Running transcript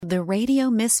the Radio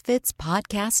Misfits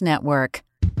Podcast Network.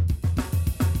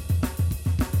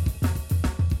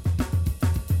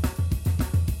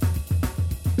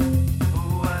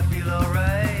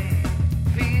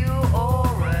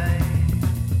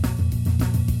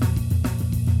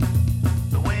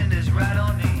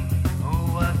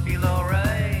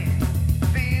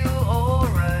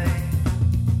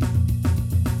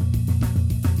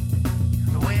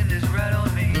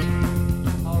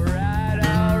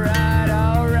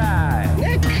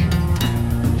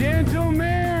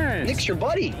 Your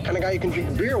buddy, kind of guy you can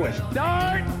drink beer with.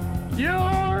 Start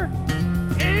your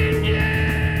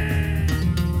engine!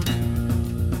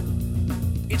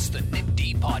 It's the Nick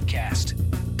D Podcast.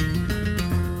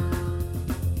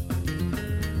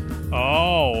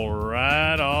 All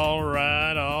right.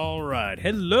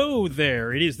 Hello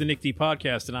there. It is the Nick D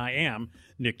Podcast, and I am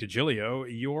Nick DiGilio,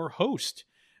 your host.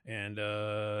 And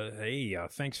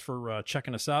thanks for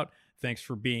checking us out. Thanks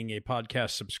for being a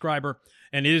podcast subscriber.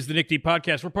 And it is the Nick D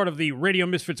Podcast. We're part of the Radio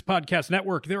Misfits Podcast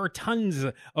Network. There are tons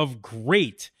of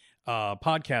great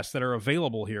podcasts that are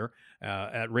available here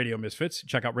at Radio Misfits.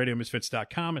 Check out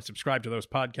radiomisfits.com and subscribe to those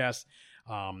podcasts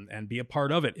and be a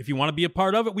part of it. If you want to be a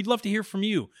part of it, we'd love to hear from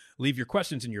you. Leave your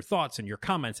questions and your thoughts and your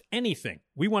comments, anything.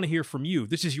 We want to hear from you.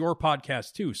 This is your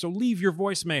podcast too. So leave your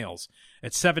voicemails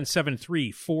at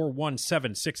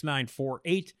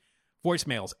 773-417-6948.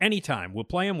 Voicemails anytime. We'll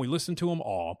play them. We listen to them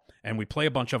all, and we play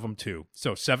a bunch of them too.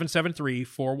 So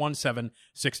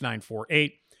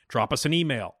 773-417-6948. Drop us an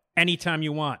email anytime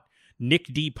you want.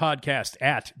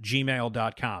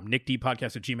 nickdpodcast@gmail.com.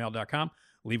 nickdpodcast@gmail.com.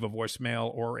 Leave a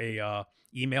voicemail or a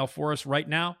email for us right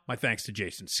now. My thanks to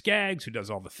Jason Skaggs, who does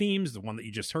all the themes, the one that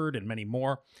you just heard, and many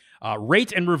more.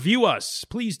 Rate and review us.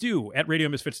 Please do at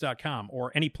radiomisfits.com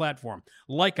or any platform.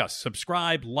 Like us,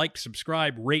 subscribe,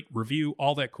 rate, review,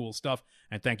 all that cool stuff.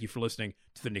 And thank you for listening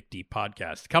to the Nick D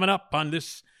Podcast. Coming up on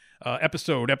this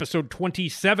episode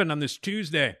 27 on this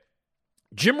Tuesday,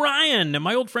 Jim Ryan,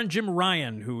 my old friend Jim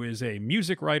Ryan, who is a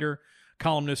music writer,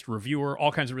 columnist, reviewer,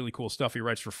 all kinds of really cool stuff. He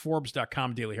writes for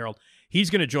Forbes.com, Daily Herald. He's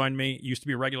going to join me. Used to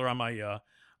be a regular on my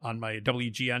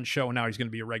WGN show, and now he's going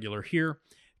to be a regular here.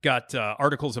 Got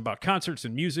articles about concerts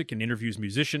and music and interviews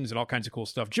musicians and all kinds of cool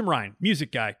stuff. Jim Ryan,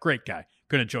 music guy, great guy,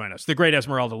 going to join us. The great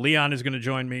Esmeralda Leon is going to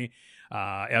join me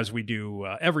as we do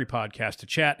every podcast to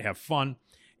chat, have fun,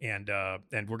 and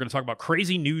we're going to talk about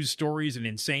crazy news stories and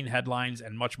insane headlines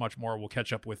and much, much more. We'll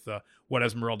catch up with what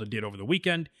Esmeralda did over the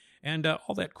weekend and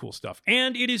all that cool stuff.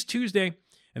 And it is Tuesday,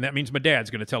 and that means my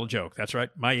dad's going to tell a joke. That's right.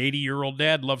 My 80-year-old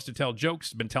dad loves to tell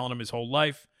jokes. Been telling them his whole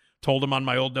life. Told him on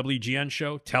my old WGN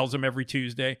show. Tells him every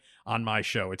Tuesday on my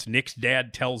show. It's Nick's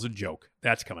Dad Tells a Joke.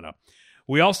 That's coming up.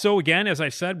 We also, again, as I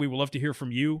said, we would love to hear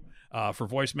from you for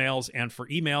voicemails and for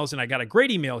emails. And I got a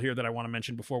great email here that I want to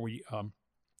mention before we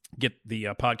get the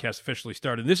podcast officially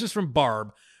started. This is from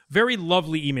Barb. Very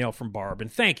lovely email from Barb.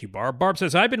 And thank you, Barb. Barb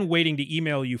says, I've been waiting to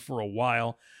email you for a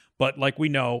while. But like we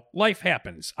know, life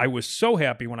happens. I was so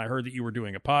happy when I heard that you were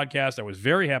doing a podcast. I was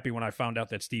very happy when I found out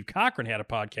that Steve Cochran had a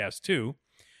podcast too.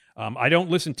 I don't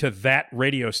listen to that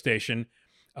radio station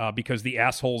because the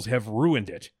assholes have ruined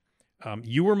it.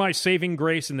 You were my saving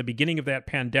grace in the beginning of that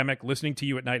pandemic. Listening to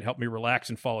you at night helped me relax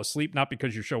and fall asleep, not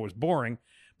because your show was boring,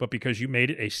 but because you made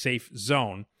it a safe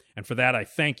zone. And for that, I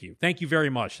thank you. Thank you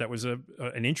very much. That was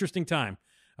an interesting time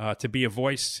to be a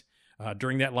voice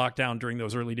during that lockdown, during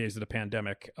those early days of the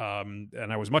pandemic.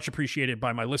 And I was much appreciated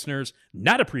by my listeners,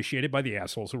 not appreciated by the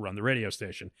assholes who run the radio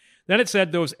station. Then it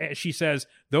said, she says,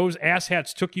 those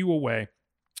asshats took you away.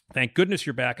 Thank goodness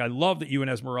you're back. I love that you and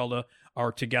Esmeralda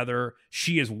are together.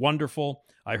 She is wonderful.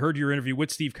 I heard your interview with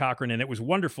Steve Cochran, and it was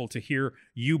wonderful to hear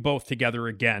you both together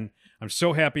again. I'm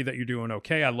so happy that you're doing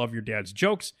okay. I love your dad's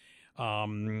jokes,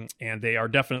 and they are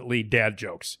definitely dad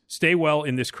jokes. Stay well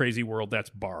in this crazy world.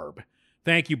 That's Barb.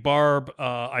 Thank you, Barb.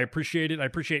 I appreciate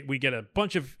it. We get a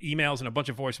bunch of emails and a bunch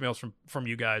of voicemails from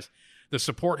you guys. The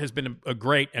support has been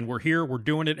great, and we're here. We're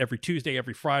doing it every Tuesday,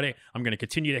 every Friday. I'm going to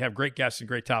continue to have great guests and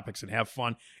great topics and have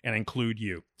fun and include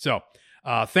you. So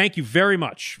thank you very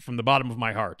much from the bottom of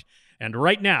my heart. And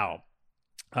right now,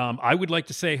 I would like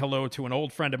to say hello to an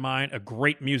old friend of mine, a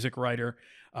great music writer.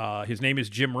 His name is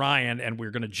Jim Ryan, and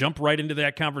we're going to jump right into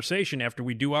that conversation after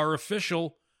we do our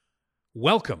official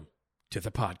welcome to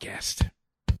the podcast.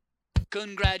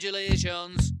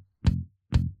 Congratulations.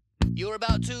 You're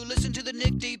about to listen to the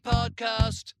Nick D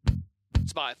Podcast.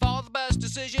 It's by far the best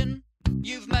decision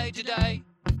you've made today.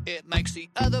 It makes the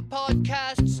other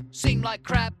podcasts seem like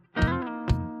crap.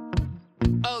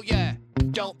 Oh yeah,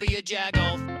 don't be a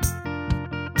jagoff.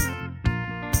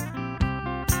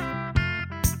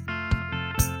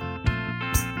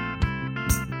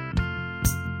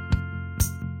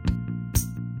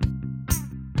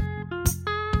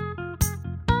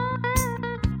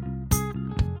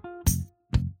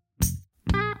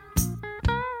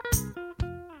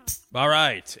 All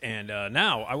right, and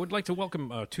now I would like to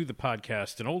welcome to the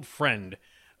podcast an old friend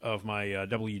of my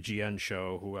WGN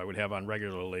show who I would have on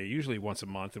regularly, usually once a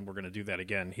month, and we're going to do that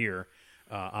again here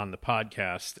on the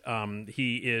podcast.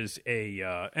 He is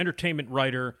a entertainment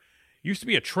writer, used to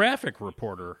be a traffic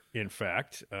reporter, in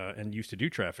fact, and used to do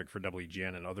traffic for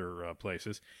WGN and other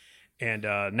places, and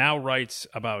now writes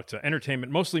about entertainment,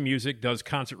 mostly music, does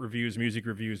concert reviews, music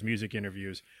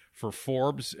interviews for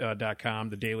Forbes.com,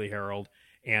 the Daily Herald,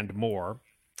 and more.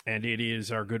 And it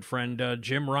is our good friend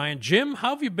Jim Ryan. Jim, how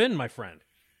have you been, my friend?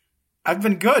 I've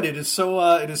been good. It is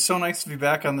so nice to be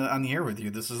back on the air with you.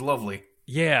 This is lovely.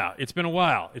 Yeah, it's been a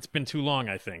while. It's been too long,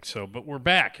 I think. So, but we're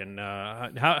back. And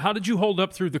how did you hold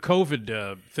up through the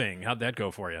COVID thing? How'd that go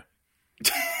for you?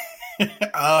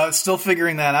 Still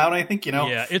figuring that out. I think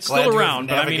Yeah, it's still around.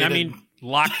 But I mean,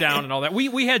 lockdown and all that.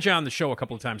 We had you on the show a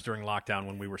couple of times during lockdown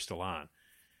when we were still on.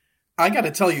 I got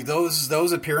to tell you,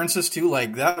 those appearances too,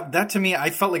 like that to me, I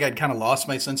felt like I'd kind of lost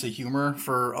my sense of humor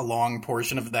for a long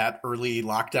portion of that early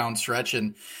lockdown stretch,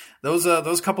 and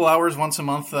those couple hours once a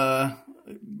month,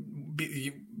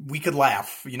 we could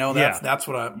laugh. That's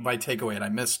what my takeaway, and I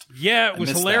missed. Yeah, it was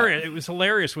hilarious. That. It was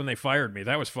hilarious when they fired me.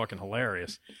 That was fucking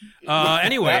hilarious.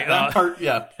 Anyway, that part,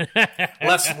 yeah,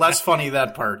 less funny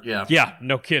that part, yeah. Yeah,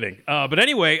 no kidding. But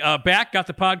anyway, back, got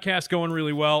the podcast going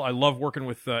really well. I love working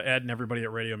with Ed and everybody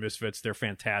at Radio Misfits. They're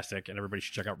fantastic, and everybody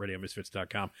should check out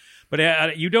RadioMisfits.com.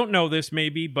 But you don't know this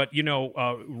maybe, but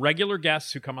regular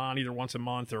guests who come on either once a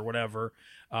month or whatever,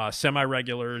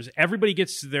 semi-regulars, everybody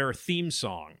gets their theme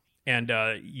song. And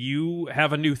you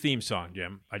have a new theme song,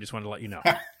 Jim. I just wanted to let you know.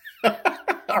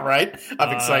 All right.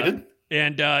 I'm excited.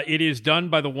 And it is done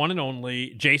by the one and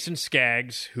only Jason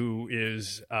Skaggs, who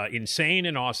is insane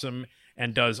and awesome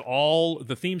and does all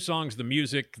the theme songs, the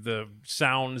music, the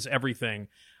sounds, everything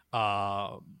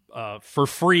for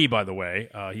free, by the way.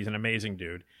 He's an amazing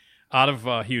dude. Out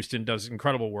of Houston, does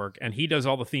incredible work. And he does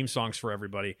all the theme songs for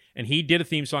everybody. And he did a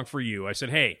theme song for you. I said,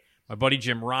 hey, my buddy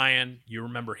Jim Ryan, you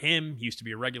remember him. He used to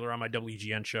be a regular on my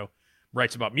WGN show,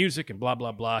 writes about music and blah,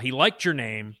 blah, blah. He liked your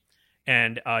name,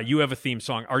 and you have a theme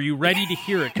song. Are you ready to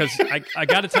hear it? Because I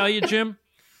got to tell you, Jim,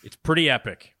 it's pretty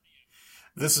epic.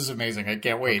 This is amazing. I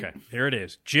can't wait. Okay, here it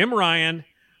is. Jim Ryan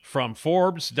from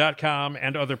Forbes.com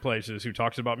and other places who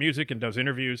talks about music and does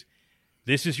interviews.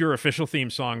 This is your official theme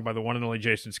song by the one and only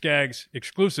Jason Skaggs,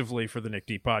 exclusively for the Nick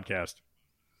D Podcast.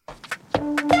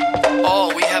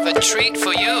 Oh, we have a treat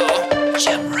for you,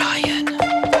 Jim Ryan.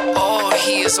 Oh,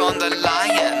 he is on the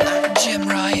lion, Jim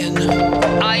Ryan.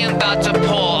 I am about to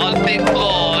pour a big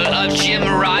bowl of Jim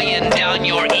Ryan down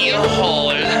your ear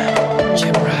hole,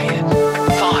 Jim Ryan.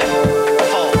 5,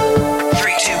 4,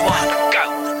 3, 2, 1,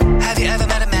 go. Have you ever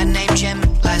met a man named Jim?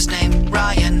 Last name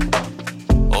Ryan,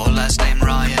 or last name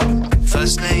Ryan,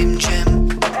 first name Jim?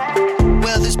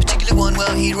 Well, this particular one,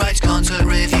 he writes concert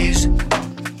reviews,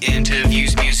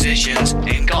 interviews musicians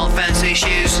in gold fancy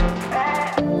shoes.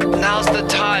 Now's the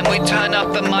time we turn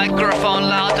up the microphone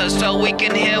louder so we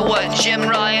can hear what Jim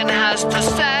Ryan has to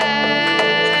say.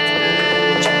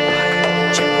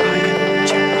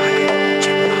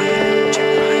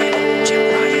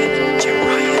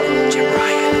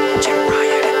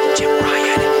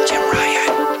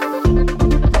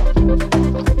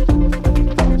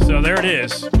 So there it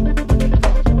is.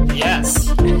 Yes.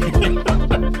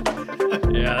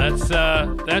 Yeah,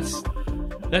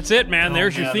 that's it, man.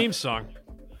 There's your theme song.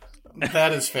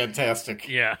 That is fantastic.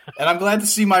 Yeah. And I'm glad to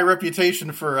see my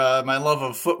reputation for my love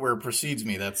of footwear precedes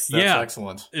me. That's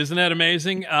excellent. Isn't that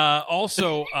amazing?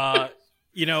 Also,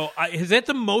 is that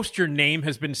the most your name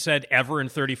has been said ever in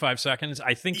 35 seconds?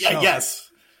 I think so. Yes.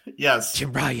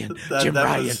 Jim Ryan.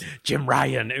 Jim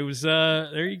Ryan. It was,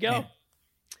 there you go.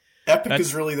 Epic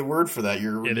is really the word for that.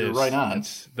 You're right on.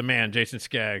 It's the man, Jason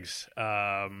Skaggs.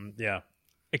 Yeah.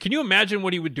 Can you imagine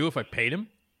what he would do if I paid him?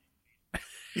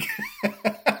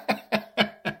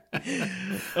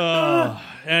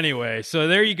 Anyway, so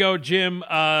there you go, Jim.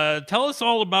 Tell us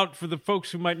all about, for the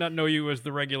folks who might not know you as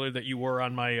the regular that you were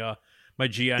on my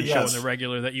GN show and the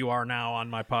regular that you are now on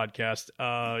my podcast.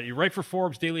 You write for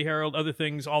Forbes, Daily Herald, other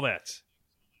things, all that.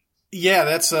 Yeah,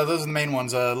 those are the main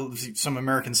ones. Some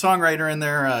American songwriter in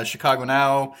there, Chicago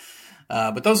Now.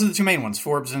 But those are the two main ones,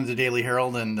 Forbes and the Daily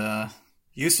Herald, and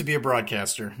used to be a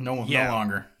broadcaster. No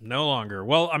longer. No longer.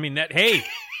 Well, I mean, hey,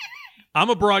 I'm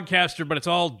a broadcaster, but it's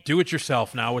all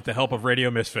do-it-yourself now with the help of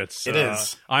Radio Misfits. It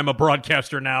is. I'm a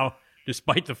broadcaster now,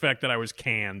 despite the fact that I was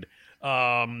canned.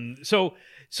 But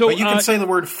you can say the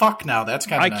word fuck now. That's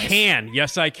kind of nice. I can.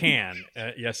 Yes, I can.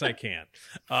 Yes, I can.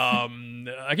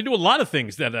 I can do a lot of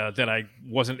things that I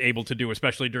wasn't able to do,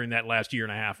 especially during that last year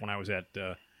and a half when I was at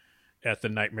at the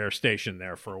Nightmare Station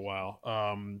there for a while.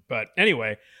 But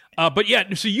anyway, but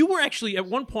yeah, so you were actually at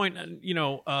one point,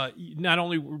 not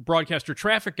only broadcaster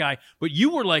traffic guy, but you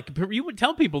would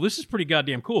tell people this is pretty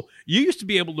goddamn cool. You used to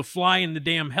be able to fly in the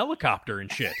damn helicopter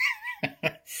and shit.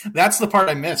 That's the part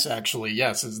I miss, actually.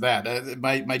 Yes, is that.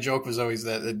 My joke was always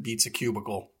that it beats a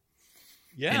cubicle.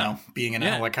 Yeah. Being in a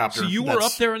helicopter. So you were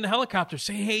up there in the helicopter.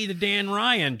 Say hey to Dan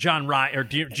Ryan, John Ryan, or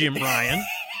Jim Ryan.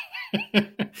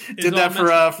 Did that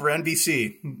for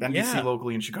NBC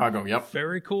locally in Chicago. Yep.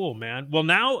 Very cool, man. Well,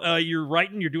 now you're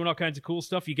writing, you're doing all kinds of cool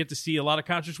stuff. You get to see a lot of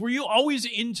concerts. Were you always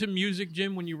into music,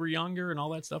 Jim, when you were younger and all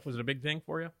that stuff? Was it a big thing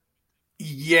for you?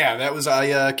 Yeah, that was.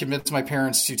 I convinced my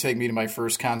parents to take me to my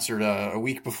first concert a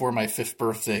week before my 5th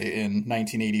birthday in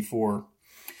 1984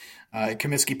 at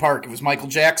Comiskey Park. It was Michael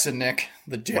Jackson, Nick.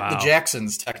 The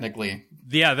Jacksons, technically.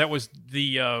 Yeah, that was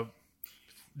the.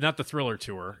 Not the Thriller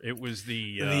tour. It was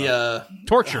the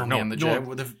Torture.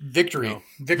 The Victory. No.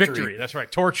 Victory. That's right.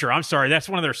 Torture. I'm sorry. That's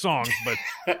one of their songs, but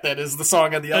that is the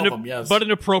song on the album. Yes, but an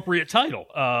appropriate title,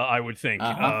 I would think.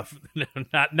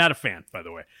 Not a fan, by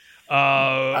the way.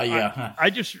 I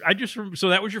just. So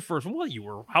that was your first one. Well, you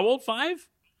were how old? 5?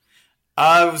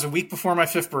 It was a week before my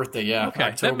 5th birthday. Yeah. Okay,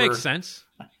 October, that makes sense.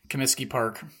 Comiskey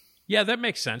Park. Yeah, that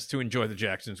makes sense to enjoy the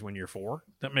Jacksons when you're 4.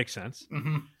 That makes sense.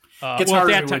 Mm-hmm. It's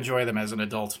harder to enjoy them as an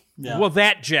adult. Yeah. Well,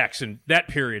 that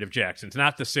period of Jacksons,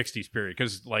 not the 60s period,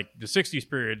 because like the 60s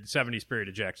period, 70s period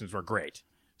of Jacksons were great.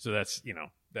 So that's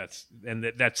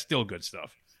still good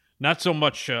stuff. Not so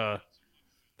much the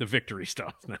Victory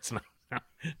stuff. That's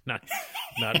not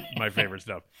my favorite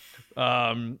stuff.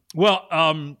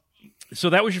 So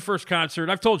that was your first concert.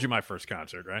 I've told you my first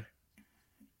concert, right?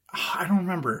 I don't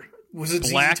remember. Was it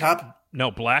Black? ZZ Top? No,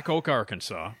 Black Oak,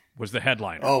 Arkansas was the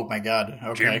headliner. Oh, my God.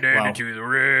 Okay. Jim Dandy to the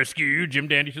rescue. Jim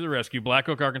Dandy to the rescue. Black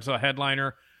Oak, Arkansas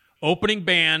headliner. Opening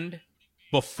band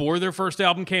before their first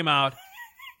album came out.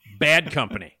 Bad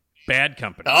Company.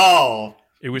 Oh,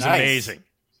 it was nice. Amazing.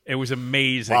 It was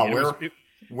amazing. Wow,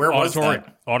 where was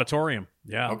that? Auditorium.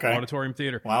 Yeah. Okay. Auditorium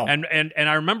theater. Wow. And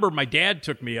I remember my dad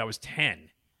took me. I was 10.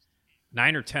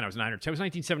 9 or 10. I was 9 or 10. It was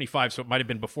 1975, so it might have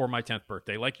been before my 10th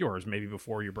birthday, like yours, maybe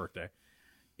before your birthday.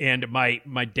 And my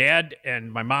dad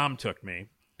and my mom took me,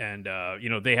 and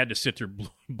they had to sit through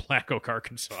Black Oak,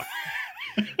 Arkansas.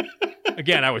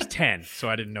 Again, I was 10, so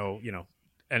I didn't know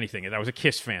anything. And I was a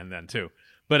Kiss fan then too.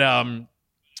 But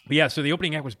yeah, so the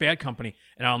opening act was Bad Company,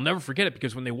 and I'll never forget it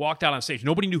because when they walked out on stage,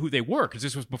 nobody knew who they were because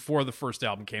this was before the first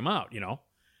album came out.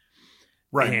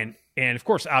 Right. And of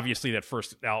course, obviously, that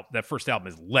first album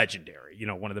is legendary.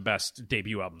 One of the best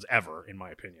debut albums ever, in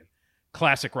my opinion.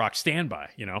 Classic rock standby.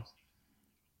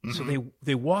 Mm-hmm. So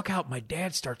they walk out. My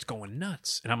dad starts going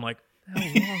nuts, and I'm like, "What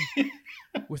the hell is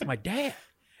wrong with my dad?"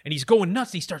 And he's going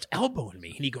nuts. And he starts elbowing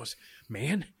me, and he goes,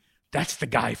 "Man, that's the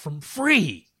guy from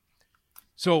Free."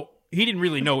 So he didn't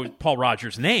really know Paul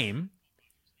Rodgers' name,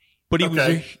 but he was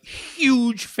a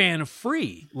huge fan of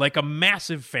Free, like a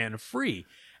massive fan of Free.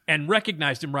 And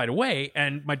recognized him right away,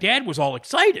 and my dad was all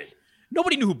excited.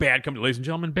 Nobody knew who Bad Company, ladies and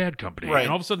gentlemen, Bad Company. Right. And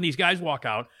all of a sudden, these guys walk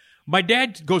out. My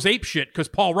dad goes apeshit because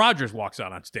Paul Rodgers walks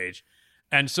out on stage,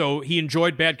 and so he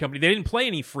enjoyed Bad Company. They didn't play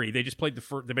any Free; they just played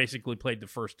They basically played the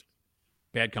first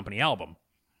Bad Company album.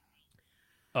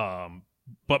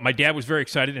 But my dad was very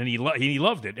excited, and he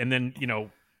loved it. And then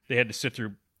they had to sit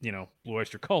through Blue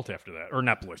Oyster Cult after that, or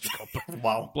not Blue Oyster Cult, but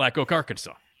wow, Black Oak,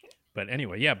 Arkansas. But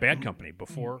anyway, yeah, Bad Company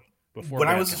before. When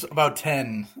I was about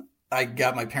 10, I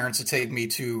got my parents to take me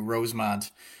to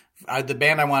Rosemont. The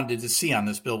band I wanted to see on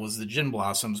this bill was the Gin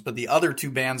Blossoms, but the other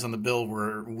 2 bands on the bill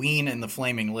were Ween and the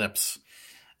Flaming Lips.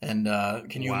 And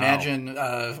can you imagine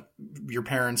your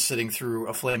parents sitting through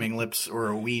a Flaming Lips or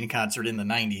a Ween concert in the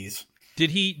 90s? Did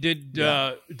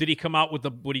he come out with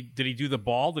did he do the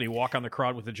ball? Did he walk on the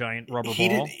crowd with a giant rubber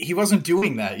ball? He wasn't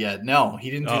doing that yet. No,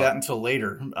 he didn't do that until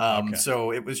later. Okay.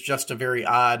 So it was just a very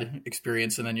odd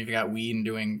experience. And then you've got Ween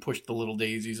doing Push the Little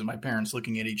Daisies and my parents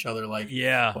looking at each other like,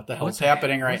 what the hell is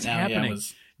happening right now? Happening? Yeah,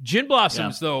 Gin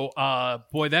Blossoms, though,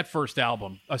 boy, that first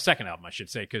album, second album, I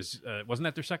should say, because wasn't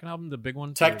that their second album, the big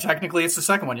one? Technically, it's the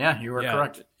second one. Yeah, you were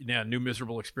correct. Yeah, New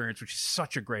Miserable Experience, which is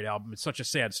such a great album. It's such a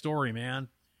sad story, man.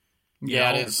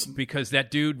 Yeah, it is. Because that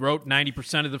dude wrote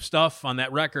 90% of the stuff on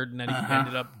that record, and then he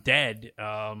ended up dead.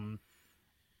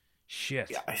 Shit.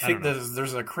 Yeah, I think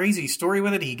there's a crazy story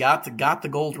with it. He got the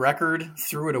gold record,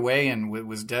 threw it away, and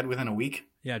was dead within a week.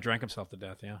 Yeah, drank himself to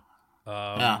death,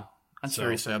 That's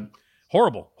very sad.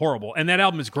 Horrible. And that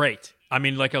album is great. I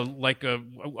mean, like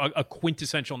a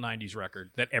quintessential 90s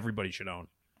record that everybody should own.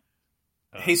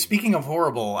 Hey, speaking of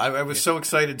horrible, I was so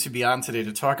excited to be on today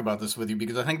to talk about this with you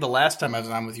because I think the last time I was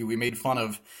on with you, we made fun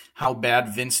of how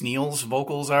bad Vince Neil's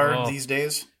vocals are these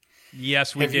days.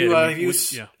 Yes, we did.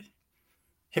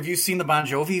 Have you seen the Bon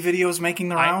Jovi videos making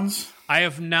the rounds? I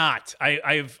have not.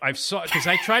 I've saw because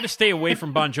I try to stay away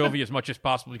from Bon Jovi as much as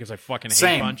possible because I fucking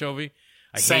hate Bon Jovi.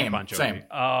 I hate Bon Jovi. Same.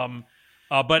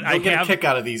 But I get a kick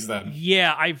out of these then.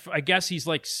 Yeah, I guess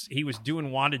he was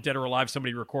doing Wanted, Dead or Alive.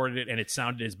 Somebody recorded it, and it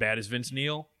sounded as bad as Vince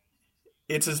Neil.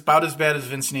 It's about as bad as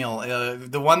Vince Neil.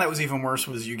 The one that was even worse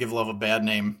was You Give Love a Bad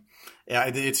Name. Yeah,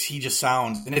 he just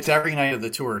sounds, and it's every night of the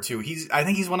tour too. I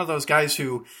think he's one of those guys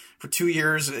who, for 2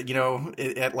 years,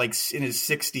 at like in his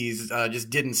 60s, just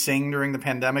didn't sing during the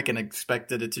pandemic and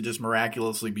expected it to just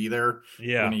miraculously be there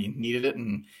when he needed it,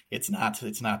 and it's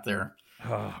not there.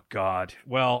 Oh God!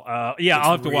 Well, I'll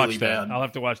have to watch that. I'll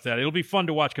have to watch that. It'll be fun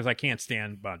to watch because I can't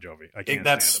stand Bon Jovi.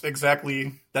 That's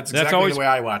exactly the way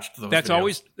I watched those. That's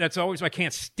always I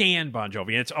can't stand Bon Jovi,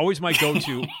 and it's always my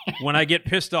go-to when I get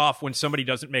pissed off when somebody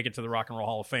doesn't make it to the Rock and Roll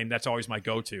Hall of Fame. That's always my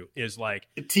go-to. Is like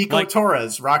Tico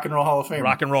Torres, Rock and Roll Hall of Fame.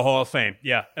 Rock and Roll Hall of Fame.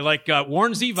 Yeah, like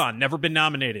Warren Zevon, never been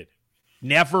nominated.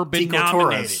 Tico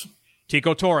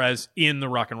Torres in the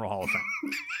Rock and Roll Hall of Fame.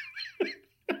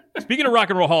 Speaking of Rock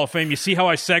and Roll Hall of Fame, you see how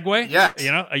I segue? Yeah.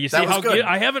 You see how good.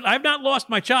 I've not lost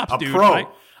my chops, dude.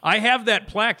 Pro. I have that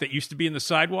plaque that used to be in the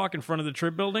sidewalk in front of the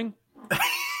Trib building.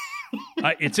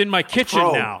 It's in my kitchen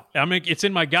now. It's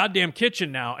in my goddamn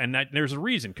kitchen now, and there's a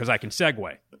reason, because I can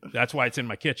segue. That's why it's in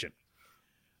my kitchen.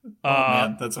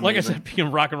 Man, that's amazing. Like I said, speaking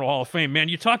of Rock and Roll Hall of Fame, man,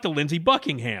 you talked to Lindsay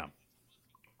Buckingham.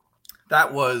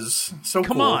 That was so cool.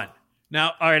 Come on.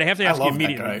 Now, all right, I have to ask you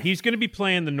immediately. He's going to be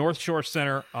playing the North Shore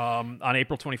Center on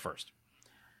April 21st.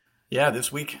 Yeah,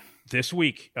 this week.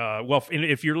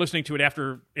 If you're listening to it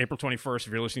after April 21st,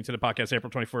 if you're listening to the podcast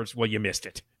April 21st, well, you missed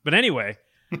it. But anyway,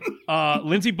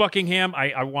 Lindsay Buckingham,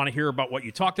 I want to hear about what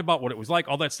you talked about, what it was like,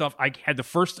 all that stuff. I had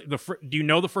do you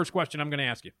know the first question I'm going to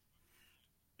ask you?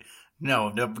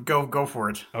 No, go for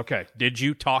it. Okay. Did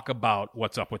you talk about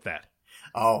what's up with that?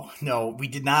 Oh, no, we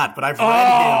did not, but I've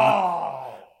read him.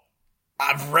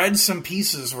 I've read some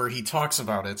pieces where he talks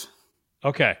about it.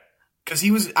 Okay. Because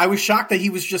I was shocked that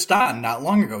he was just on not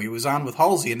long ago. He was on with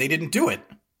Halsey and they didn't do it.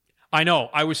 I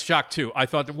know. I was shocked too. I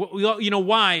thought, you know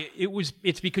why?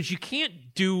 It's because you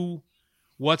can't do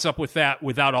what's up with that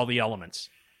without all the elements.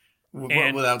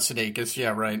 Without Sudeikis, yeah,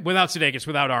 right. Without Sudeikis,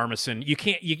 without Armisen. You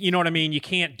can't, you know what I mean? You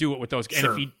can't do it with those guys.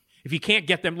 Sure. And if you can't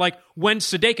get them, like when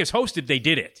Sudeikis hosted, they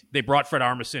did it. They brought Fred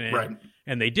Armisen in. Right.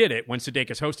 And they did it when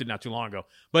Sudeikis hosted not too long ago.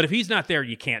 But if he's not there,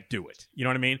 you can't do it. You know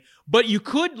what I mean? But you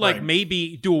could,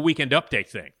 maybe do a weekend update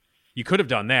thing. You could have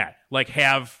done that. Like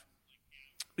have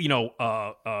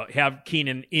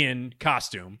Keenan in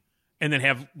costume and then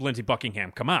have Lindsay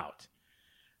Buckingham come out.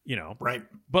 Right.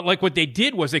 But like what they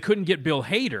did was they couldn't get Bill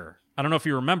Hader. I don't know if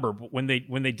you remember, but when they did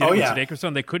it with Sudeikis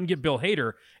on, they couldn't get Bill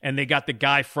Hader, and they got the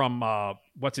guy from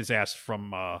what's his ass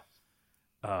from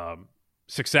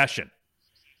Succession.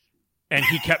 And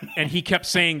he kept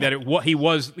saying that he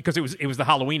was because it was the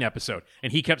Halloween episode,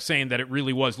 and he kept saying that it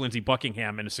really was Lindsay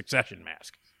Buckingham in a Succession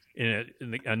mask, in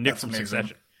a Nick from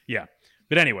Succession. Yeah,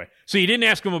 but anyway, so you didn't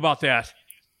ask him about that.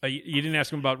 You didn't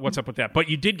ask him about what's up with that, but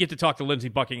you did get to talk to Lindsay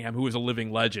Buckingham, who is a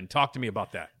living legend. Talk to me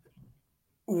about that.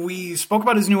 We spoke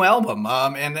about his new album,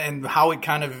 and how it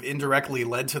kind of indirectly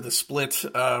led to the split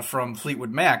from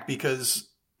Fleetwood Mac, because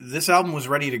this album was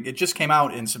ready to. It just came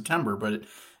out in September, but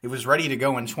it was ready to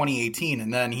go in 2018,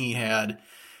 and then he had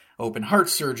open heart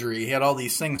surgery. He had all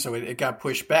these things, so it got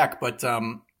pushed back. But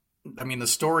the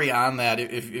story on that,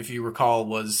 if you recall,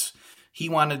 was he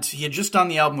had just done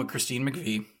the album with Christine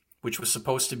McVie, which was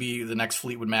supposed to be the next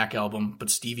Fleetwood Mac album, but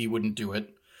Stevie wouldn't do it.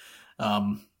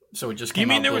 So it just came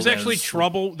out. You mean there was actually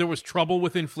trouble? There was trouble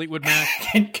within Fleetwood Mac?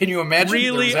 Can you imagine?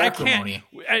 Really? There was acrimony.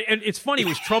 And it's funny, it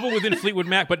was trouble within Fleetwood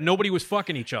Mac, but nobody was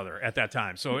fucking each other at that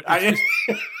time. So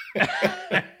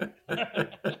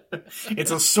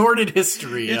it's a sordid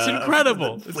history. It's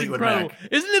incredible. Fleetwood Mac.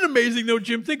 Isn't it amazing, though,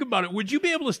 Jim? Think about it. Would you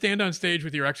be able to stand on stage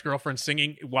with your ex-girlfriend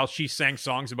singing while she sang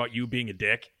songs about you being a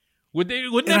dick?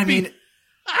 Wouldn't that be...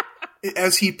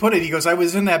 As he put it, he goes, I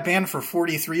was in that band for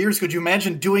 43 years. Could you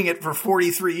imagine doing it for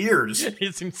 43 years?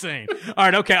 It's insane. All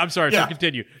right, okay, I'm sorry. Yeah. So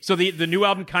continue. So the new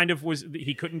album kind of was,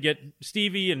 he couldn't get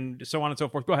Stevie and so on and so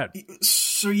forth. Go ahead.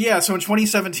 So in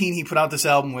 2017, he put out this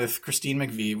album with Christine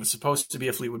McVie. It was supposed to be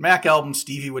a Fleetwood Mac album.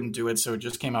 Stevie wouldn't do it, so it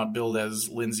just came out billed as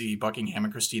Lindsay Buckingham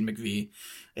and Christine McVie.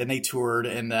 And they toured,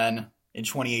 and then in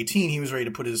 2018, he was ready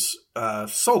to put his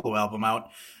solo album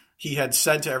out. He had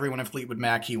said to everyone at Fleetwood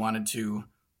Mac he wanted to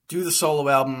do the solo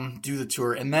album, do the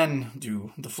tour, and then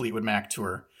do the Fleetwood Mac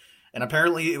tour. And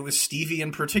apparently it was Stevie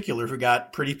in particular who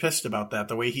got pretty pissed about that.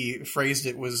 The way he phrased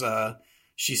it was,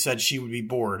 she said she would be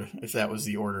bored if that was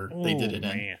the order they did it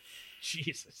in. Man.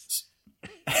 Jesus.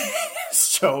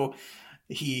 So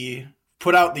he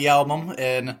put out the album,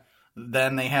 and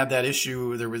then they had that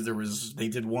issue. They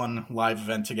did one live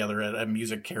event together at a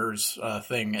Music Cares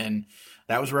thing, and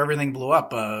that was where everything blew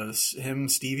up. Him,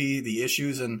 Stevie, the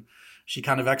issues, and she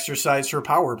kind of exercised her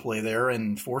power play there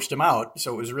and forced him out.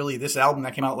 So it was really this album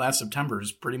that came out last September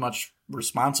is pretty much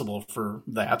responsible for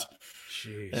that.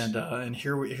 Jeez. And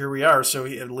here we are. So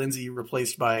Lindsay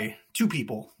replaced by two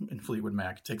people in Fleetwood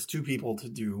Mac. It takes two people to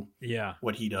do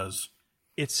what he does.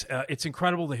 It's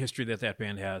incredible the history that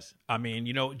band has. I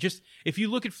mean, just if you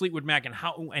look at Fleetwood Mac and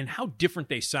how different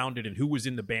they sounded and who was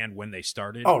in the band when they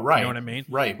started. Oh, right. You know what I mean?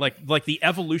 Right. Like the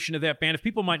evolution of that band. If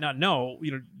people might not know,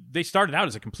 they started out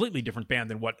as a completely different band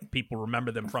than what people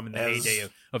remember them from in the heyday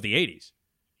of the 80s.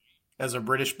 As a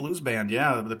British blues band,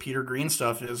 yeah. The Peter Green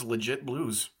stuff is legit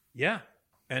blues. Yeah.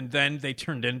 And then they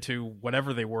turned into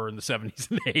whatever they were in the 70s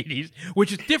and the 80s,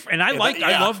 which is different. And I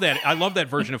love that. I love that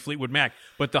version of Fleetwood Mac.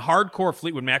 But the hardcore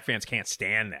Fleetwood Mac fans can't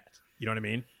stand that. You know what I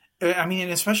mean? I mean,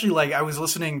 especially like I was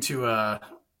listening to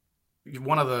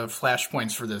one of the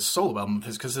flashpoints for this solo album,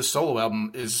 because this solo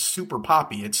album is super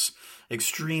poppy. It's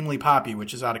extremely poppy,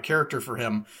 which is out of character for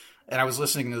him. And I was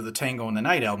listening to the Tango in the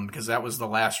Night album because that was the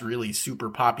last really super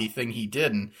poppy thing he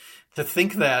did. And to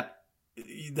think that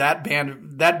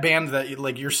band that,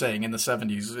 like you're saying, in the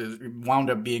 70s wound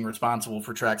up being responsible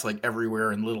for tracks like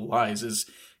Everywhere and Little Lies is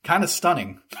kind of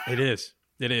stunning. It is.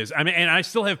 I mean, and I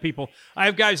still have people. I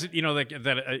have guys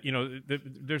that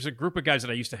there's a group of guys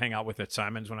that I used to hang out with at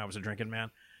Simon's when I was a drinking man,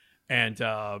 and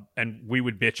we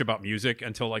would bitch about music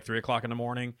until like 3:00 in the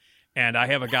morning. And I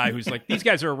have a guy who's like, these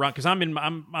guys are around because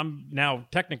I'm now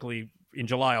technically in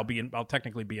July. I'll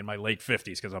technically be in my late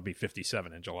 50s because I'll be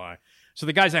 57 in July. So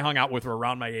the guys I hung out with were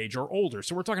around my age or older.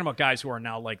 So we're talking about guys who are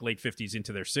now like late 50s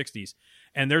into their 60s.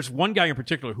 And there's one guy in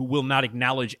particular who will not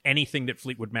acknowledge anything that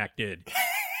Fleetwood Mac did.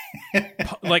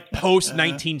 Like post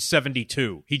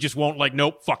 1972. He just won't, like,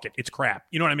 nope, fuck it. It's crap.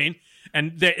 You know what I mean?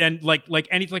 And but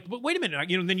wait a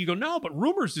minute. Then you go, no, but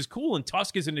Rumors is cool and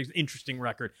Tusk is an interesting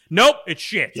record. Nope, it's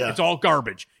shit. Yeah. It's all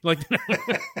garbage. Like those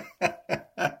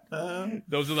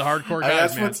are the hardcore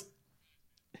guys, man.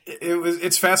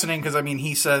 It's fascinating because I mean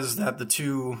he says that the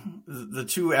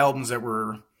two albums that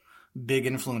were big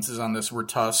influences on this were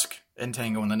Tusk and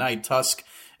Tango in the Night. Tusk,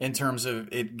 in terms of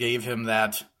it gave him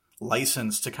that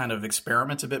license to kind of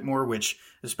experiment a bit more, which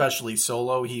especially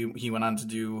solo he went on to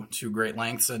do to great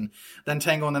lengths, and then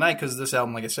Tango in the Night because this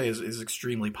album, like I say, is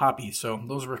extremely poppy. So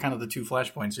those were kind of the two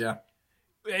flashpoints. Yeah.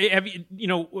 Have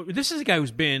this is a guy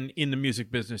who's been in the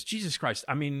music business. Jesus Christ.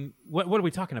 I mean, what are we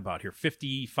talking about here?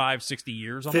 55, 60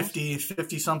 years almost?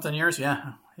 50 something years.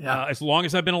 Yeah. Yeah. As long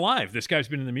as I've been alive, this guy's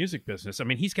been in the music business. I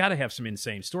mean, he's got to have some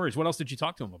insane stories. What else did you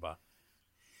talk to him about?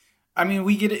 I mean,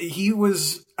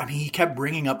 he kept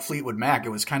bringing up Fleetwood Mac. It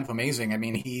was kind of amazing. I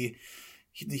mean, he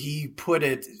put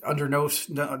it under no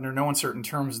uncertain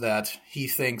terms that he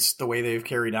thinks the way they've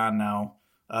carried on now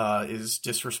is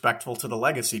disrespectful to the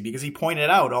legacy, because he pointed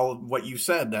out all of what you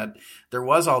said, that there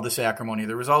was all this acrimony,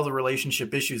 there was all the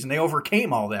relationship issues, and they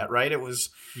overcame all that, right? It was,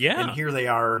 and here they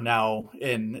are now,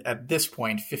 and at this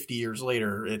point, 50 years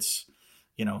later, it's,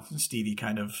 Stevie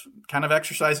kind of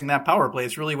exercising that power play.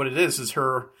 It's really what it is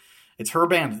it's her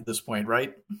band at this point,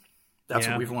 right? That's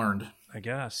what we've learned. I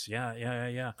guess.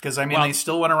 Yeah. Because, I mean, they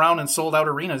still went around and sold out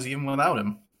arenas even without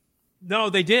him.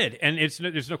 No, they did, and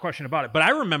there's no question about it. But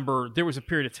I remember there was a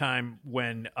period of time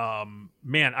when,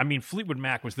 Fleetwood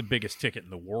Mac was the biggest ticket in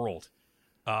the world.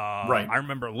 Right. I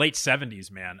remember late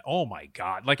 70s, man. Oh, my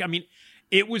God. Like, I mean,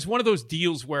 it was one of those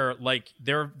deals where, like,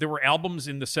 there were albums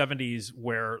in the 70s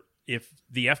where if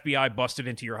the FBI busted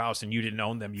into your house and you didn't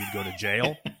own them, you'd go to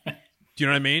jail. Do you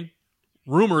know what I mean?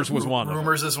 Rumors was one of them.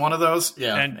 Rumors is one of those.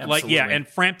 Yeah. And absolutely. And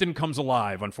Frampton Comes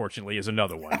Alive, unfortunately, is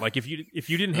another one. Like if you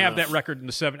didn't have that record in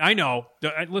the 70s, I know.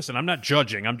 Listen, I'm not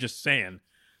judging. I'm just saying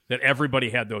that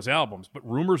everybody had those albums, but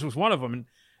Rumors was one of them.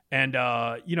 And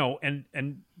there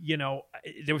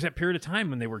was that period of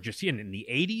time when they were just in the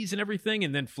 80s and everything,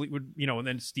 and then Fleetwood, and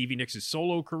then Stevie Nicks'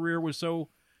 solo career was so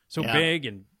big,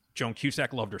 and Joan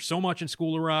Cusack loved her so much in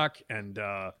School of Rock, and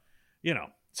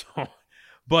so.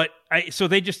 But so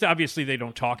they just obviously they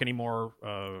don't talk anymore.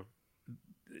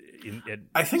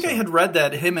 I think I had read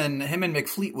that him and Mick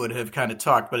Fleetwood have kind of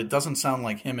talked, but it doesn't sound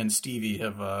like him and Stevie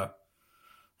have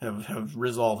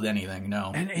resolved anything.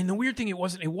 No. And the weird thing, it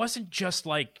wasn't just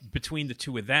like between the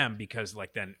two of them, because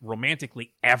like then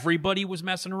romantically everybody was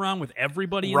messing around with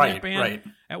everybody in that band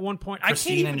at one point.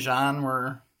 Christine and John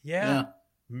were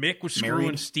Mick was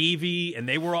screwing Stevie, and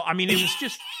they were all. I mean, it was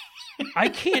just. I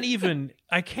can't even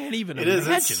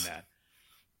imagine that.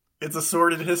 It's a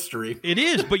sordid history. It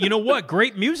is, but you know what?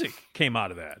 Great music came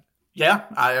out of that. Yeah,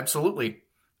 absolutely.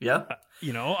 Yeah.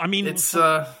 I mean, it's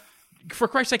for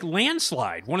Christ's sake,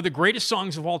 Landslide, one of the greatest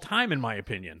songs of all time, in my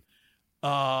opinion,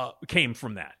 came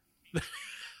from that.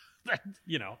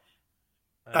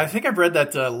 I think I've read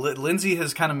that Lindsay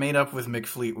has kind of made up with Mick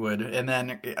Fleetwood, and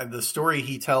then the story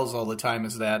he tells all the time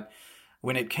is that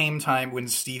when it came time, when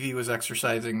Stevie was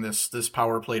exercising this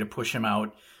power play to push him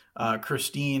out,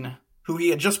 Christine, who he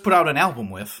had just put out an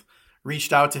album with,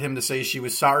 reached out to him to say she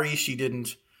was sorry she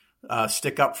didn't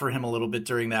stick up for him a little bit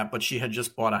during that, but she had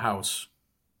just bought a house.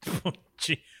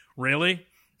 Gee, really?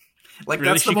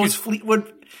 That's the most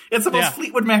Fleetwood. It's the most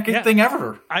Fleetwood Mac thing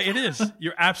ever. It is.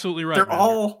 You're absolutely right. They're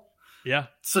all Yeah.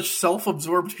 Such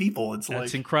self-absorbed people. It's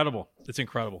incredible. It's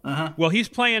incredible. Uh-huh. Well, he's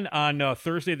playing on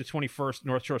Thursday the 21st,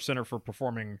 North Shore Center for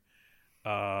Performing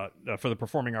for the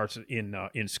Performing Arts in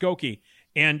Skokie.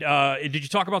 And did you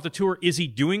talk about the tour? Is he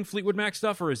doing Fleetwood Mac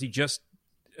stuff, or is he just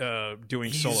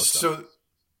doing solo stuff? So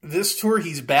this tour,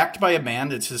 he's backed by a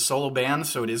band. It's his solo band,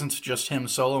 so it isn't just him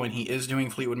solo, and he is doing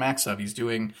Fleetwood Mac stuff. He's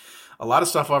doing a lot of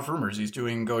stuff off Rumors. He's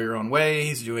doing Go Your Own Way.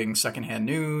 He's doing Secondhand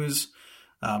News.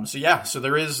 So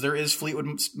there is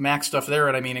Fleetwood Mac stuff there,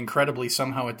 and I mean, incredibly,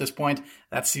 somehow at this point,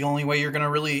 that's the only way you're going to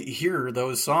really hear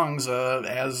those songs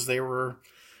as they were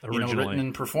written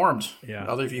and performed.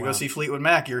 Yeah. If you go see Fleetwood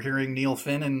Mac, you're hearing Neil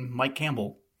Finn and Mike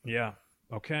Campbell. Yeah.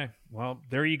 Okay. Well,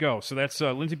 there you go. So that's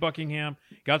Lindsay Buckingham.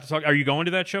 Got to talk. Are you going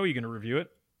to that show? Are you going to review it?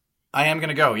 I am going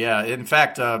to go, yeah. In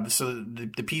fact, so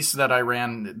the piece that I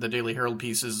ran, the Daily Herald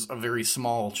piece, is a very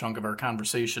small chunk of our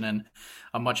conversation, and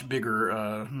a much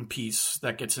bigger piece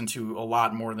that gets into a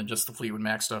lot more than just the Fleetwood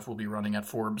Mac stuff will be running at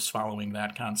Forbes following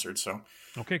that concert. So,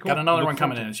 okay, cool. Got another one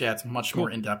coming in. It's much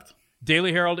more in-depth.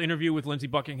 Daily Herald interview with Lindsay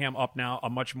Buckingham up now. A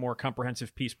much more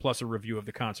comprehensive piece plus a review of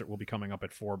the concert will be coming up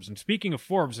at Forbes. And speaking of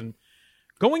Forbes, and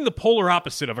going the polar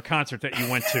opposite of a concert that you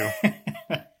went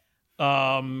to...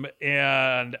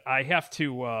 and I have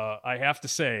to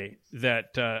say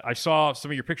that I saw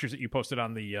some of your pictures that you posted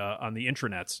on the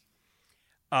intranets.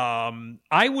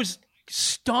 I was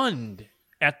stunned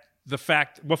at the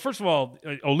fact. Well, first of all,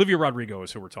 Olivia Rodrigo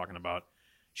is who we're talking about.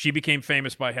 She became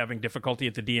famous by having difficulty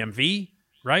at the DMV,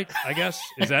 right? I guess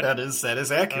is that that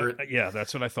is accurate. Yeah,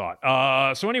 that's what I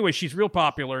thought. So anyway, she's real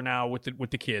popular now with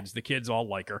the kids. The kids all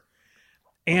like her.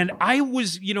 And I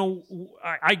was,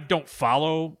 I don't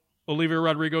follow Olivia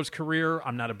Rodrigo's career.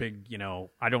 I'm not a big,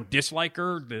 I don't dislike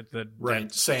her.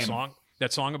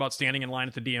 That song about standing in line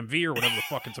at the DMV or whatever the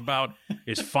fuck it's about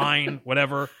is fine,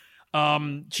 whatever.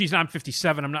 I'm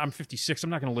 57. I'm 56. I'm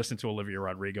not going to listen to Olivia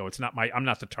Rodrigo. I'm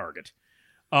not the target.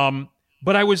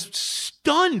 But I was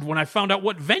stunned when I found out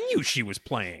what venue she was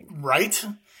playing. Right?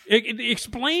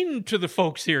 Explain to the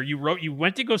folks here. You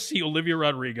went to go see Olivia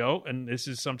Rodrigo, and this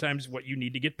is sometimes what you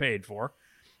need to get paid for.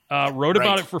 Wrote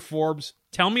about it for Forbes.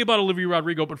 Tell me about Olivia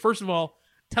Rodrigo, but first of all,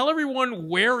 tell everyone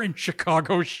where in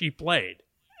Chicago she played.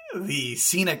 The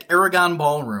scenic Aragon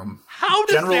Ballroom. How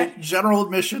does general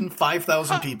admission,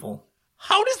 5,000 people.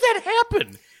 How does that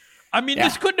happen? I mean,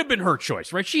 This couldn't have been her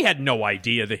choice, right? She had no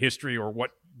idea the history or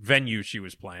what venue she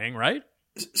was playing, right?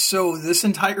 So this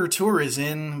entire tour is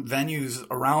in venues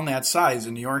around that size.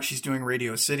 In New York, she's doing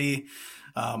Radio City.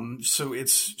 So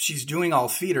she's doing all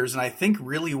theaters, and I think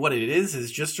really what it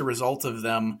is just a result of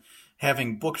them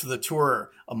having booked the tour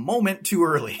a moment too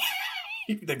early.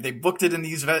 They booked it in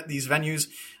these venues,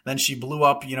 then she blew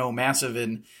up, massive,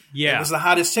 and it was the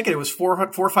hottest ticket. It was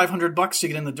 $400 or $500 to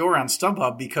get in the door on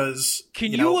StubHub because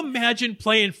can you imagine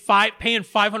paying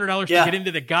 $500 to get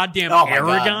into the goddamn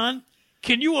Aragon? God.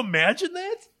 Can you imagine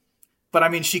that? But I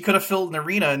mean, she could have filled an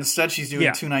arena. Instead, she's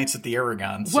doing 2 nights at the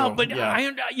Aragon. So, well, but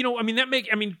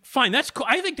fine. That's cool.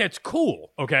 I think that's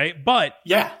cool. Okay, but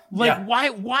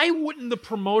why wouldn't the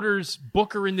promoters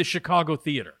book her in the Chicago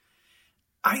theater?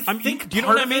 I think do you know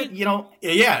what I mean?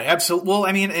 Absolutely. Well,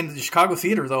 I mean, and the Chicago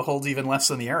theater though holds even less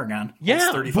than the Aragon.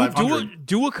 Yeah, 3,500.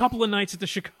 Do a couple of nights at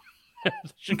the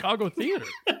Chicago theater.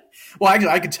 Well,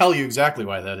 I could tell you exactly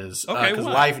why that is. Okay,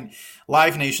 because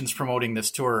Live Nation's promoting this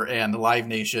tour, and Live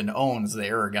Nation owns the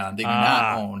Aragon. They do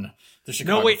not own the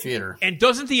Chicago theater. And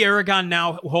doesn't the Aragon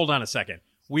now? Hold on a second.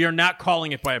 We are not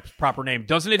calling it by a proper name.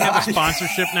 Doesn't it have a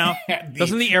sponsorship now?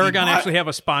 Doesn't the Aragon actually have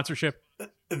a sponsorship?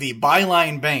 The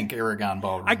Byline Bank Aragon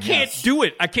Ballroom. I can't do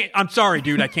it. I can't. I'm sorry,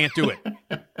 dude. I can't do it.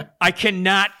 I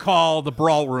cannot call the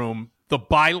Brawl Room the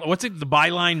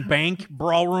Byline Bank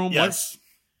Brawl Room? Yes.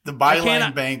 The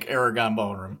Byline Bank Aragon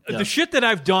Ballroom. Yes. The shit that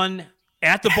I've done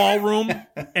at the ballroom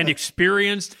and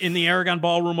experienced in the Aragon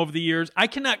Ballroom over the years,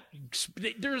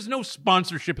 there is no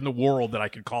sponsorship in the world that I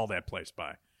could call that place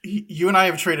by. You and I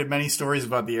have traded many stories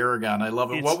about the Aragon. I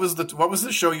love it. What was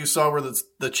the show you saw where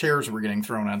the chairs were getting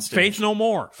thrown on stage? Faith No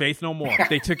More.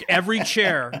 They took every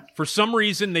chair. For some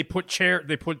reason, they put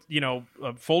metal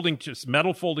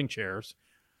folding chairs.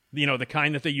 The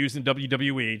kind that they use in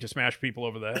WWE to smash people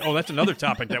over the head. Oh, that's another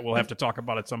topic that we'll have to talk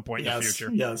about at some point in the future.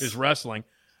 Yes. Is wrestling.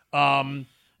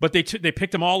 But they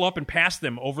picked them all up and passed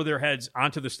them over their heads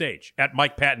onto the stage at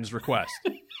Mike Patton's request.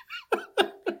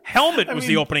 Helmet was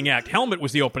the opening act. It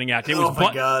was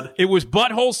my God. It was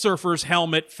Butthole Surfers,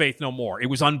 Helmet, Faith No More. It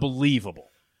was unbelievable.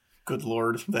 Good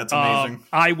Lord, that's amazing.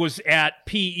 I was at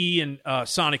PE and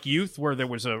Sonic Youth where there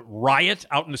was a riot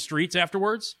out in the streets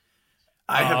afterwards.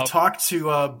 I have talked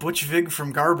to Butch Vig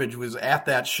from Garbage, was at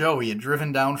that show. He had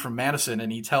driven down from Madison,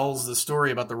 and he tells the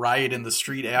story about the riot in the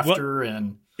street after.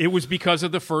 And it was because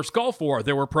of the first Gulf War.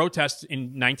 There were protests in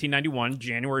 1991,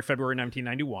 January, February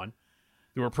 1991.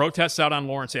 There were protests out on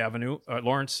Lawrence Avenue,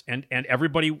 and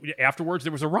everybody afterwards.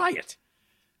 There was a riot.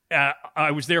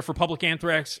 I was there for Public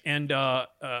Anthrax and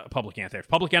Public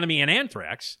Enemy and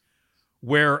Anthrax,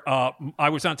 where I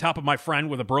was on top of my friend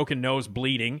with a broken nose,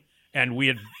 bleeding. And we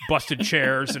had busted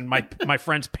chairs, and my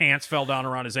friend's pants fell down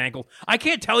around his ankle. I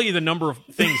can't tell you the number of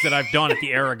things that I've done at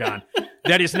the Aragon.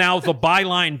 That is now the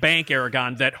Byline Bank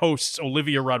Aragon that hosts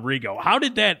Olivia Rodrigo. How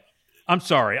did that... I'm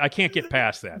sorry, I can't get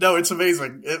past that. No, it's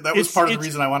amazing. That was part of the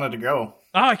reason I wanted to go.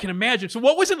 Oh, I can imagine. So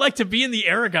what was it like to be in the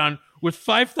Aragon with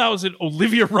 5,000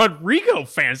 Olivia Rodrigo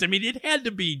fans? I mean, it had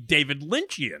to be David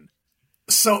Lynchian.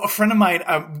 So a friend of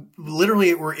mine,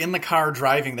 literally we're in the car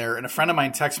driving there, and a friend of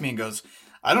mine texts me and goes...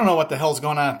 I don't know what the hell's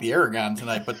going on at the Aragon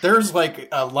tonight, but there's like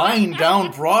a line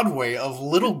down Broadway of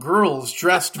little girls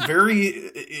dressed very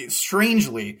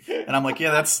strangely. And I'm like, yeah,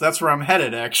 that's where I'm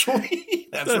headed, actually.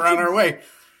 We're on our way.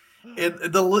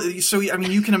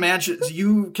 You can imagine,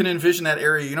 you can envision that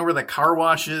area, where the car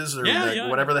wash is or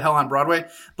whatever the hell on Broadway.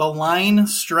 The line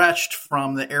stretched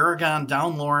from the Aragon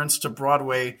down Lawrence to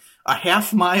Broadway, a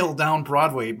half mile down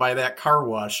Broadway by that car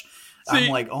wash. I'm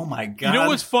like, oh my God. You know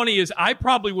what's funny is I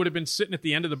probably would have been sitting at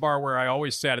the end of the bar where I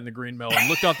always sat in the Green Mill and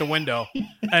looked out the window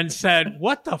and said,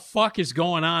 what the fuck is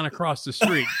going on across the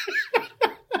street?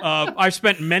 I've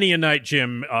spent many a night,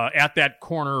 Jim, at that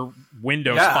corner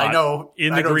window spot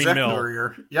in the Green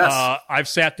Mill. Yes. I've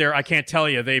sat there. I can't tell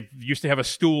you. They used to have a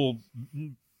stool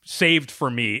saved for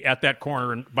me at that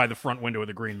corner by the front window of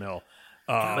the Green Mill.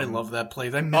 God, I love that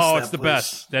place. I miss that place. It's the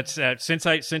best. That's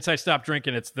since I stopped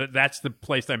drinking, that's the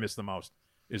place I miss the most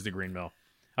is the Green Mill.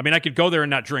 I mean, I could go there and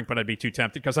not drink, but I'd be too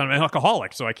tempted because I'm an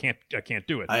alcoholic, so I can't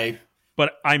do it.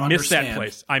 But I miss that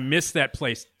place. I miss that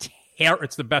place.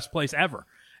 It's the best place ever.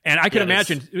 And I can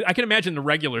imagine the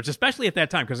regulars, especially at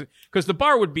that time, because the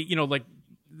bar would be,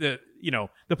 the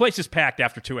place is packed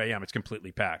after 2 a.m. It's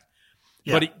completely packed.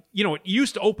 Yeah. But it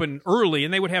used to open early,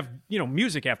 and they would have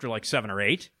music after like 7 or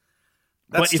 8.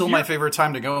 That's still my favorite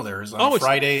time to go there is on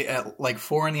Friday at like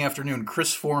 4 in the afternoon.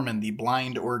 Chris Foreman, the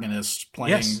blind organist,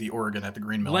 playing the organ at the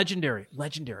Green Mill. Legendary.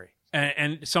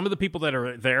 And some of the people that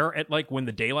are there at like when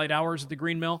the daylight hours at the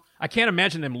Green Mill, I can't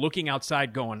imagine them looking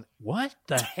outside going, what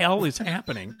the hell is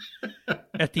happening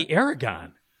at the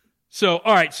Aragon? So,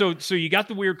 all right, so you got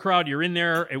the weird crowd. You're in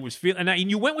there. It was and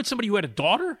you went with somebody who had a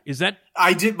daughter. Is that?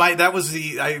 I did. That was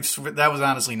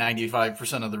honestly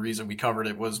 95% of the reason we covered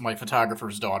it was my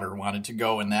photographer's daughter wanted to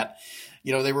go, and that,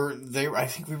 they were. I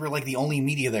think we were like the only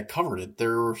media that covered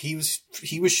it. He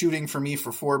was shooting for me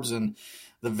for Forbes, and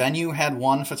the venue had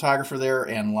one photographer there,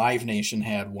 and Live Nation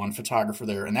had one photographer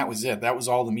there, and that was it. That was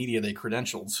all the media they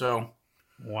credentialed. So,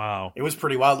 wow, it was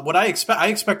pretty wild. What I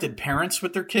expected parents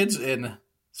with their kids in.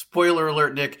 Spoiler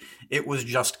alert, Nick, it was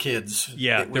just kids.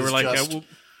 Yeah, they were like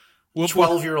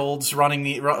 12-year-olds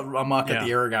running amok at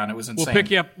the Aragon. It was insane.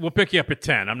 We'll pick you up at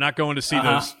 10. I'm not going to see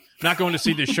those. Not going to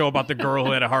see this show about the girl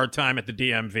who had a hard time at the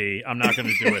DMV. I'm not going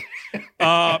to do it.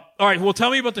 All right, well,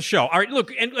 tell me about the show. All right,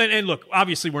 look, and look.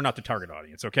 Obviously, we're not the target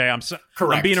audience. Okay,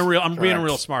 Correct. I'm being a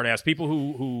real smart ass. People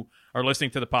who are listening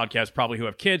to the podcast probably who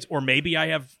have kids, or maybe I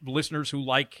have listeners who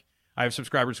like. I have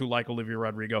subscribers who like Olivia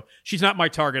Rodrigo. She's not my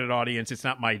targeted audience. It's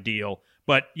not my deal.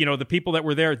 But, the people that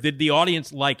were there, did the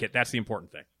audience like it? That's the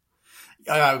important thing.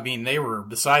 I mean, they were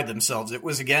beside themselves. It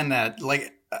was, again, that,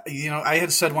 like, I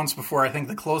had said once before, I think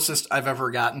the closest I've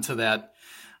ever gotten to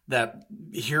that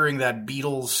hearing that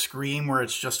Beatles scream where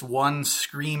it's just one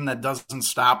scream that doesn't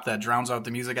stop, that drowns out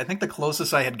the music. I think the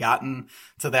closest I had gotten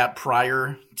to that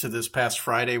prior to this past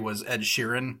Friday was Ed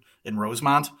Sheeran in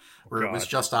Rosemont, where it was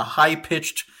just a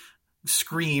high-pitched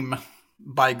scream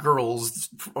by girls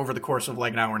over the course of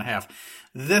like an hour and a half.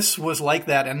 This was like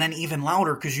that, and then even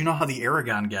louder, because you know how the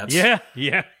Aragon gets.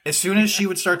 Yeah. As soon as she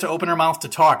would start to open her mouth to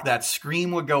talk, that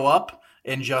scream would go up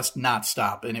and just not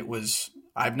stop. And it was,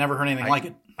 I've never heard anything like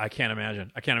it. I can't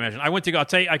imagine. I went to go,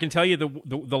 I can tell you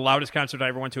the loudest concert I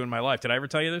ever went to in my life. Did I ever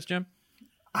tell you this, Jim?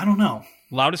 I don't know.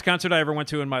 Loudest concert I ever went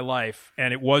to in my life,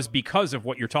 and it was because of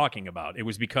what you're talking about. It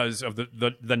was because of the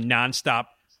nonstop.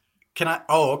 Can I?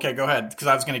 Oh, okay. Go ahead, because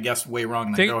I was going to guess way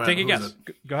wrong. Go ahead. Take a guess.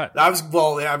 Go ahead. I was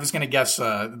going to guess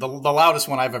the loudest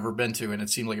one I've ever been to, and it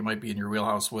seemed like it might be in your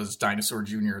wheelhouse, was Dinosaur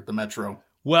Jr. at the Metro.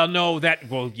 Well, no,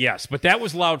 yes, but that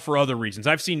was loud for other reasons.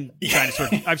 I've seen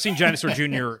Dinosaur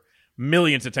Jr.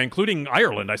 millions of times, including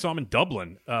Ireland. I saw him in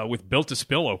Dublin with Built to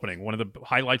Spill opening. One of the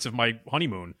highlights of my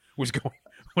honeymoon was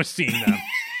seeing them.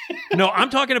 No, I'm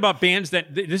talking about bands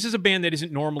that this is a band that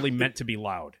isn't normally meant to be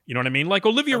loud. You know what I mean? Like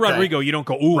Olivia Rodrigo, you don't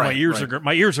go, "Ooh, my ears are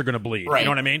going to bleed." Right, you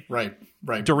know what I mean? Right.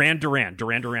 Duran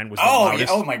was the loudest. Yeah,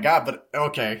 oh my God! But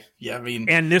okay, yeah, I mean,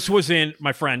 and this was in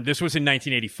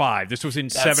 1985. This was in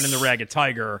Seven and the Ragged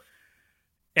Tiger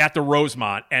at the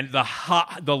Rosemont, and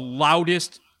the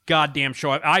loudest goddamn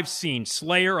show I've seen.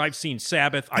 Slayer, I've seen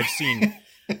Sabbath, I've seen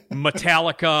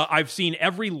Metallica, I've seen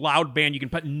every loud band you can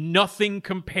put. Nothing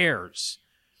compares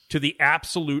to the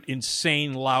absolute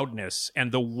insane loudness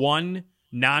and the one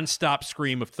nonstop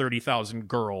scream of 30,000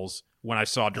 girls when I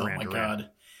saw Duran Duran. God.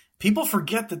 People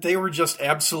forget that they were just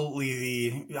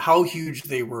absolutely how huge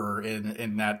they were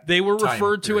in that. They were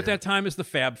referred to period. at that time as the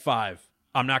Fab Five.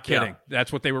 I'm not kidding. Yeah.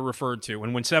 That's what they were referred to.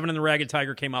 And when Seven and the Ragged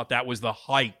Tiger came out, that was the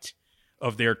height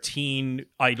of their teen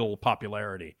idol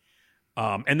popularity.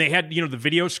 And they had, the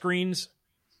video screens,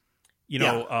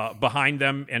 behind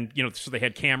them, and so they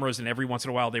had cameras, and every once in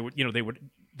a while they would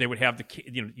have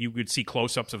you would see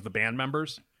close-ups of the band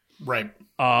members, right?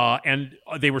 And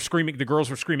they were screaming. The girls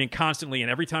were screaming constantly,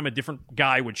 and every time a different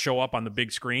guy would show up on the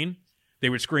big screen, they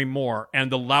would scream more.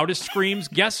 And the loudest screams,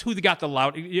 guess who got the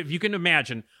loud? If you can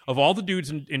imagine, of all the dudes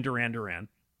in Duran Duran.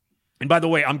 And by the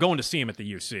way, I'm going to see him at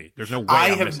the UC. There's no way.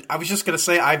 I was just going to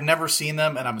say I've never seen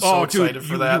them, and I'm so excited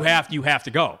for that. You have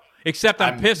to go. Except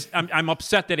I'm pissed. I'm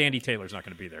upset that Andy Taylor's not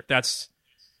going to be there. That's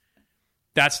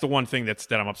the one thing that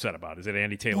I'm upset about, is that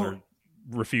Andy Taylor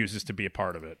refuses to be a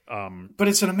part of it. But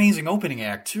it's an amazing opening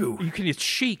act too. It's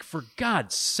chic, for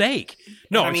God's sake.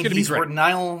 No, it's going to be great.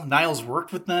 Niles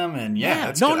worked with them, and no.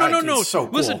 It's so cool.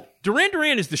 Listen, Duran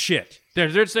Duran is the shit.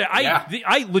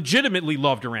 I legitimately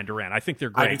love Duran Duran. I think they're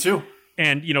great. I do too.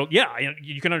 And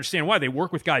you can understand why they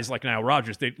work with guys like Nile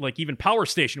Rodgers. They even Power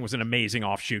Station was an amazing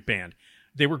offshoot band.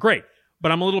 They were great,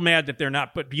 but I'm a little mad that they're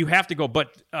not. But you have to go.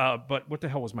 But what the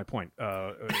hell was my point?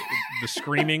 The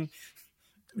screaming.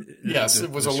 Yes,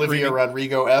 it was Olivia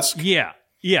Rodrigo-esque. Yeah,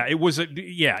 it was.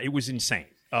 It was insane.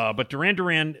 But Duran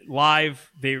Duran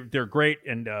live, they're great,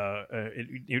 and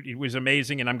it was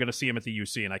amazing. And I'm going to see him at the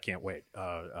UC, and I can't wait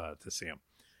to see him.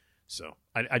 So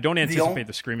I don't anticipate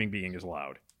the screaming being as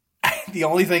loud. The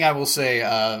only thing I will say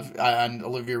on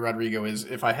Olivia Rodrigo is,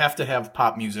 if I have to have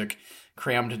pop music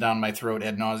crammed down my throat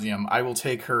ad nauseum, I will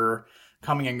take her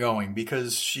Coming and Going,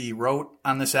 because she wrote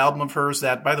on this album of hers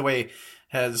that, by the way,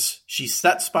 she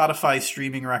set Spotify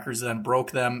streaming records, then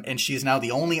broke them, and she is now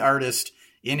the only artist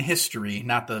in history,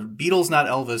 not the Beatles, not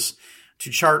Elvis,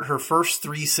 to chart her first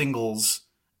 3 singles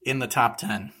in the top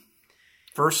 10.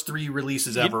 First 3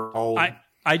 releases ever.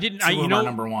 I didn't.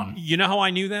 Number one. You know how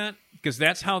I knew that? Because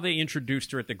that's how they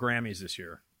introduced her at the Grammys this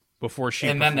year. Before she,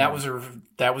 and then that was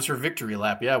her victory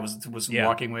lap. Yeah, it was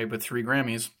walking away with 3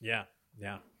 Grammys. Yeah.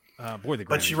 Boy, the Grammys.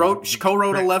 But she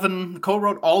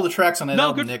co-wrote all the tracks on that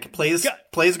album. Nick plays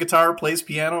guitar, plays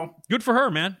piano. Good for her,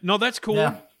 man. No, that's cool.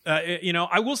 Yeah.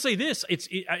 I will say this: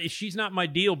 she's not my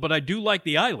deal, but I do like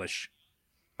the Eilish.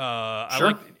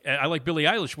 Sure. I like Billie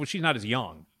Eilish. Well, she's not as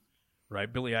young,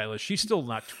 right? Billie Eilish. She's still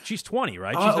not. She's 20,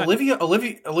 right?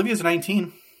 Olivia's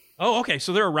 19. Oh, okay.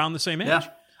 So they're around the same age. Yeah.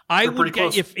 I would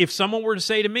get, if someone were to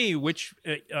say to me, which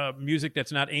music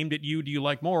that's not aimed at you do you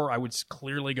like more, I would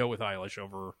clearly go with Eilish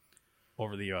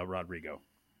over the Rodrigo.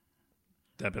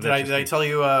 Did I tell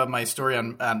you my story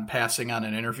on passing on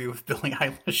an interview with Billie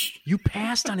Eilish? You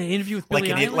passed on an interview with Billie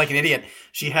Eilish? Like an idiot.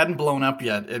 She hadn't blown up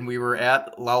yet, and we were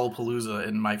at Lollapalooza,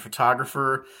 and my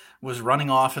photographer was running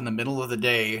off in the middle of the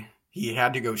day. He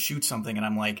had to go shoot something, and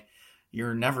I'm like,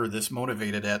 "You're never this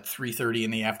motivated at 3:30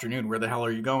 in the afternoon. Where the hell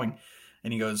are you going?"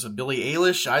 And he goes, Billie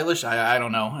Eilish? I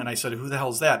don't know. And I said, who the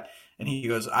hell's that? And he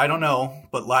goes, I don't know,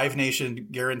 but Live Nation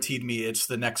guaranteed me it's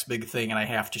the next big thing and I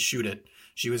have to shoot it.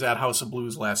 She was at House of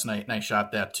Blues last night and I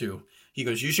shot that too. He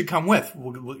goes, you should come with.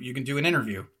 You can do an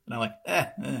interview. And I'm like,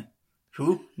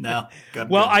 who? No.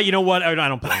 Well, you know what? I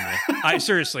don't blame you.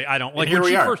 Seriously, I don't. Like, here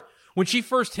we are. When she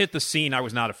first hit the scene, I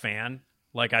was not a fan.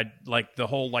 Like the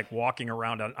whole walking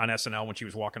around on SNL when she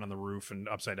was walking on the roof and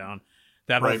upside down,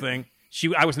 that whole thing.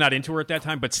 I was not into her at that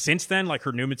time, but since then, like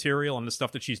her new material and the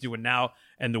stuff that she's doing now,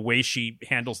 and the way she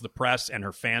handles the press and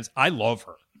her fans, I love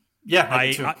her. Yeah,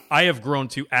 I have grown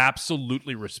to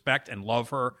absolutely respect and love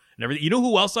her and everything. You know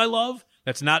who else I love?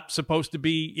 That's not supposed to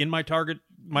be in my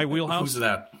wheelhouse. Who's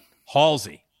that?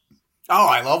 Halsey. Oh,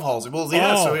 I love Halsey. Well,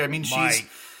 yeah. So I mean, my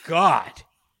God,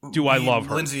 do I love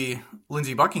her?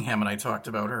 Lindsay Buckingham and I talked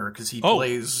about her because he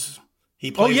plays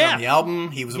on the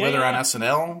album. He was with her on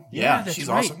SNL. Yeah, she's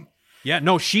awesome. Yeah,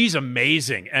 no, she's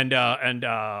amazing, and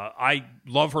I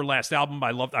love her last album.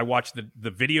 I watched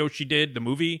the video she did, the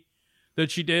movie that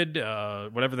she did,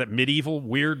 whatever that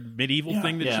weird medieval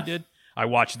thing that she did. I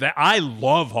watched that. I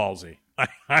love Halsey.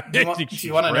 Do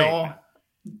you want to know?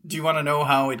 Do you want to know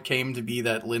how it came to be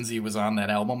that Lindsay was on that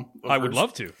album? I would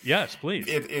love to. Yes, please.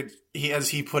 As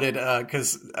he put it,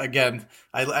 because again,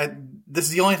 this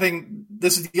is the only thing.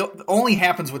 Only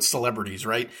happens with celebrities,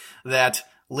 right? That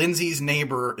Lindsay's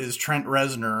neighbor is Trent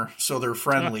Reznor, so they're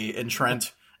friendly, and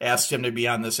Trent asked him to be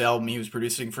on this album he was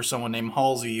producing for someone named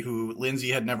Halsey, who Lindsay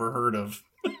had never heard of.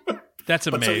 That's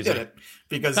amazing. So he did it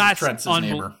because Trent's his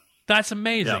neighbor. That's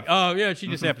amazing. Yeah. Oh yeah, she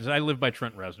just happens. I live by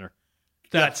Trent Reznor.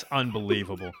 That's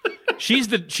unbelievable. She's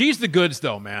the goods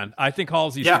though, man. I think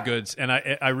Halsey's the goods, and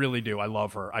I really do. I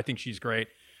love her. I think she's great.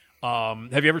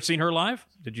 Have you ever seen her live?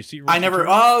 Did you see her? I never.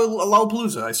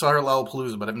 Lollapalooza. I saw her at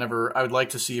Lollapalooza, but I've never. I would like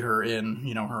to see her in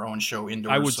her own show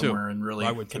indoors somewhere and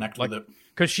really connect with it.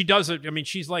 Because she does it. I mean,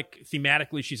 she's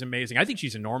thematically, she's amazing. I think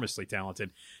she's enormously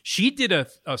talented. She did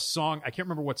a song. I can't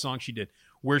remember what song she did,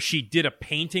 where she did a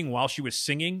painting while she was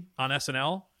singing on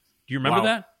SNL. Do you remember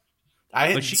that?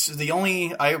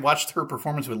 I watched her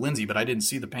performance with Lindsay, but I didn't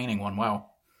see the painting one.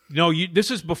 Wow. No, this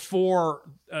is before.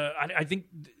 I think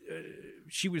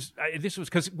she was. This was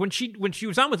because when she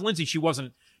was on with Lindsay, she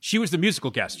wasn't. She was the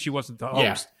musical guest. She wasn't the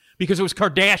host. Because it was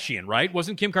Kardashian, right?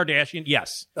 Wasn't Kim Kardashian?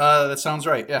 Yes. That sounds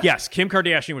right, yeah. Yes, Kim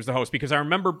Kardashian was the host, because I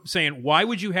remember saying, why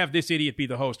would you have this idiot be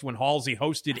the host when Halsey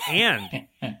hosted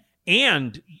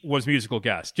and was musical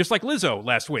guest? Just like Lizzo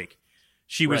last week.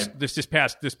 She was this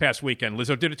past weekend.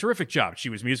 Lizzo did a terrific job. She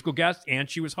was musical guest and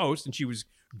she was host, and she was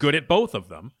good at both of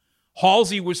them.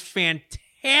 Halsey was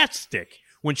fantastic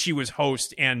when she was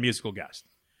host and musical guest.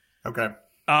 Okay.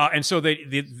 And so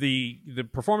the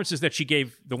performances that she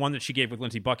gave, the one that she gave with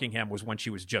Lindsay Buckingham was when she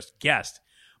was just guest.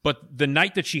 But the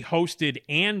night that she hosted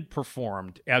and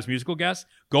performed as musical guest,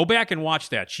 go back and watch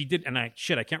that. She did, and I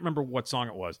can't remember what song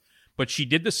it was, but she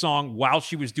did the song while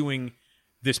she was doing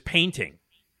this painting,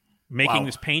 making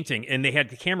this painting, and they had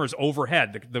the cameras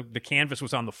overhead. The canvas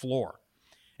was on the floor.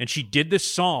 And she did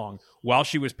this song while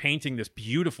she was painting this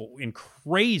beautiful and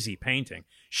crazy painting.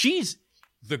 She's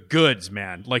the goods,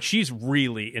 man. Like, she's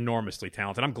really enormously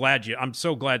talented. I'm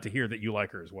so glad to hear that you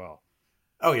like her as well.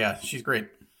 Oh yeah, she's great.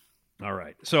 All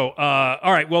right. So,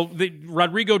 all right. Well,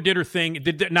 Rodrigo did her thing.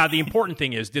 Now, the important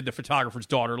thing is, did the photographer's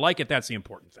daughter like it? That's the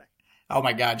important thing. Oh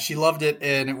my God, she loved it,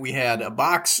 and we had a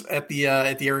box at the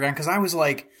Aragon, because I was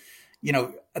like,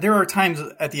 there are times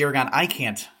at the Aragon I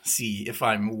can't see if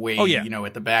I'm way,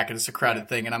 at the back and it's a crowded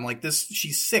thing, and I'm like,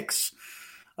 she's 6.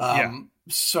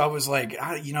 So I was like,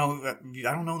 I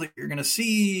don't know that you're going to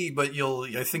see, but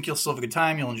I think you'll still have a good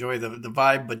time. You'll enjoy the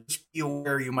vibe, but just be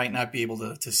aware you might not be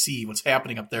able to see what's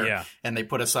happening up there. Yeah. And they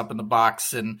put us up in the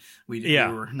box, and we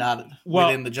were not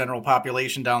within the general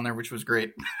population down there, which was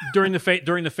great. during the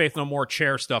Faith No More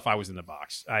chair stuff, I was in the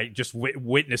box. I just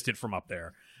witnessed it from up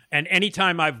there. And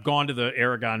anytime I've gone to the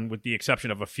Aragon, with the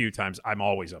exception of a few times, I'm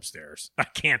always upstairs. I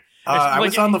can't. I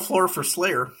was on the floor for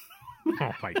Slayer.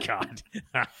 Oh my God!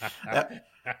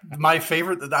 My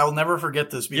favorite. I'll never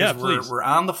forget this, because we're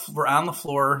on the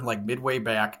floor, like midway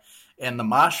back, and the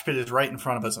mosh pit is right in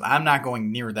front of us, and I'm not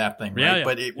going near that thing, right? Yeah.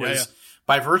 But it was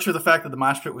by virtue of the fact that the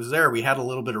mosh pit was there, we had a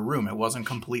little bit of room. It wasn't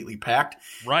completely packed,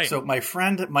 right? So my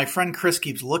friend Chris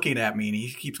keeps looking at me, and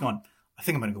he keeps going, "I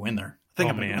think I'm going to go in there. I'm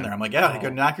going to go in there." I'm like, "Yeah, you go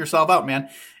knock yourself out, man."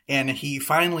 And he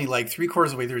finally, like 3/4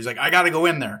 of the way through, he's like, "I got to go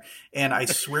in there." And I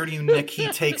swear to you, Nick, he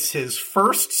takes his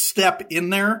first step in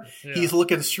there. Yeah. He's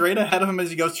looking straight ahead of him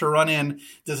as he goes to run in,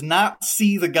 does not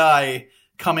see the guy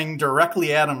coming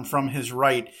directly at him from his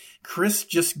right. Chris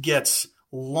just gets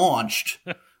launched.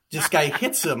 This guy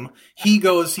hits him.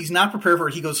 He's not prepared for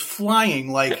it. He goes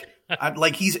flying like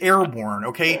he's airborne,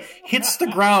 okay? Hits the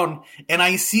ground, and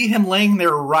I see him laying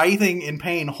there writhing in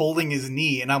pain, holding his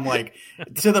knee, and I'm like,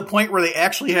 to the point where they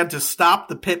actually had to stop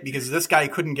the pit because this guy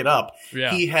couldn't get up.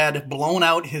 Yeah. He had blown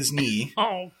out his knee.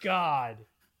 Oh, God.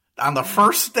 On the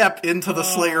first step into the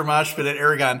Slayer mosh pit at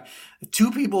Aragon,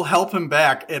 Two people help him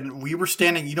back, and we were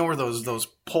standing. You know where those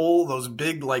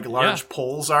big large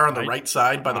poles are on the right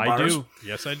side by the bars? I do.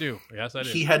 Yes, I do.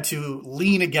 He had to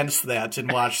lean against that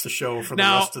and watch the show for the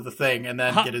rest of the thing, and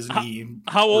then get his knee.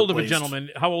 How old of a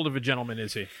gentleman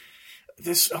is he?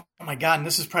 Oh my God! And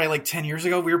this is probably like 10 years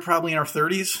ago. We were probably in our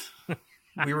 30s.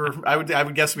 We were. I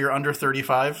would guess we were under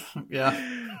 35.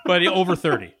 Yeah, but over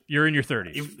 30. You're in your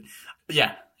 30s.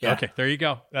 Yeah. Okay, there you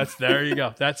go. There you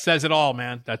go. That says it all,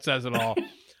 man. That says it all.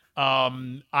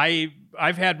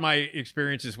 I've had my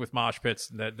experiences with mosh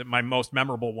pits. My most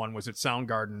memorable one was at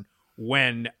Soundgarden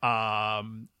when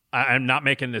I'm not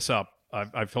making this up.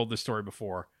 I've told this story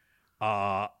before.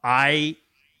 I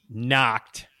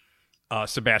knocked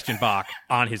Sebastian Bach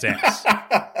on his ass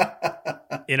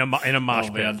in a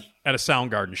mosh pit at a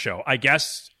Soundgarden show. I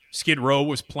guess Skid Row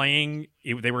was playing.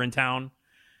 They were in town.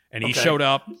 And he showed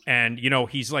up, and,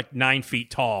 he's like 9 feet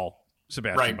tall,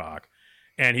 Sebastian Bach.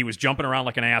 And he was jumping around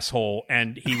like an asshole,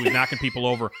 and he was knocking people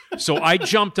over. So I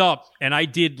jumped up, and I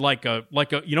did like a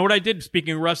you know what I did,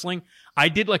 speaking of wrestling? I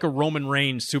did like a Roman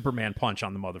Reigns Superman punch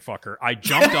on the motherfucker. I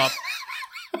jumped up,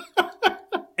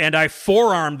 and I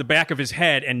forearmed the back of his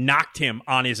head and knocked him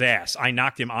on his ass. I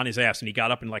knocked him on his ass, and he got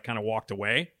up and like kind of walked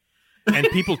away. And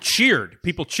people cheered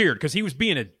because he was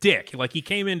being a dick. Like, he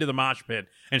came into the mosh pit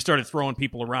and started throwing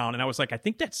people around. And I was like, I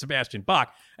think that's Sebastian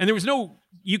Bach. And there was no,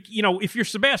 if you're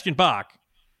Sebastian Bach,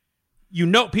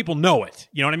 people know it.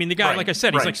 You know what I mean? The guy, like I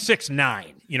said, he's like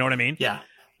 6'9". You know what I mean? Yeah.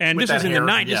 And this was in the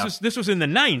 90s. This was in the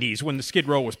 90s when the Skid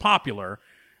Row was popular.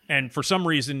 And for some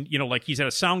reason, like, he's at a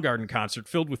Soundgarden concert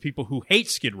filled with people who hate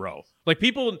Skid Row. Like,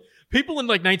 people in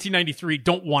like 1993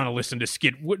 don't want to listen to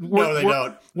Skid. They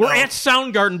don't. We're at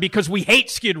Soundgarden because we hate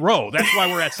Skid Row. That's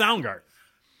why we're at Soundgarden.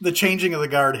 The changing of the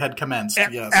guard had commenced.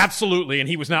 Yes, absolutely, and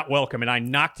he was not welcome. And I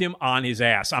knocked him on his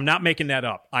ass. I'm not making that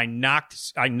up. I knocked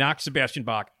Sebastian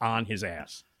Bach on his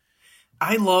ass.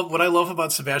 What I love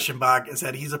about Sebastian Bach is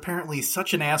that he's apparently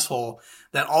such an asshole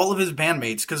that all of his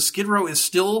bandmates, because Skid Row is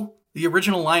still the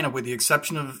original lineup with the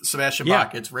exception of Sebastian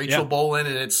Bach. It's Rachel Bolan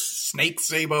and it's Snake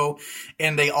Sabo.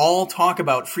 And they all talk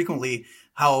about frequently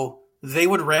how they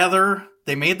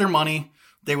made their money,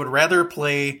 they would rather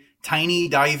play tiny,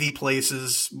 divey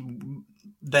places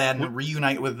than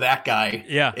reunite with that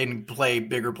guy and play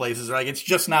bigger places. Like, it's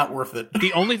just not worth it.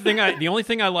 The only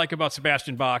thing I like about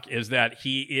Sebastian Bach is that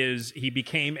he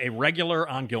became a regular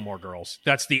on Gilmore Girls.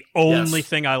 That's the only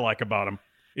thing I like about him,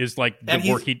 is like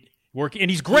the work,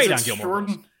 and he's great on Gilmore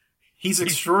Girls. He's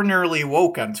extraordinarily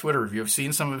woke on Twitter. Have you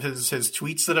seen some of his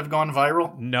tweets that have gone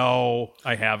viral? No,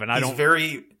 I haven't. He's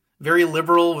very, very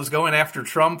liberal, was going after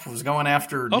Trump, was going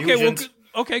after Nugent.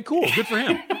 Okay, cool. Good for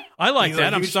him. I like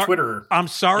that. I'm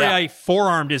sorry I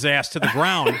forearmed his ass to the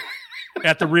ground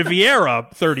at the Riviera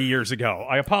 30 years ago.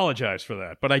 I apologize for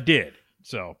that, but I did.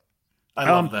 So I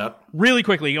love that. Really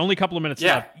quickly, only a couple of minutes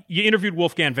left. You interviewed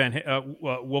Wolfgang Van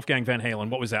Halen.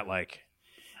 What was that like?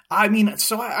 I mean,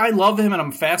 so I love him and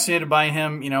I'm fascinated by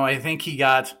him. I think he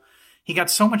got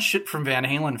so much shit from Van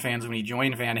Halen fans when he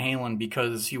joined Van Halen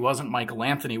because he wasn't Michael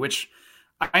Anthony, which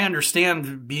I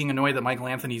understand being annoyed that Michael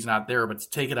Anthony's not there, but to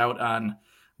take it out on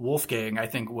Wolfgang, I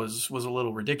think was a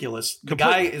little ridiculous. The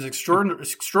guy is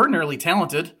extraordinarily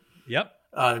talented. Yep.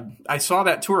 I saw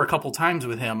that tour a couple times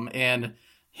with him and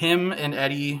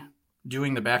Eddie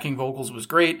doing the backing vocals was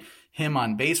great. Him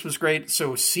on bass was great.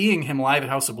 So seeing him live at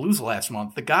House of Blues last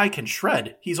month, the guy can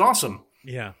shred. He's awesome.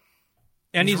 Yeah.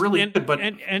 And he's really good, but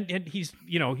he's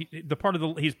he's part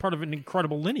of an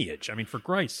incredible lineage. I mean, for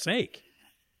Christ's sake.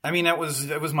 I mean, that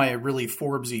was my really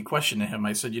Forbes-y question to him.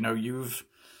 I said,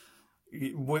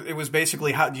 it was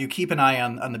basically, how do you keep an eye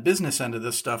on the business end of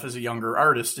this stuff as a younger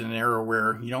artist in an era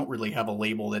where you don't really have a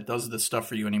label that does this stuff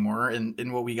for you anymore?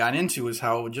 And what we got into is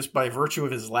how just by virtue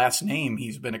of his last name,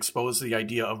 he's been exposed to the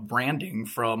idea of branding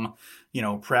from,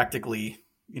 practically,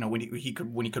 when he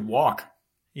could walk.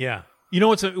 Yeah.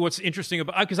 What's interesting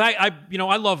about, because I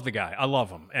love the guy. I love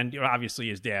him. And obviously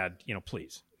his dad,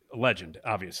 please, a legend,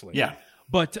 obviously. Yeah.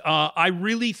 But I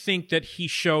really think that he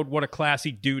showed what a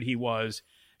classy dude he was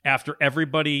after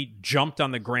everybody jumped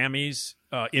on the Grammys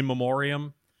in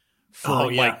memoriam for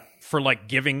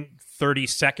giving 30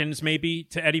 seconds maybe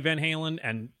to Eddie Van Halen,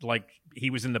 and like he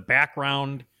was in the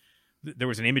background. There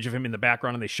was an image of him in the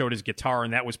background and they showed his guitar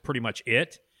and that was pretty much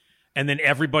it. And then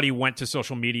everybody went to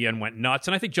social media and went nuts,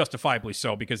 and I think justifiably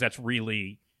so, because that's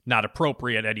really not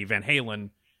appropriate. Eddie Van Halen,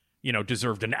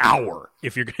 deserved an hour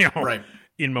if you're right.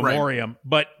 in memoriam.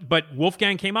 Right. But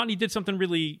Wolfgang came out and he did something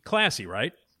really classy,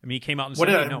 right? I mean, he came out and said,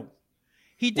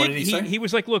 He did. What did he say? He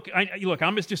was like, look,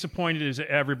 I'm as disappointed as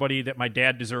everybody that my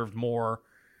dad deserved more.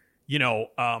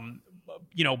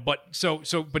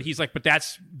 but he's like, but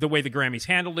that's the way the Grammys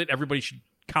handled it. Everybody should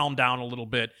calm down a little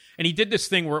bit. And he did this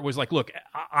thing where it was like, look,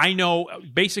 I know,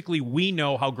 basically we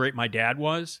know how great my dad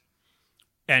was,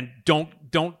 and don't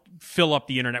fill up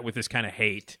the internet with this kind of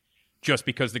hate just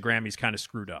because the Grammys kind of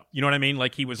screwed up. You know what I mean?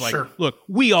 Like, he was like, Sure. Look,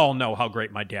 we all know how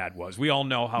great my dad was. We all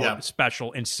know how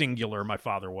special and singular my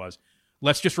father was.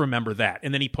 Let's just remember that.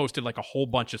 And then he posted like a whole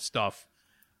bunch of stuff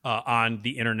on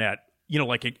the internet,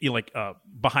 like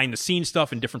behind the scenes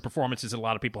stuff and different performances that a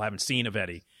lot of people haven't seen of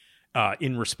Eddie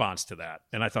in response to that.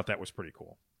 And I thought that was pretty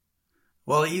cool.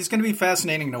 Well, he's going to be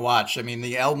fascinating to watch. I mean,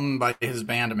 the album by his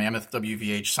band, Mammoth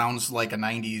WVH, sounds like a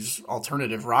 90s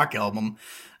alternative rock album.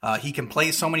 He can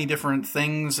play so many different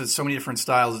things and so many different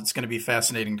styles. It's going to be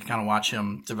fascinating to kind of watch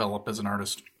him develop as an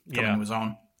artist, come into his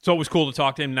own. So it was cool to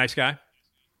talk to him. Nice guy.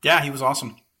 Yeah, he was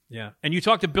awesome. Yeah. And you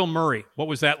talked to Bill Murray. What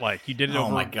was that like? You did it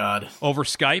over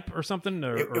Skype or something?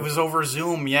 It was over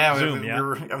Zoom. Yeah. Zoom,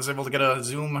 I was able to get a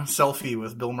Zoom selfie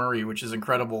with Bill Murray, which is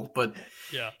incredible. But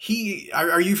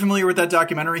are you familiar with that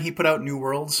documentary he put out, New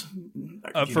Worlds?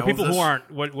 For people who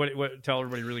aren't, what tell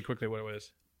everybody really quickly what it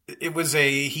was. It was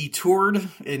he toured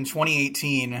in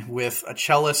 2018 with a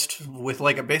cellist with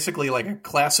basically a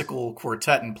classical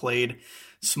quartet and played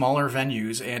smaller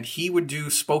venues, and he would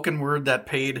do spoken word that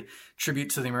paid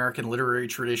tribute to the American literary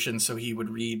tradition. So he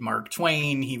would read Mark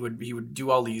Twain, he would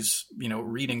do all these,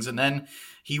 readings, and then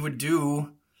he would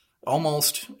do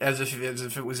almost as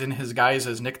if it was in his guise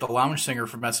as Nick the Lounge Singer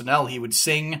from SNL. He would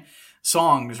sing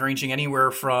songs ranging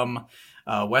anywhere from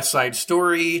West Side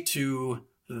Story to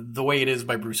The Way It Is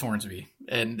by Bruce Hornsby.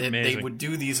 And they would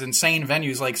do these insane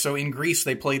venues. So in Greece,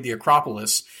 they played the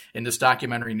Acropolis, and this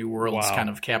documentary, New Worlds, kind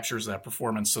of captures that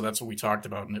performance. So that's what we talked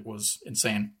about, and it was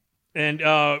insane. And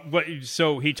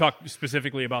so he talked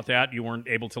specifically about that. You weren't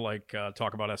able to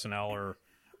talk about SNL or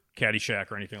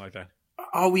Caddyshack or anything like that?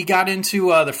 Oh, we got into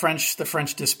the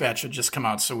French Dispatch had just come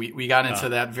out, so we got into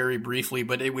that very briefly.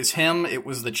 But it was him, it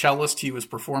was the cellist he was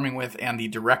performing with, and the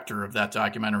director of that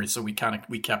documentary. So we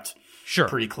kept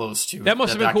pretty close to that.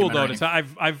 Must have been cool though.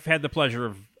 I've had the pleasure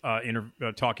of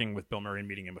talking with Bill Murray and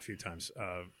meeting him a few times,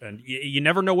 and you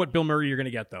never know what Bill Murray you're going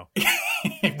to get though.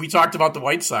 We talked about the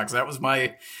White Sox. That was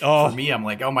for me. I'm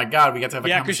like, oh my god, we got to have a conversation.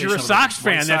 Yeah, because you're a Sox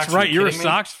fan. That's right. You're a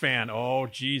Sox fan. Oh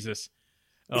Jesus.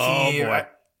 Oh boy.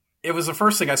 It was the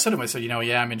first thing I said to him. I said,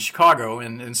 I'm in Chicago.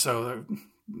 And so,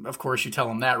 of course, you tell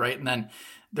him that, right? And then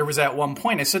there was at one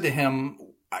point I said to him,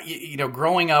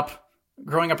 growing up in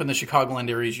the Chicagoland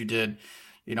areas you did,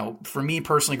 for me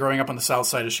personally, growing up on the south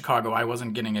side of Chicago, I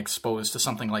wasn't getting exposed to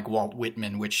something like Walt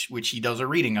Whitman, which he does a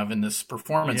reading of in this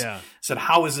performance. Yeah. I said,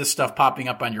 how is this stuff popping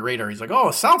up on your radar? He's like, oh,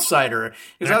 Southsider.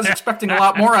 Because I was expecting a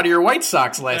lot more out of your White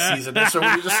Sox last season. So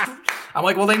I'm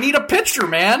like, well, they need a pitcher,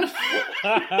 man.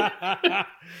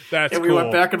 That's and we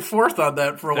went back and forth on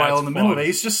that for a while in the middle of it.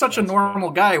 He's just such a normal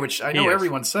guy, which I know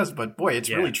everyone says, but boy, it's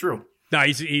really true. No,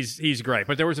 he's great.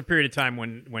 But there was a period of time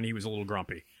when he was a little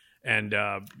grumpy, and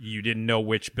you didn't know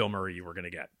which Bill Murray you were going to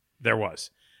get. There was.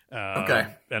 Okay.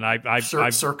 And I've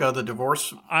circa the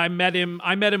divorce. I met him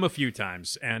a few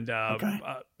times, and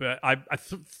but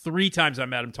three times I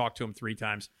met him, talked to him 3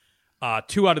 times.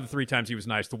 2 out of the 3 times he was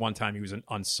nice. The one time he was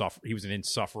an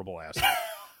insufferable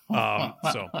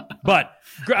asshole. But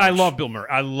I love Bill Murray.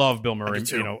 I love Bill Murray.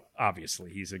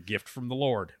 Obviously he's a gift from the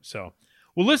Lord. So,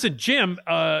 well, listen, Jim.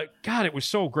 God, it was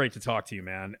so great to talk to you,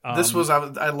 man.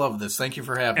 I love this. Thank you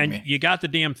for having me. You got the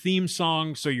damn theme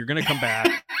song, so you're going to come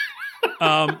back.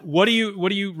 What are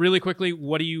you really quickly?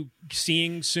 What are you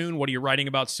seeing soon? What are you writing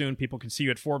about soon? People can see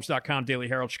you at Forbes.com, Daily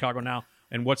Herald, Chicago Now,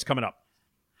 and what's coming up?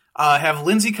 Have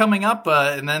Lindsay coming up,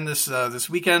 and then this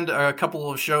weekend a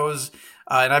couple of shows,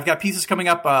 and I've got pieces coming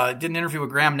up. Did an interview with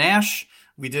Graham Nash.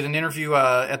 We did an interview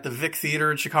at the Vic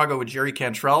Theater in Chicago with Jerry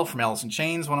Cantrell from Alice in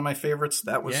Chains, one of my favorites.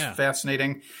 That was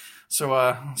fascinating. So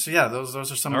yeah, those are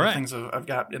some of the things I've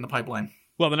got in the pipeline.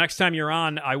 Well, the next time you're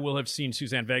on, I will have seen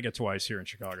Suzanne Vega twice here in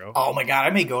Chicago. Oh my God, I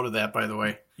may go to that, by the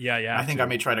way. Yeah. I think I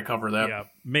may try to cover that. Yeah,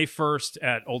 May 1st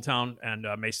at Old Town and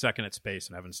May 2nd at Space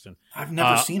in Evanston. I've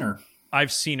never seen her.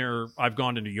 I've seen her. I've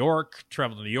gone to New York,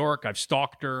 traveled to New York. I've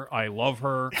stalked her. I love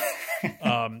her.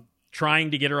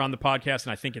 Trying to get her on the podcast,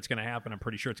 and I think it's going to happen. I'm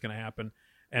pretty sure it's going to happen.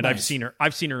 And nice.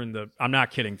 I've seen her in the. I'm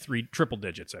not kidding. Triple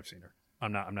digits. I've seen her.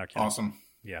 I'm not kidding. Awesome.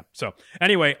 Yeah. So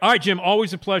anyway, all right, Jim.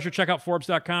 Always a pleasure. Check out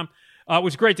Forbes.com. It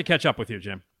was great to catch up with you,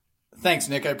 Jim. Thanks,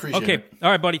 Nick. I appreciate it. Okay.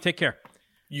 All right, buddy. Take care.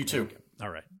 You too. Okay. All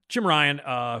right. Jim Ryan,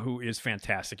 who is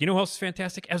fantastic. You know who else is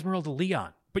fantastic? Esmeralda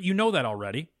Leon. But you know that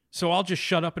already. So I'll just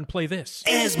shut up and play this.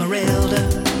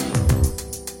 Esmeralda,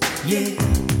 yeah,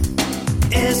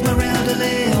 Esmeralda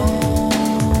Leon,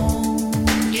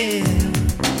 yeah,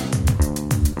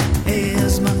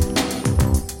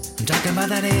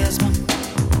 about that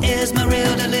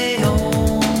Esmeralda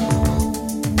Leon.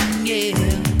 Yeah.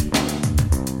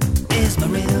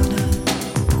 Esmeralda.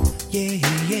 Yeah,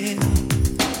 yeah.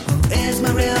 Oh,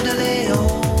 Esmeralda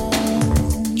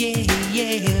Leon. Yeah,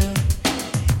 yeah.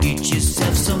 Get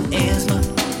yourself some Esma.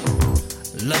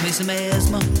 Love me some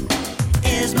Esma.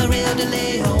 Esmeralda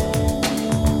Leon.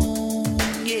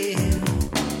 Yeah.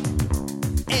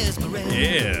 Esmeralda.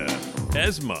 Yeah.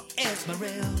 Esma.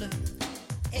 Esmeralda.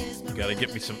 Gotta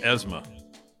get me some Esma.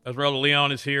 Esmeralda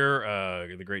Leon is here.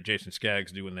 The great Jason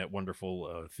Skaggs doing that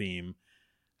wonderful theme.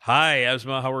 Hi,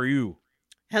 Esma. How are you?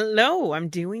 Hello. I'm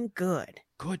doing good.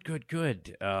 Good.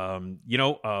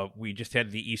 We just had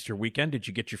the Easter weekend. Did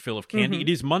you get your fill of candy? It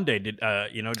is Monday. Did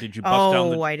you bust down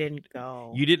the... I didn't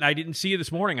go. You didn't. I didn't see you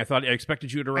this morning. I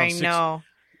expected you at around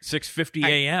 6:50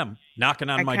 a.m. knocking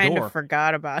on my door. I kind of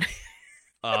forgot about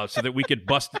it. So that we could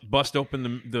bust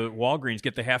open the Walgreens,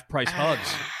 get the half price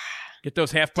hugs. Get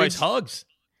those half price hugs.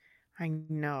 I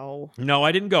know. No,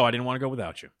 I didn't go. I didn't want to go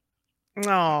without you.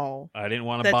 No. I didn't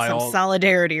want to buy all... all... That's some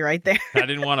solidarity right there. I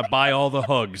didn't want to buy all the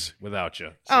hugs without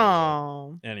you.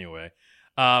 So, anyway.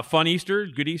 Fun Easter?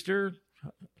 Good Easter?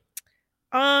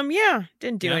 Yeah.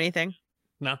 Didn't do anything.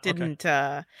 No? Didn't,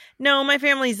 no, my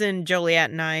family's in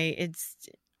Joliet and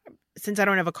since I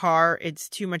don't have a car, it's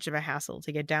too much of a hassle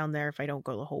to get down there if I don't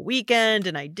go the whole weekend,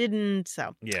 and I didn't,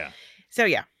 so. Yeah. So,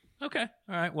 yeah. Okay.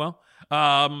 All right. Well,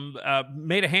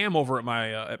 made a ham over at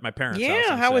my parents' house.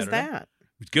 Yeah, how was that?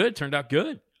 It was good. Turned out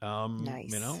good.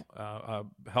 Nice.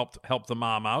 Helped the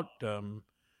mom out. And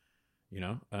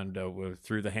we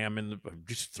threw the ham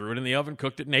just threw it in the oven,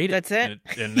 cooked it, and ate it. That's it.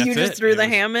 And that's you just threw the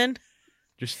ham in.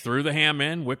 Just threw the ham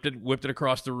in, whipped it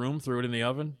across the room, threw it in the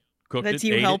oven, cooked it. That's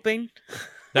you helping.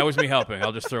 That was me helping.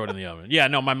 I'll just throw it in the oven. Yeah,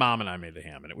 no, my mom and I made the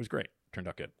ham, and it was great. Turned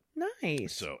out good.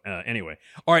 Nice. So anyway,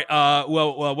 all right.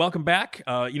 Welcome back.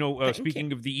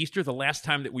 Speaking of the Easter, the last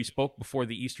time that we spoke before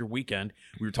the Easter weekend,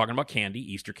 we were talking about candy,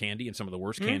 Easter candy, and some of the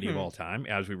worst candy of all time,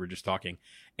 as we were just talking.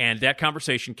 And that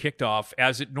conversation kicked off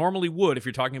as it normally would if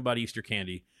you're talking about Easter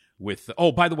candy. With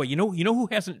by the way, you know who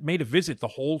hasn't made a visit the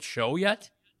whole show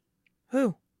yet?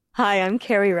 Who? Hi, I'm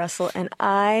Carrie Russell, and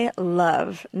I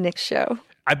love Nick's show.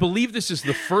 I believe this is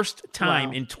the first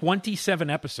time in 27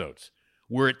 episodes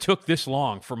where it took this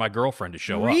long for my girlfriend to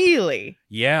show up. Really?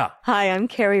 Yeah. Hi, I'm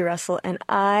Carrie Russell, and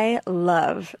I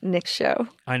love Nick's show.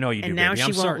 I know you do, and now baby. she I'm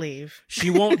won't sorry. leave. She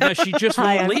won't. She just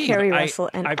Hi, won't I'm leave. Carrie Russell,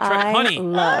 and I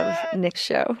love Nick's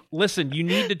show. Listen, you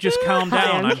need to just calm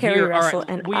down. Hi, I'm Carrie here. Russell, All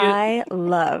right. and I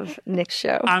love Nick's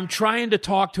show. I'm trying to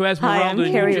talk to Esmeralda. Hi,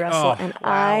 I'm Carrie Russell, and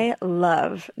I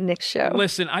love Nick's show.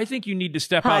 Listen, I think you need to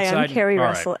step Hi, outside. I'm Carrie All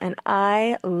Russell, and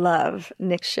I love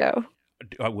Nick's show.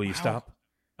 Will you stop?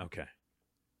 Okay.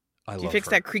 Did you fix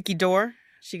that creaky door?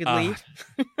 She could leave.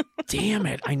 Damn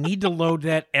it. I need to load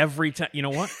that every time. You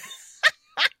know what?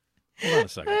 Hold on a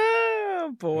second.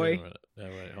 Oh, boy.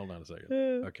 Wait, hold on a second.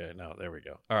 Okay, now there we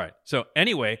go. All right. So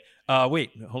anyway,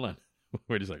 wait, hold on.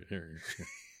 Wait a second. Here.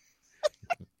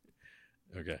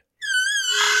 Okay.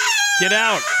 Get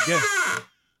out.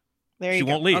 There you she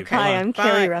go. won't leave. Okay. Hi, I'm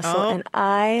Carrie Russell, and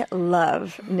I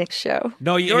love Nick's show.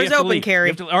 No, you door's have to open, leave.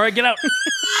 Carrie. All right, get out.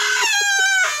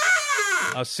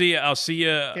 I'll see you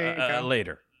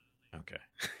later. Okay.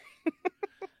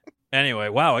 Anyway,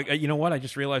 wow. You know what? I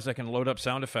just realized I can load up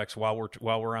sound effects while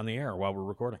we're on the air, while we're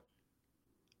recording.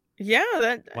 Yeah.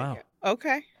 Wow.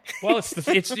 Okay. Well, it's the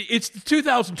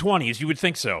 2020s. You would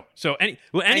think so. So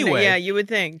anyway. Yeah, you would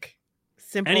think.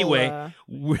 Simple. Anyway,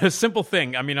 a simple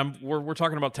thing. I mean, we're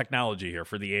talking about technology here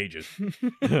for the ages.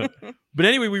 But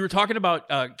anyway, we were talking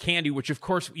about candy, which of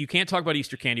course you can't talk about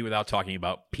Easter candy without talking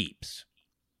about Peeps.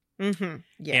 Mm-hmm.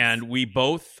 Yes. And we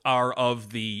both are of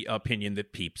the opinion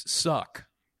that Peeps suck.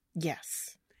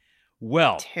 Yes.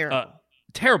 Well,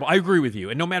 terrible. I agree with you.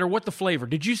 And no matter what the flavor,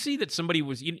 did you see that somebody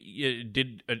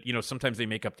sometimes they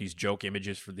make up these joke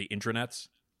images for the intranets?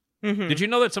 Mm-hmm. Did you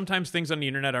know that sometimes things on the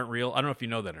internet aren't real? I don't know if you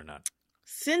know that or not.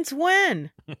 Since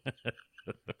when?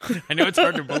 I know it's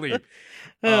hard to believe.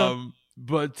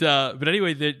 But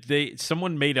anyway,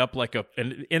 someone made up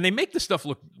and they make the stuff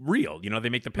look real. You know, they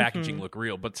make the packaging look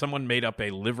real. But someone made up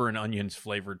a liver and onions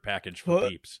flavored package for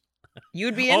Peeps.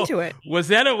 You'd be into it. Was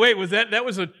that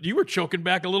you were choking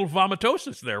back a little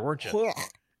vomitosis there, weren't you?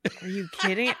 Are you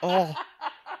kidding? Oh,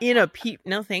 in a Peep.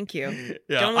 No, thank you.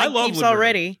 Yeah, don't like I love Peeps liver.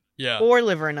 already. Yeah. Or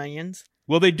liver and onions.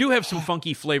 Well, they do have some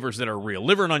funky flavors that are real.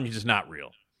 Liver and onions is not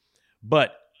real.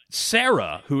 But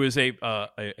Sarah, who is a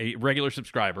regular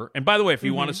subscriber, and by the way, if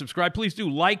you want to subscribe, please do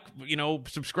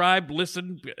subscribe,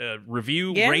 listen,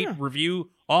 review, rate,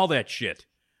 review, all that shit.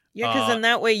 Yeah, because then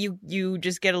that way you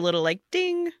just get a little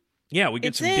ding. Yeah, we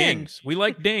get some dings. We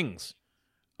like dings.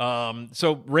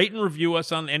 So rate and review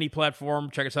us on any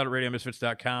platform. Check us out at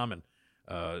radiomisfits.com and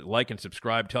like and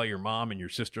subscribe. Tell your mom and your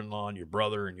sister-in-law and your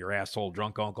brother and your asshole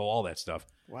drunk uncle, all that stuff.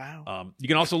 Wow. You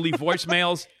can also leave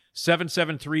voicemails,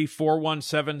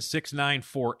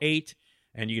 773-417-6948.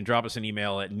 And you can drop us an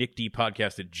email at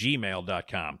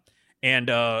nickdpodcast@gmail.com.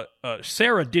 And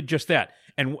Sarah did just that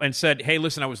and said, hey,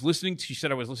 listen, she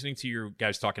said I was listening to you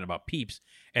guys talking about Peeps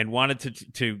and wanted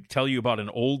to tell you about an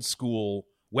old school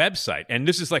website. And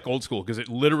this is like old school because it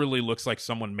literally looks like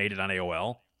someone made it on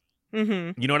AOL.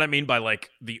 Mm-hmm. You know what I mean by like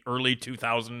the early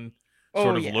 2000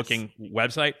 sort of looking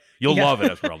website? You'll love it,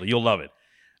 Esmeralda. You'll love it.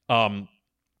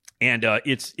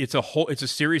 It's a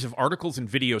series of articles and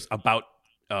videos about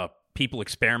people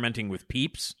experimenting with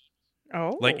Peeps.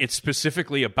 Oh. Like, it's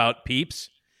specifically about Peeps,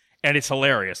 and it's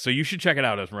hilarious. So you should check it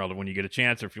out, Esmeralda, when you get a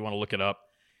chance, or if you want to look it up.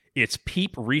 It's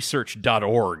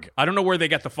peepresearch.org. I don't know where they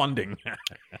got the funding.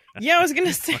 Yeah, I was going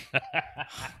to say.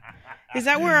 Is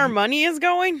that where our money is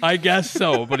going? I guess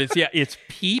so, but it's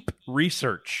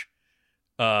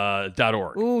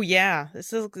peepresearch.org. Ooh, yeah.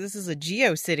 This is a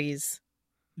GeoCities.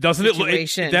 Doesn't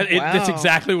situation. It look? That's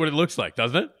exactly what it looks like,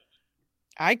 doesn't it?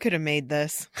 I could have made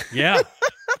this. Yeah,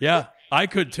 I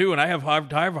could too, and I have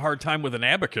a hard time with an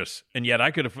abacus, and yet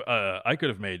I could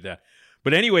have made that.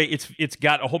 But anyway, it's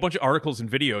got a whole bunch of articles and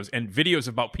videos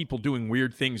about people doing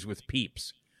weird things with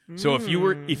Peeps. So if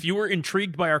you were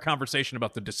intrigued by our conversation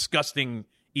about the disgusting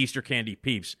Easter candy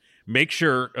Peeps, make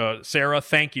sure Sarah,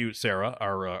 thank you, Sarah,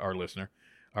 our listener,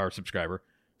 our subscriber,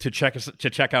 to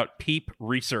check out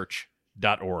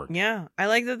peepresearch.org. Yeah, I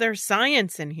like that there's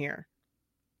science in here.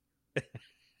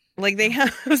 Like they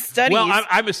have studies. Well,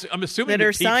 I'm assuming that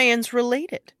are science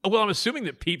related. Well, I'm assuming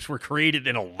that Peeps were created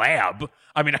in a lab.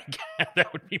 I mean,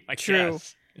 that would be my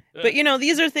guess. But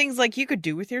these are things like you could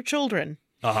do with your children.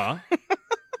 Uh-huh.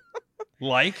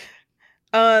 Like?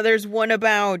 There's one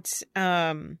about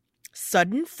sudden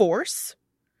force.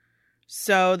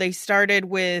 So they started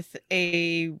with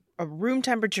a room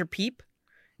temperature Peep,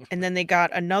 and then they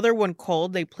got another one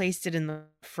cold. They placed it in the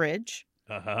fridge.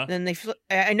 Uh-huh. Then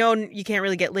I know you can't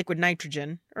really get liquid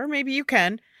nitrogen, or maybe you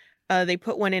can. They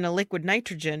put one in a liquid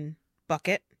nitrogen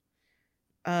bucket,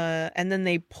 and then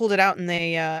they pulled it out and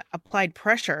they applied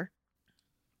pressure,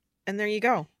 and there you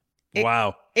go.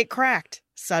 Wow. It cracked.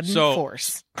 Sudden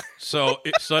force.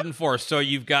 Sudden force. So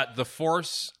you've got the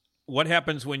force. What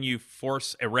happens when you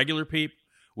force a regular Peep,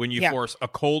 when you force a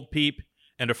cold Peep,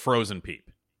 and a frozen Peep?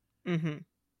 Mm-hmm.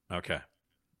 Okay.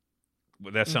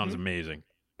 Well, that sounds amazing.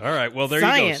 All right. Well, there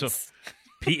Science. you go. So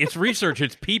it's research.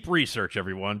 It's Peep Research,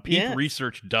 everyone.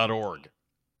 Peepresearch.org.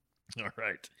 All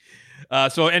right.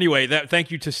 So anyway,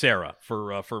 thank you to Sarah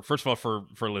for first of all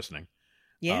for listening.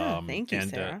 Yeah, thank you,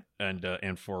 Sarah,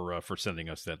 and for sending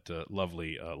us that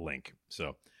lovely link.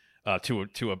 So to a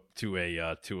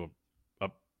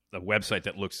website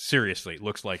that looks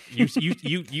like you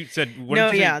said.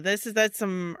 That's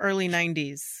some early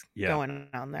 90s going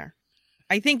on there.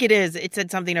 I think it is. It said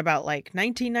something about like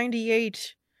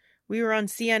 1998. We were on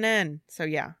CNN. So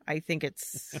yeah, I think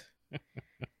it's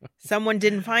someone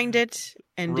didn't find it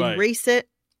and erase it.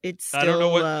 It's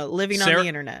still living on the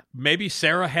internet. Maybe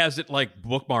Sarah has it like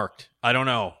bookmarked. I don't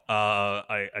know.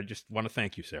 I just want to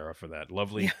thank you, Sarah, for that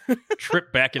lovely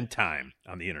trip back in time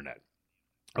on the internet.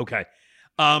 Okay.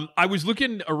 I was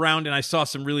looking around and I saw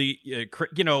some really,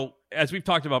 as we've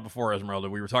talked about before, Esmeralda,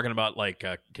 we were talking about like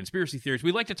conspiracy theories.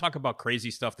 We like to talk about crazy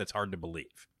stuff that's hard to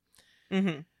believe.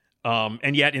 Mm-hmm.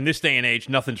 And yet in this day and age,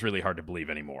 nothing's really hard to believe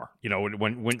anymore.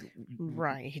 When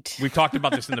right. We've talked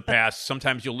about this in the past.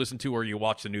 Sometimes you'll listen to or you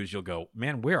watch the news, you'll go,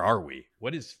 man, where are we?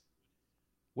 What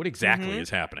exactly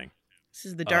is happening? This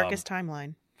is the darkest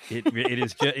timeline.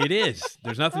 It is.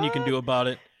 There's nothing you can do about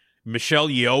it. Michelle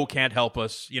Yeoh can't help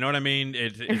us. You know what I mean?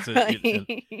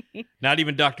 Not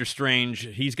even Doctor Strange.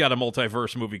 He's got a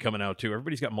multiverse movie coming out too.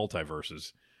 Everybody's got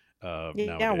multiverses.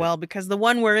 Yeah, well, because the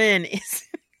one we're in is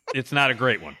it's not a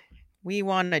great one. We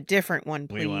want a different one,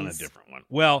 please. We want a different one.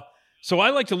 Well, so I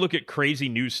like to look at crazy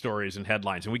news stories and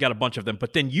headlines, and we got a bunch of them.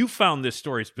 But then you found this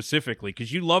story specifically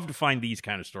because you love to find these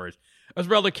kind of stories.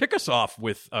 Esmeralda, kick us off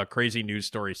with crazy news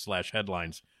stories /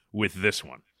 headlines with this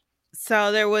one.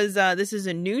 So there was this is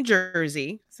in New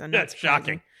Jersey. So that's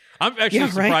shocking. I'm actually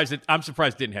surprised. I'm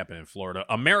surprised it didn't happen in Florida.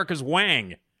 America's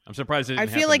Wang. I'm surprised it didn't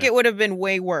happen. I feel like it would have been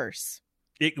way worse.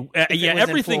 It was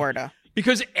everything in Florida.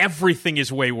 Because everything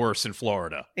is way worse in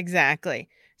Florida. Exactly.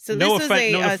 So no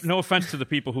offense to the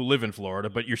people who live in Florida,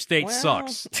 but your state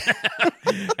sucks.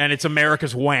 And it's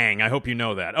America's Wang. I hope you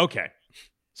know that. Okay.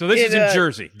 So this is in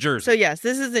Jersey. So yes,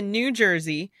 this is in New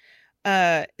Jersey,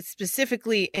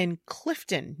 specifically in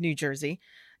Clifton, New Jersey.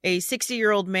 A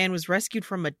 60-year-old man was rescued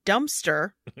from a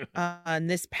dumpster on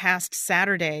this past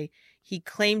Saturday. He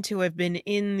claimed to have been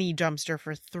in the dumpster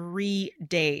for 3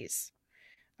 days.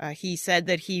 He said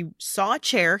that he saw a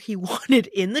chair he wanted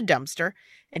in the dumpster,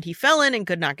 and he fell in and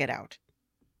could not get out.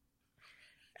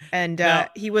 And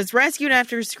he was rescued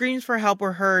after screams for help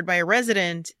were heard by a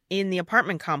resident in the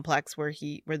apartment complex where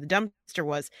the dumpster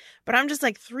was. But I'm just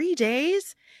like, 3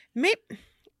 days?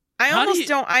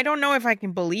 I don't know if I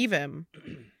can believe him.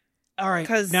 All right.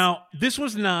 Now, this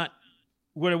was not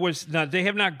what it was. Now, they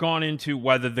have not gone into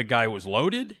whether the guy was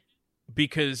loaded,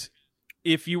 because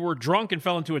if you were drunk and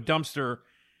fell into a dumpster,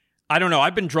 I don't know.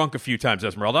 I've been drunk a few times,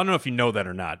 Esmeralda. I don't know if you know that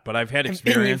or not, but I've had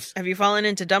experience. Have you fallen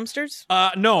into dumpsters?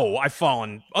 No, I've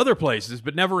fallen other places,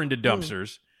 but never into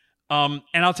dumpsters. And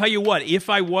I'll tell you what,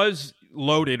 if I was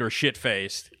loaded or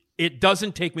shit-faced, it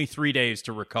doesn't take me 3 days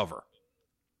to recover.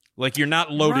 Like, you're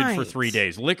not loaded for 3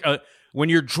 days. When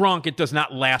you're drunk, it does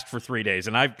not last for 3 days.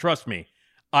 And trust me,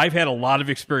 I've had a lot of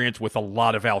experience with a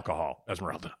lot of alcohol,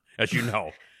 Esmeralda, as you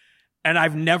know. And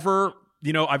I've never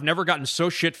gotten so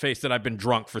shit-faced that I've been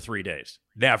drunk for 3 days.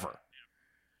 Never.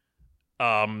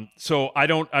 So I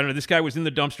don't know. This guy was in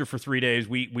the dumpster for 3 days.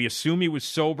 We assume he was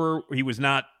sober. He was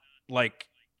not, like,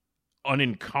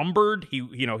 unencumbered.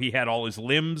 He had all his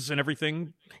limbs and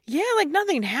everything. Yeah, like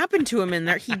nothing happened to him in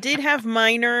there. He did have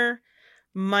minor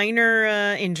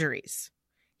injuries.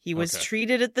 He was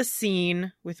treated at the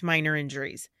scene with minor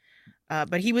injuries.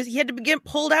 But he had to get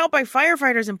pulled out by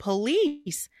firefighters and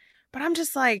police. But I'm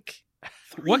just like,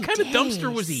 what kind of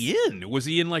dumpster was he in? Was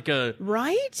he in like a...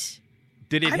 Right?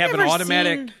 Did it have an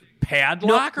automatic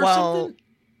padlock or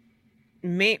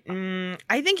something?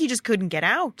 I think he just couldn't get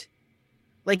out.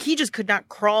 Like, he just could not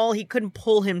crawl. He couldn't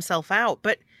pull himself out.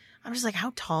 But I'm just like,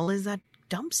 how tall is that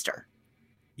dumpster?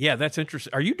 Yeah, that's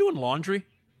interesting. Are you doing laundry?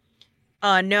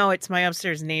 No, it's my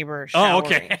upstairs neighbor showering. Oh,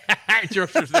 okay. It's your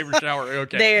upstairs neighbor showering.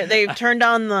 Okay. They've turned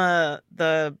on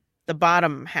the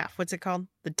bottom half. What's it called?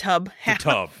 The tub half. The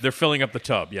tub. They're filling up the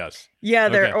tub. Yes. Yeah.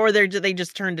 They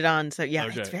just turned it on. So yeah,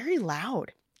 It's very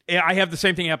loud. Yeah, I have the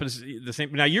same thing happens. The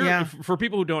same. Now for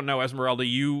people who don't know, Esmeralda,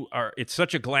 it's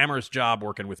such a glamorous job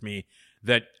working with me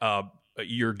that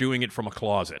you're doing it from a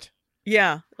closet.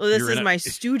 Yeah. Well, this is my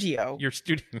studio. Your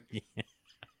studio.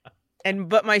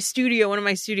 But my studio, one of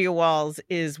my studio walls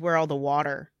is where all the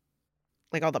water,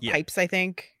 like all the pipes, I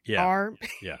think, are.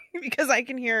 Yeah. Because I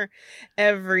can hear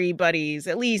everybody's,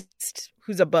 at least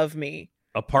who's above me.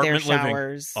 Apartment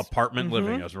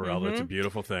living, Esmeralda. It's a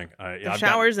beautiful thing. Their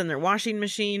showers and their washing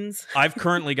machines. I've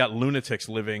currently got lunatics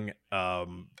living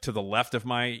to the left of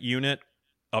my unit,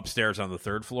 upstairs on the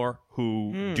third floor,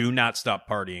 who do not stop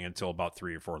partying until about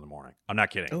 3 or 4 in the morning. I'm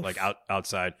not kidding. Oof. Like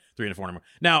outside 3 and 4 in the morning.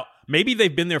 Now, maybe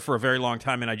they've been there for a very long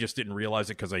time, and I just didn't realize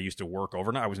it because I used to work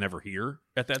overnight. I was never here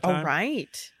at that time. Oh,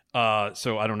 right.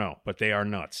 So I don't know, but they are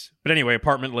nuts. But anyway,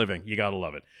 apartment living, you gotta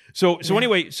love it. So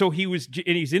anyway, he's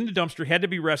in the dumpster, had to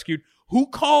be rescued. Who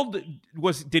called?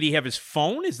 Did he have his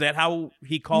phone? Is that how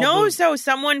he called? No, so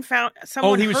someone heard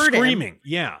him. He was screaming.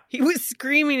 Yeah, he was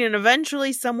screaming, and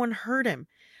eventually someone heard him.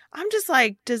 I'm just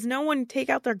like, does no one take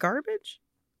out their garbage?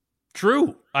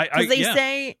 True. They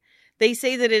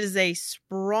say that it is a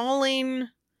sprawling.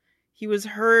 He was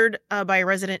heard by a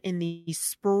resident in the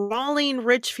sprawling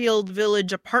Richfield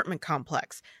Village apartment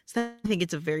complex. So I think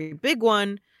it's a very big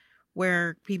one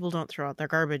where people don't throw out their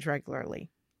garbage regularly.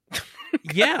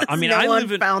 Yeah, I mean,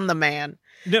 found the man.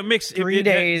 That makes 3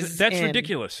 days. That's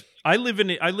ridiculous. I live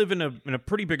in a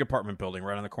pretty big apartment building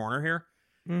right on the corner here.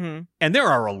 Mm-hmm. And there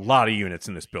are a lot of units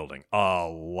in this building, a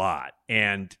lot.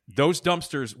 And those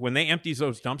dumpsters, when they empty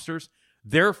those dumpsters,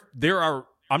 there are,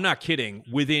 I'm not kidding,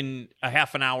 within a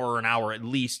half an hour or an hour, at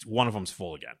least one of them's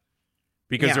full again.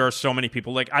 Because there are so many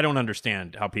people. Like, I don't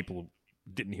understand how people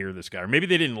didn't hear this guy. Or maybe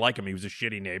they didn't like him. He was a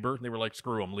shitty neighbor. They were like,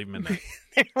 screw him, leave him in there.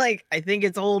 They're like, I think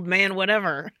it's old man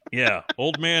whatever. Yeah,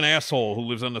 old man asshole who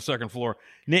lives on the second floor.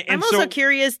 I'm also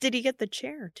curious, did he get the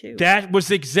chair too? That was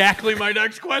exactly my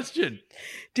next question.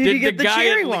 Did he get the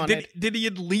chair he wanted? Did he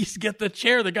at least get the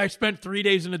chair? The guy spent 3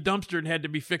 days in a dumpster and had to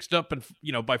be fixed up and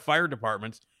by fire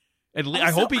departments.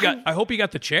 I hope he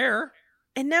got the chair.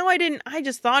 And now I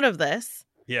just thought of this.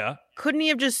 Yeah. Couldn't he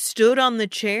have just stood on the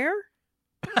chair?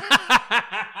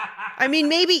 I mean,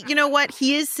 maybe, you know what?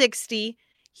 He is 60.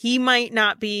 He might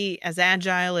not be as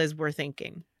agile as we're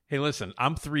thinking. Hey, listen,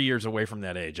 I'm 3 years away from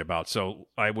that age so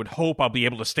I would hope I'll be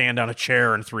able to stand on a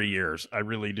chair in 3 years. I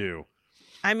really do.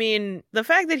 I mean, the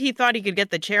fact that he thought he could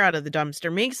get the chair out of the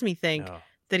dumpster makes me think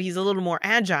that he's a little more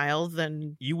agile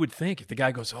than... You would think if the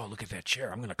guy goes, oh, look at that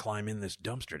chair. I'm going to climb in this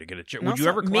dumpster to get a chair. Would you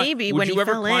ever climb? Maybe when he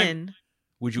fell in.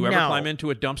 Would you ever climb into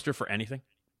a dumpster for anything?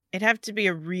 It'd have to be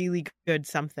a really good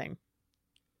something.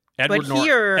 Edward But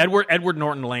here- Edward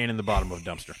Norton laying in the bottom of a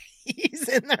dumpster. He's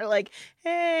in there like,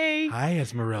 hey. Hi,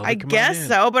 Esmeralda. I come on guess in.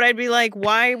 so, but I'd be like,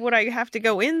 why would I have to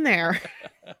go in there?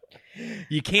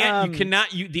 You can't. You cannot.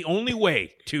 The only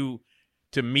way to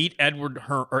meet Edward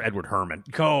Herman,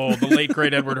 the late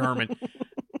great Edward Herman,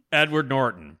 Edward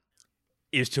Norton,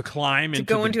 is to climb To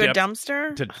go into a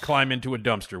dumpster? To climb into a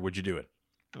dumpster. Would you do it?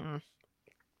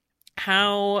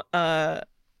 How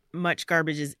much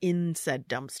garbage is in said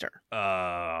dumpster?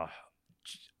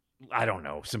 I don't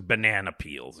know. Some banana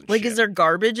peels and Like, shit. is there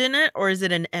garbage in it, or is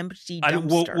it an empty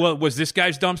dumpster? Well, was this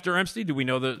guy's dumpster empty? Do we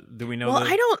know the? Well,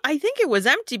 I think it was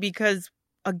empty because,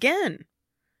 again,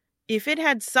 if it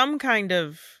had some kind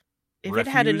of, if it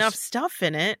had Refuse? enough stuff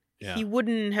in it, Yeah. he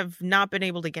wouldn't have not been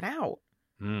able to get out.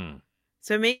 Hmm.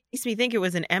 So it makes me think it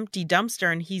was an empty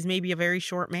dumpster, and he's maybe a very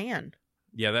short man.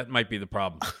 Yeah, that might be the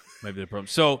problem.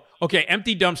 So, okay,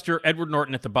 empty dumpster. Edward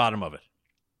Norton at the bottom of it.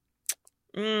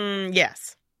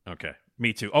 Yes. Okay,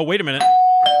 me too. Oh, wait a minute.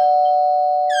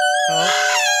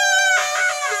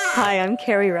 Hi, I'm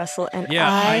Carrie Russell, and Yeah,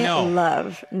 I know.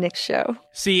 love Nick's show.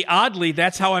 See, oddly,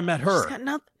 that's how I met her. She's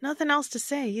got nothing else to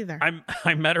say either.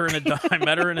 I met her in a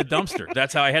dumpster.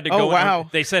 That's how I had to Oh, go. wow.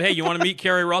 They said, "Hey, you want to meet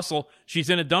Carrie Russell? She's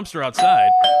in a dumpster outside."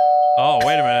 Oh,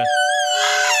 wait a minute.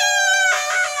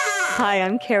 Hi,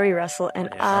 I'm Carrie Russell, and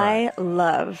I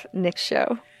love Nick's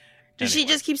show. Does she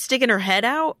just keep sticking her head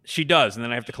out? She does, and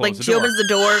then I have to close Like the she door. opens the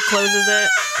door, closes it.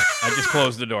 I just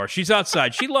closed the door. She's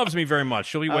outside. She loves me very much.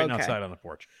 She'll be waiting Okay. outside on the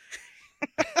porch.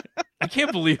 I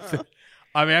can't believe that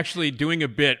I'm actually doing a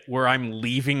bit where I'm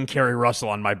leaving Carrie Russell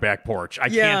on my back porch. I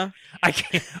can't.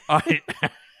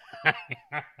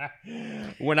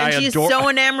 When And I she's adore, so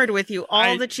enamored with you.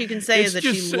 All that she can say is that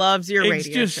she loves your radio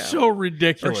show. It's just so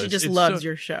ridiculous. Or she just It's loves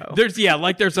your show. There's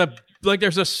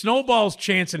a snowball's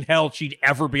chance in hell she'd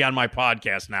ever be on my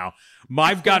podcast now.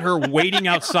 I've got her waiting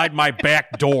outside my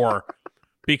back door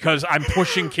because I'm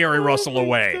pushing Carrie Russell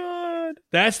away. God.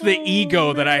 That's the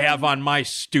ego that I have on my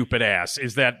stupid ass,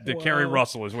 is that the Carrie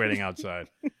Russell is waiting outside.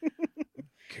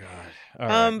 God. All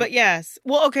right. But yes.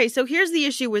 Well, okay, so here's the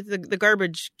issue with the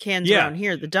garbage cans around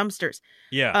here, the dumpsters.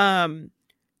 Yeah.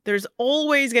 There's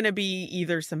always going to be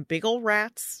either some big old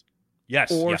rats Yes.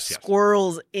 or yes.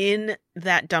 squirrels in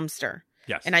that dumpster.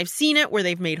 Yes. And I've seen it where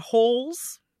they've made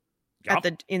holes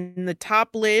in the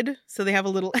top lid, so they have a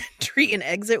little entry and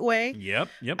exit way. Yep.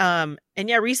 And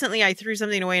yeah, recently I threw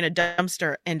something away in a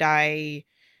dumpster, and I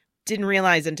didn't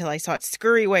realize until I saw it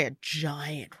scurry away a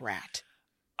giant rat.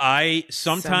 I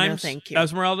sometimes, So no, thank you.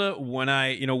 Esmeralda, when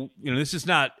I, this is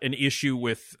not an issue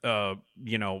with,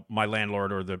 my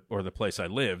landlord or the place I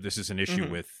live. This is an issue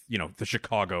with,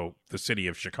 the city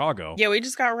of Chicago. Yeah, we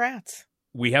just got rats.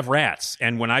 We have rats.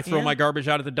 And when I throw Yeah. my garbage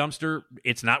out of the dumpster,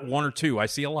 it's not one or two. I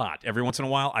see a lot. Every once in a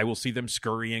while, I will see them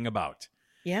scurrying about.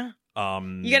 Yeah.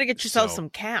 You got to get yourself some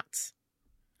cats.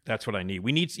 That's what I need.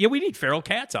 We need feral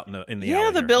cats out in the alley Yeah,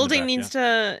 here, the in building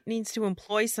back, needs to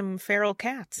employ some feral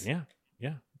cats. Yeah.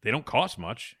 They don't cost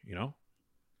much,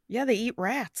 Yeah, they eat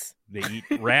rats. They eat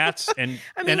rats and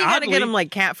I mean, and you got to oddly, get them like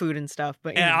cat food and stuff,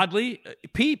 but and oddly,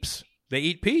 peeps. They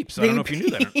eat peeps. I don't know if you knew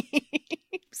that.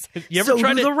 You ever so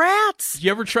tried do to, the rats.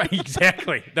 You ever try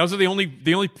exactly? Those are the only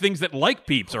things that like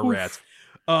peeps are rats.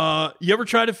 You ever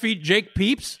try to feed Jake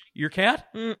Peeps, your cat?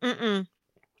 Mm-mm.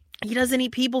 He doesn't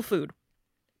eat people food.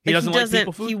 He doesn't like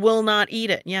people food? He will not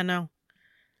eat it. Yeah, no.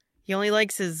 He only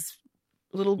likes his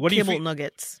little kibble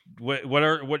nuggets. What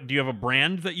do you have a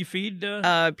brand that you feed?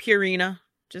 Purina.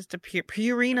 Just a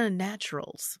Purina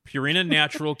Naturals. Purina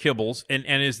Natural Kibbles. And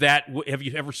is that, have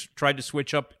you ever tried to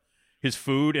switch up his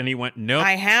food and he went, nope?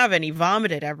 I have, and he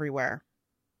vomited everywhere.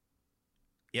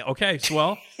 Yeah, okay. So,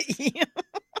 well,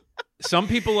 some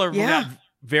people are got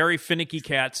very finicky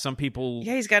cats. Some people...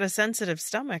 Yeah, he's got a sensitive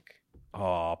stomach.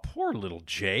 Oh, poor little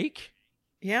Jake.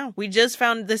 Yeah, we just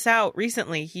found this out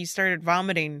recently. He started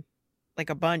vomiting like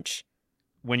a bunch.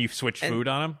 When you switched food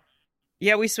on him?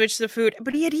 Yeah, we switched the food,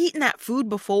 but he had eaten that food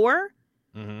before.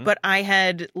 Mm-hmm. But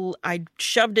I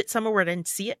shoved it somewhere where I didn't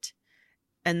see it,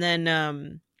 and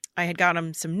then I had got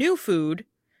him some new food,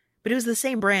 but it was the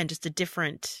same brand, just a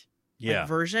different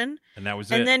version. And that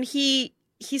was it. And then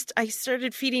I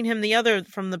started feeding him the other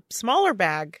from the smaller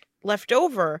bag left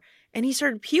over, and he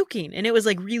started puking, and it was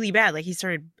like really bad. Like he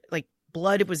started like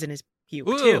blood was in his puke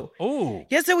too. Oh,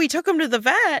 yeah. So we took him to the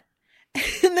vet,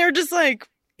 and they're just like,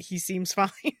 he seems fine.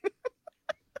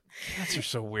 Cats are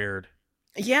so weird.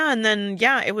 Yeah, and then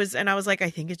it was, and I was like, I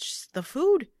think it's just the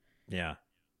food. Yeah.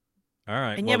 All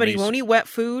right. And but he won't eat wet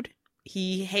food.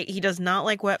 He does not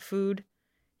like wet food.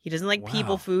 He doesn't like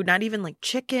people food, not even like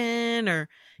chicken or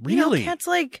really. Cats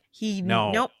like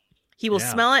nope. He will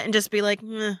smell it and just be like,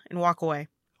 meh, and walk away.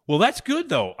 Well, that's good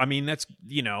though. I mean, that's,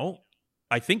 you know,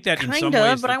 I think that in some Kind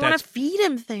ways, of, but I want to feed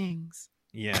him things.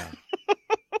 Yeah.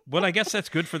 Well, I guess that's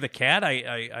good for the cat.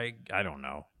 I don't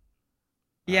know.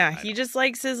 Yeah, he just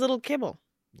likes his little kibble.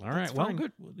 All right. That's well,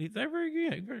 good. They're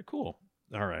very cool.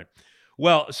 All right.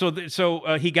 Well, so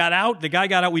he got out. The guy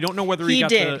got out. We don't know whether he got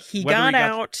did. He got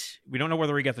out. We don't know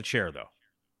whether he got the chair though.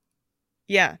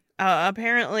 Yeah.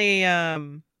 Apparently,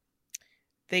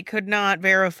 they could not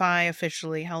verify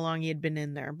officially how long he had been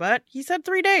in there, but he said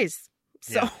 3 days.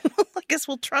 So I guess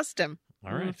we'll trust him.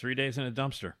 All right, 3 days in a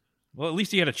dumpster. Well, at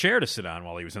least he had a chair to sit on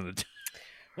while he was in the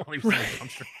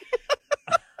dumpster.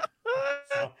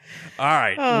 All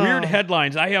right, weird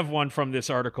headlines. I have one from this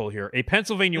article here. A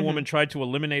Pennsylvania woman tried to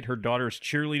eliminate her daughter's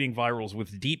cheerleading virals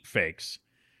with deep fakes.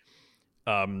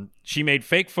 She made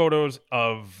fake photos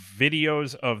of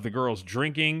videos of the girls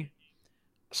drinking,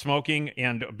 smoking,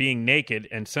 and being naked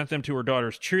and sent them to her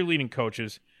daughter's cheerleading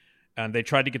coaches, and they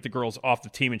tried to get the girls off the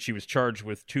team, and she was charged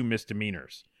with 2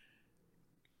 misdemeanors.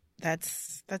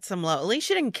 That's some low. At least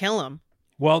she didn't kill him.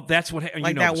 Well, that's what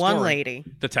like that one lady,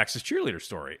 the Texas cheerleader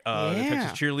story, the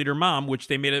Texas cheerleader mom, which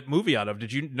they made a movie out of.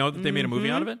 Did you know that they made a movie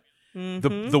out of it?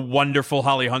 The wonderful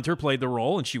Holly Hunter played the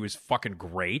role, and she was fucking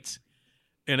great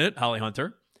in it. Holly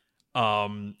Hunter,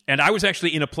 and I was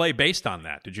actually in a play based on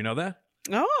that. Did you know that?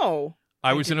 Oh,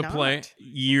 I was in a play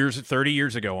 30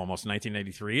 years ago, almost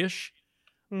 1993-ish.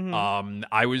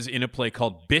 I was in a play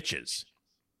called Bitches,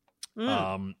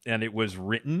 and it was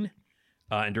written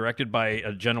and directed by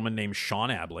a gentleman named Sean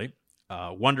Abley,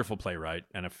 wonderful playwright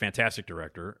and a fantastic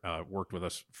director. Worked with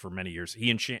us for many years. He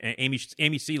and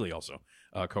Amy Seeley also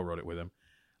co-wrote it with him.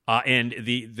 And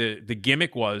the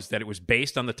gimmick was that it was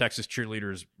based on the Texas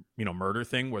cheerleaders, murder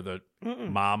thing, where the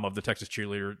mom of the Texas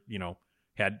cheerleader,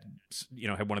 had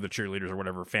one of the cheerleaders or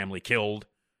whatever family killed,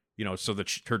 so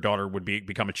that her daughter would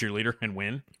become a cheerleader and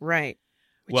win. Right.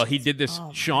 Well, he did this.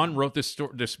 Sean wrote this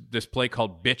play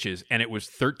called Bitches, and it was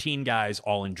 13 guys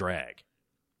all in drag.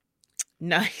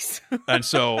 Nice. And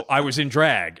so I was in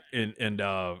drag in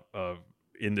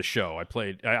the show. I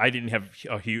played. I didn't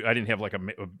have like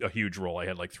a huge role. I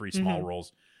had like three small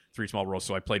roles.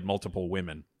 So I played multiple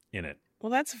women in it.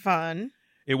 Well, that's fun.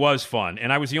 It was fun,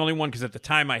 and I was the only one because at the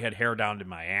time I had hair down to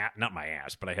my ass, not my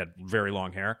ass, but I had very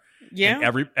long hair. Yeah,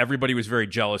 and everybody was very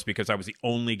jealous because I was the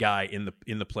only guy in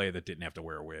the play that didn't have to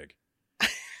wear a wig.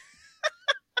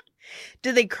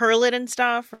 Did they curl it and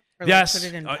stuff? Or yes, put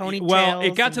it in ponytails. Well,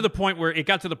 it got to the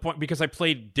point because I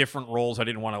played different roles. I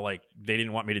didn't want to they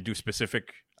didn't want me to do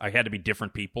specific. I had to be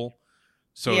different people,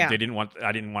 so they didn't want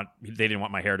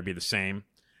my hair to be the same.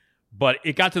 But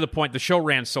it got to the point. The show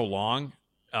ran so long.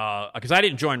 Because I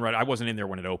didn't join right, I wasn't in there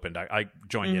when it opened. I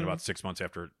joined in about 6 months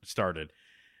after it started,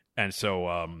 and so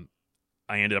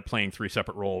I ended up playing 3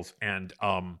 separate roles. And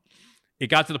it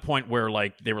got to the point where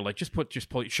they were like, just pull.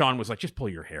 Sean was like, just pull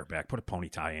your hair back, put a pony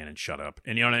tie in, and shut up.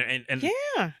 And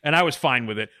and I was fine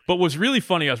with it. But what was really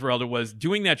funny, Esmeralda, was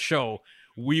doing that show.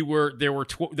 There were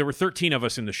 13 of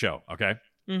us in the show. Okay,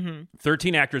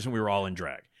 13 actors, and we were all in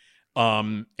drag.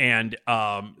 The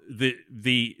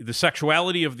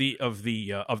sexuality of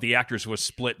the actors was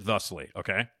split thusly.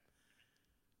 Okay,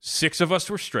 6 of us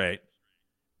were straight,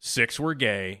 6 were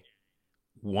gay,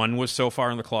 1 was so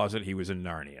far in the closet he was in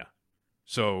Narnia.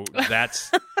 So that's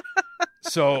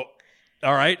all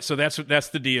right. So that's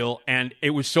the deal, and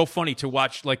it was so funny to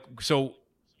watch. So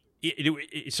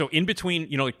in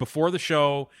between, before the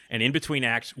show and in between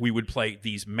acts, we would play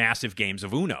these massive games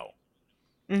of Uno.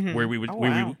 Where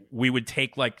we would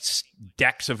take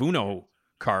decks of Uno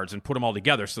cards and put them all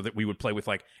together so that we would play with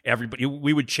everybody.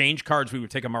 We would change cards. We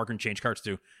would take a marker and change cards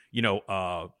to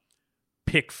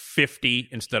pick 50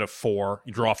 instead of 4.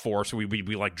 You draw 4, so we'd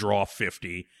be draw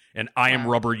 50. And I am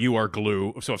rubber, you are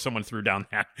glue. So if someone threw down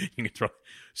that, you could throw.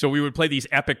 So we would play these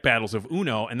epic battles of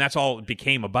Uno, and that's all it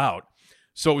became about.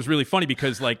 So it was really funny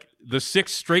because the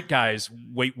 6 straight guys,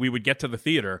 we would get to the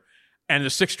theater. And the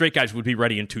 6 straight guys would be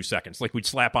ready in 2 seconds. We'd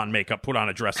slap on makeup, put on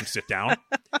a dress, and sit down.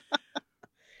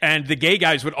 And the gay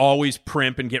guys would always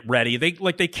primp and get ready. They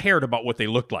cared about what they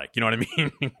looked like. You know what I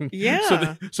mean?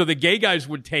 Yeah. So the gay guys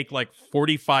would take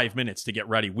 45 minutes to get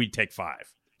ready. We'd take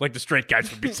 5. The straight guys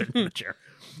would be sitting in the chair.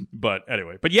 But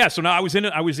anyway, so now I was in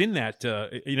that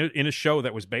in a show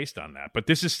that was based on that. But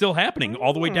this is still happening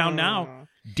all the way down now.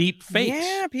 Deep fakes.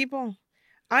 Yeah, people.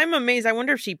 I'm amazed. I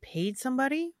wonder if she paid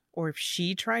somebody. Or if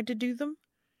she tried to do them.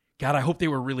 God, I hope they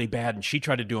were really bad and she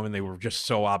tried to do them and they were just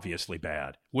so obviously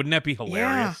bad. Wouldn't that be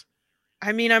hilarious? Yeah.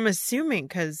 I mean, I'm assuming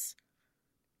because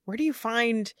where do you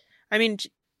find... I mean,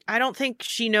 I don't think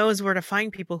she knows where to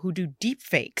find people who do deep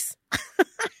fakes.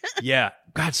 Yeah.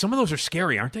 God, some of those are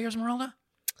scary, aren't they, Esmeralda?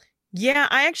 Yeah,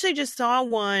 I actually just saw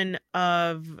one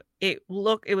of it.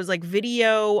 Look, it was like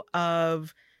video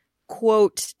of,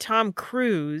 quote, Tom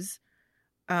Cruise,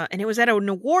 and it was at an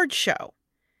award show.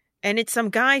 And it's some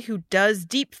guy who does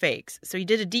deep fakes. So he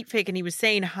did a deep fake and he was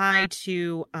saying hi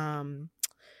to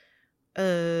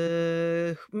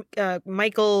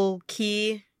Michael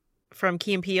Key from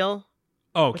Key and Peele.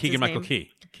 Oh, Keegan-Michael Key.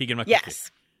 Keegan-Michael Key.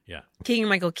 Yes. Yeah.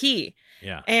 Keegan-Michael Key.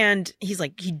 Yeah. And he's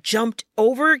like, he jumped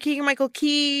over Keegan-Michael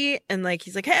Key and like,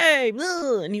 he's like, hey,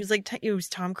 and he was like, it was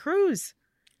Tom Cruise.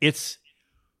 It's,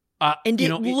 and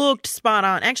it looked spot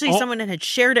on. Actually, someone had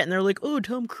shared it and they're like, oh,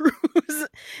 Tom Cruise.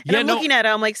 And I'm looking at it,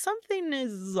 I'm like, something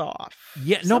is off.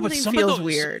 Yeah, no, but some feels of those,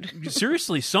 weird.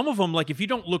 Seriously, some of them, like if you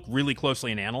don't look really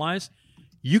closely and analyze,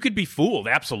 you could be fooled,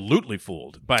 absolutely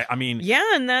fooled. But I mean,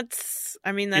 yeah, and that's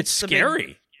it's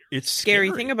scary. It's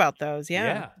scary thing about those.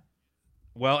 Yeah.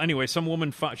 Well, anyway, some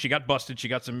woman she got busted. She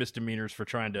got some misdemeanors for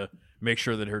trying to make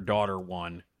sure that her daughter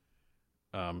won.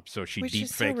 So she Which deep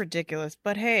is faked. so ridiculous.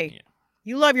 But hey,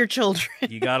 you love your children.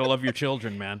 You gotta love your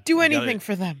children, man. Do anything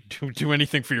for them. Do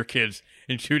anything for your kids,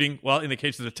 including, well, in the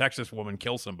case of the Texas woman,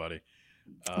 kill somebody.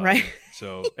 Right.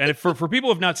 So, and for people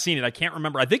who have not seen it, I can't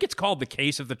remember. I think it's called The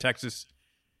Case of the Texas.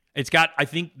 It's got, I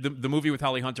think the movie with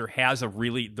Holly Hunter has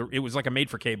it was like a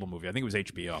made-for-cable movie. I think it was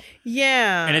HBO.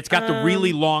 Yeah. And it's got the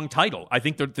really long title. I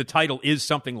think the title is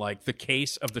something like The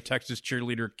Case of the Texas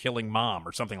Cheerleader Killing Mom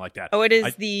or something like that. Oh, it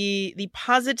is the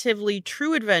positively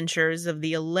true adventures of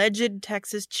the alleged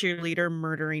Texas cheerleader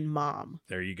murdering mom.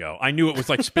 There you go. I knew it was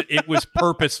like, it was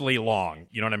purposely long.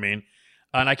 You know what I mean?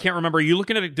 And I can't remember. Are you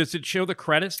looking at it? Does it show the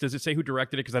credits? Does it say who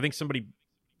directed it? Because I think somebody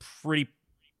pretty...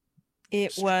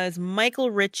 It was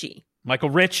Michael Ritchie. Michael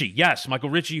Ritchie, yes. Michael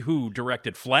Ritchie, who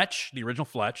directed Fletch, the original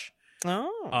Fletch.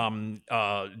 Oh.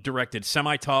 Directed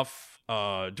Semi-Tough,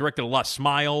 directed A Lot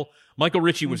Smile. Michael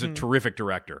Ritchie was a terrific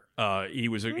director. He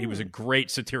was a great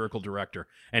satirical director,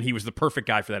 and he was the perfect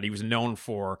guy for that. He was known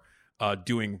for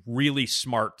doing really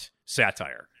smart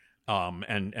satire.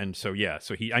 And so, yeah,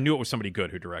 I knew it was somebody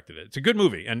good who directed it. It's a good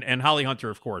movie. And Holly Hunter,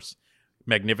 of course,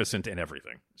 magnificent in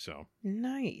everything. So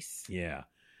nice. Yeah.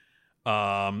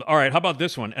 All right, how about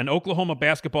this one? An Oklahoma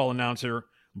basketball announcer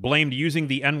blamed using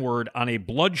the N-word on a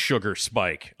blood sugar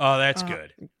spike. Oh, that's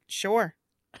good. Sure.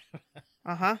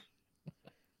 Uh-huh.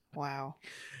 Wow.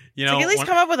 You know, at least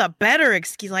come up with a better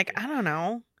excuse. Like, I don't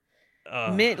know.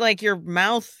 Like your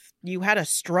mouth, you had a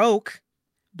stroke.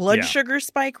 Blood sugar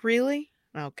spike, really?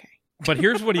 Okay. But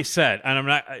here's what he said, and I'm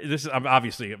not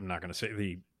going to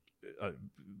say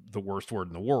the worst word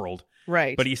in the world.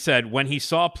 Right. But he said when he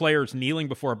saw players kneeling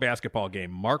before a basketball game,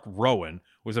 Mark Rowan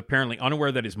was apparently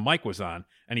unaware that his mic was on,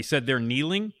 and he said they're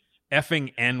kneeling,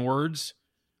 effing N-words.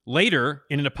 Later,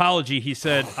 in an apology, he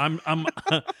said, I'm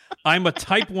a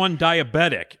type 1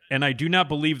 diabetic, and I do not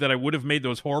believe that I would have made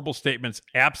those horrible statements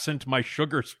absent my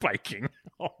sugar spiking.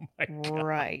 Oh, my God.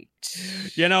 Right.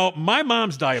 You know, my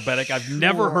mom's diabetic. I've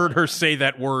never heard her say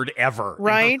that word ever.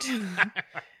 Right?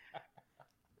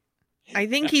 I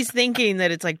think he's thinking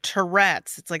that it's like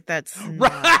Tourette's. It's like, that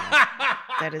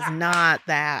is not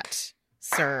that,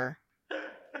 sir.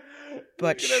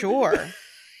 But sure.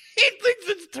 He thinks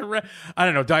it's Tourette. I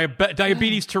don't know.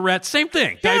 Diabetes, Tourette, same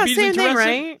thing. Yeah, Diabetes same and thing, Tourette,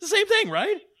 right? Same thing,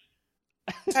 right?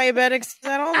 Diabetics do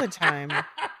that all the time.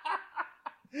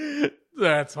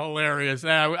 That's hilarious.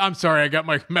 I'm sorry, I got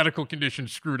my medical condition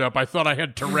screwed up. I thought I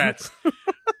had Tourette's.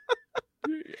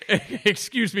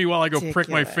 Excuse me while I go prick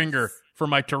my finger for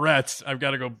my Tourette's. I've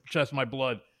got to go test my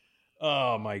blood.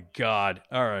 Oh my God!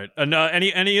 All right. And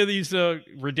any of these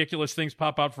ridiculous things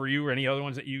pop out for you, or any other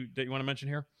ones that you want to mention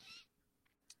here?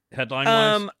 Headline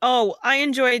wise. I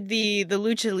enjoyed the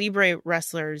Lucha Libre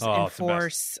wrestlers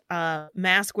enforce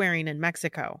mask wearing in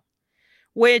Mexico,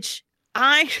 which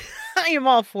I am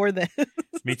all for this.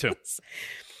 Me too.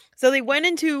 So they went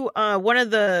into one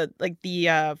of the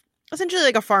essentially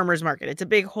like a farmer's market. It's a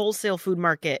big wholesale food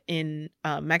market in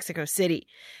Mexico City.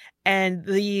 And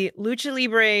the Lucha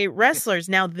Libre wrestlers,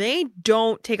 now they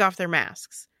don't take off their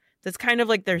masks. That's kind of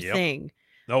like their thing.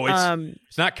 No,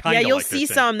 it's not kind of. Yeah, you'll like see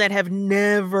some that have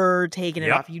never taken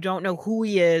it off. You don't know who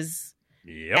he is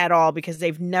at all because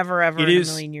they've never, ever in a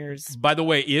million years. By the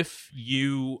way, if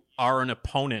you are an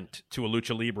opponent to a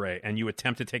Lucha Libre and you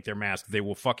attempt to take their mask, they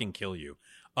will fucking kill you.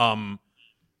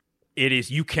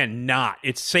 You cannot.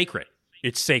 It's sacred.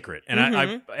 It's sacred. And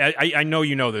I know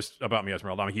you know this about me,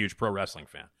 Esmeralda. I'm a huge pro wrestling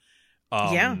fan.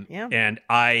 Yeah. And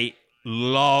I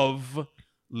love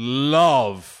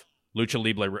Lucha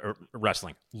Libre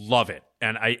wrestling. Love it.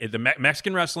 And the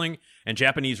Mexican wrestling and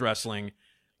Japanese wrestling,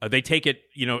 They take it,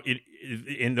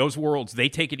 in those worlds, they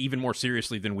take it even more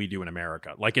seriously than we do in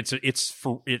America. Like it's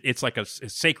like a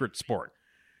sacred sport.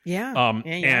 Yeah.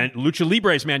 And Lucha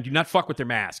Libres, man, do not fuck with their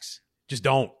masks. Just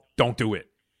don't do it.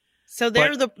 So they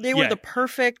were the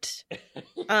perfect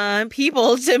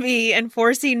people to be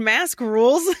enforcing mask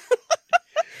rules.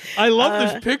 I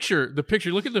love this picture.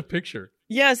 Look at the picture.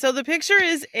 Yeah. So the picture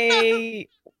is a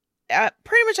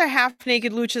pretty much a half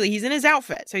naked Lucha. He's in his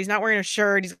outfit, so he's not wearing a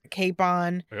shirt. He's got a cape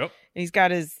on. Yep. And he's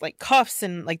got his like cuffs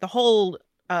and like the whole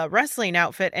wrestling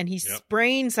outfit, and he's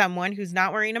spraying someone who's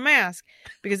not wearing a mask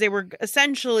because they were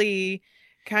essentially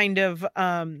kind of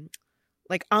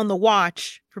like on the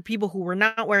watch for people who were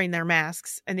not wearing their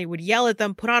masks, and they would yell at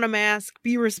them, put on a mask,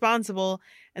 be responsible.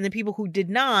 And the people who did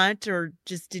not or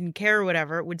just didn't care or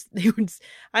whatever, they would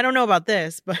I don't know about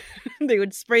this, but they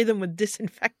would spray them with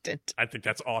disinfectant. I think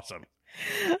that's awesome.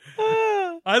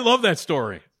 I love that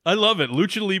story. I love it.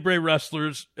 Lucha Libre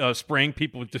wrestlers spraying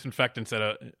people with disinfectants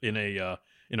in a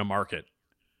market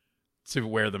to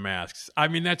wear the masks. I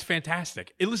mean, that's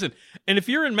fantastic. Listen, and if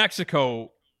you're in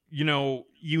Mexico, you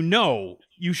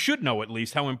should know at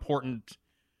least how important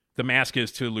the mask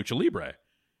is to Lucha Libre.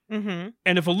 Mm-hmm.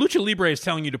 And if a Lucha Libre is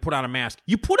telling you to put on a mask,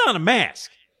 you put on a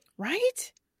mask.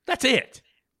 Right? That's it.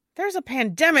 There's a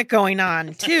pandemic going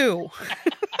on, too.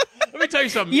 Let me tell you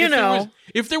something.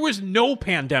 If there was no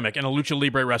pandemic and a Lucha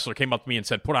Libre wrestler came up to me and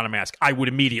said, put on a mask, I would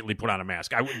immediately put on a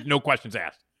mask. No questions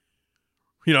asked.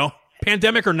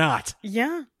 Pandemic or not.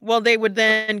 Yeah. Well, they would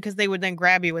then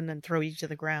grab you and then throw you to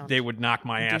the ground. They would knock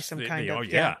my ass.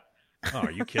 Oh,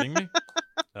 are you kidding me?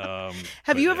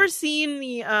 Have you ever seen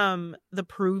the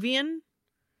Peruvian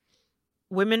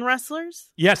women wrestlers?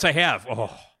 Yes, I have.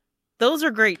 Oh, those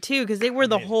are great too because they wear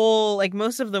the whole like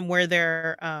most of them wear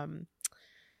their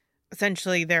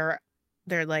essentially their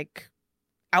like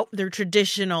their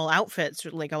traditional outfits,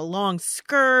 like a long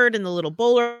skirt and the little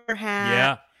bowler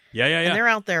hat. Yeah. And they're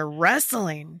out there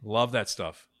wrestling. Love that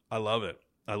stuff. I love it.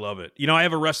 I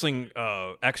have a wrestling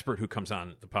expert who comes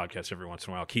on the podcast every once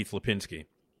in a while, Keith Lipinski.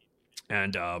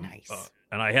 And nice.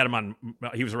 And I had him on.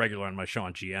 He was a regular on my show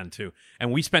on GN too.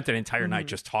 And we spent that entire night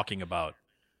just talking about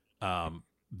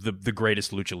the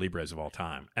greatest lucha libres of all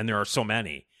time. And there are so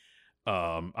many.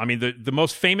 I mean, the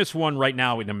most famous one right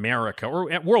now in America or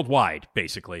worldwide,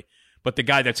 basically. But the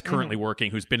guy that's currently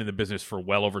working, who's been in the business for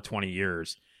well over 20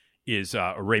 years, is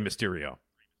Rey Mysterio.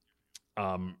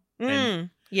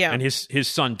 And his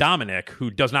son Dominic,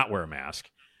 who does not wear a mask,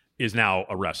 is now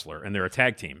a wrestler, and they're a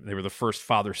tag team. They were the first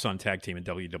father-son tag team in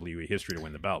WWE history to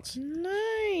win the belts.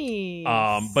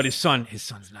 Nice. But his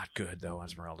son's not good though,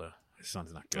 Esmeralda. His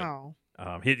son's not good. Oh.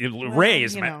 Ray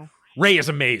is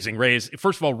amazing. Ray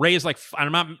is like,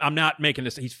 I'm not making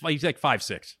this. He's like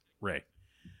 5'6", Ray,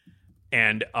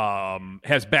 and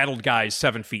has battled guys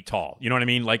 7 feet tall. You know what I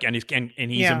mean? Like, and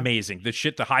he's amazing.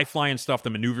 The high flying stuff, the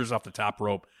maneuvers off the top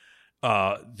rope.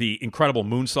 The incredible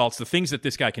moonsaults, the things that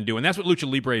this guy can do. And that's what Lucha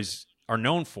Libres are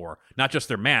known for. Not just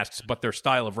their masks, but their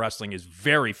style of wrestling is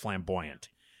very flamboyant.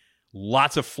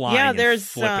 Lots of flying and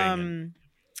flipping.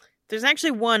 There's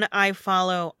actually one I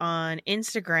follow on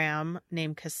Instagram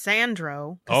named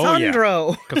Cassandro.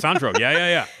 Cassandro.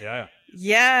 Yeah.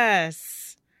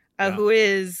 Yes. Who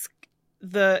is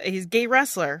he's a gay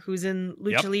wrestler who's in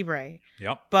Lucha Libre.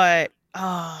 Yep. But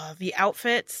the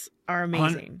outfits are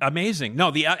amazing. Amazing.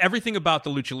 No, everything about the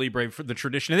Lucha Libre, for the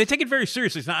tradition, and they take it very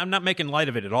seriously. I'm not making light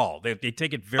of it at all. They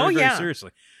take it very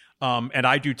seriously. And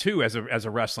I do too, as a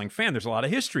wrestling fan. There's a lot of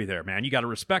history there, man. You got to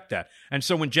respect that. And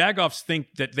so when Jagoffs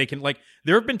think that they can, like,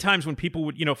 there have been times when people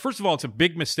would, first of all, it's a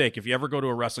big mistake if you ever go to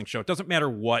a wrestling show. It doesn't matter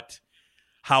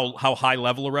how high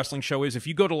level a wrestling show is. If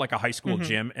you go to like a high school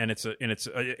gym and it's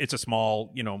a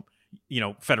small,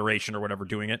 federation or whatever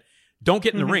doing it, don't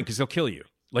get in the ring because they'll kill you.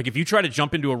 Like if you try to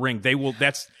jump into a ring, they will.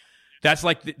 That's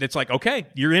like okay,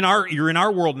 you're in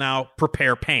our world now.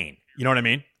 Prepare pain. You know what I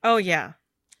mean? Oh yeah.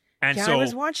 And yeah, so I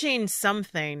was watching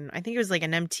something. I think it was like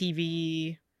an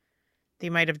MTV. They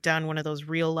might have done one of those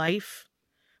real life,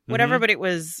 whatever. But it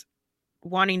was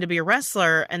wanting to be a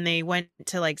wrestler, and they went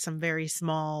to like some very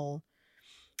small.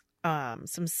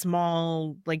 Some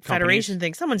small like federation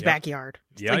thing, someone's backyard,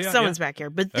 someone's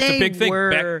backyard. But that's a big thing.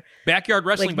 Backyard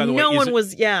wrestling, like, by the way. No one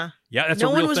was, that's no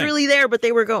a real one was thing. Really there, but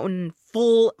they were going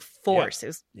full force. Yeah. It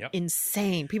was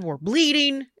insane. People were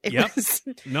bleeding. It was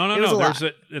no.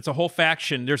 It's a whole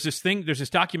faction. There's this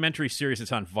documentary series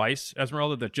that's on Vice,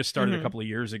 Esmeralda, that just started a couple of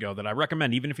years ago that I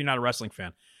recommend, even if you're not a wrestling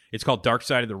fan. It's called Dark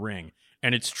Side of the Ring,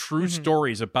 and it's true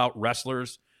stories about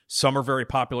wrestlers. Some are very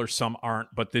popular, some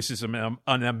aren't, but this is an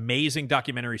amazing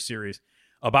documentary series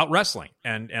about wrestling.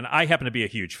 And I happen to be a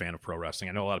huge fan of pro wrestling.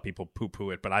 I know a lot of people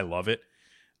poo-poo it, but I love it.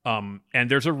 And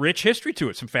there's a rich history to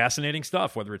it, some fascinating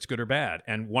stuff, whether it's good or bad.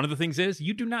 And one of the things is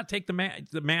you do not take the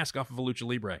mask off of a Lucha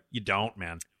Libre. You don't,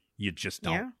 man. You just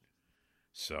don't. Yeah.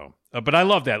 So, but I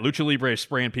love that. Lucha Libre is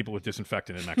spraying people with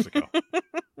disinfectant in Mexico.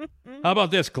 How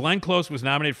about this? Glenn Close was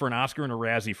nominated for an Oscar and a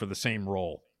Razzie for the same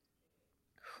role.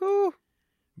 Whew.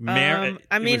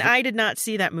 I did not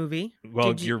see that movie.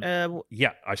 Well,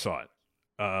 yeah, I saw it.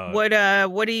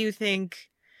 What do you think?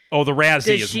 Oh, the Razzie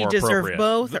Does is she more deserve appropriate.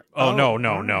 both? No,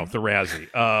 the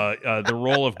Razzie. The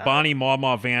role of Bonnie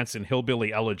Mama Vance in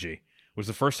Hillbilly Elegy was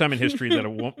the first time in history that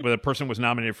a person was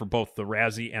nominated for both the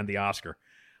Razzie and the Oscar.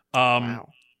 Wow.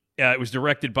 It was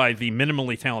directed by the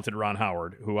minimally talented Ron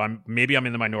Howard, who I'm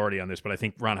in the minority on this, but I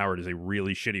think Ron Howard is a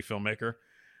really shitty filmmaker.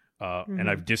 And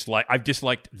I've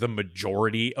disliked the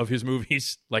majority of his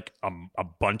movies, like a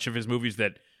bunch of his movies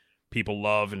that people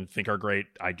love and think are great.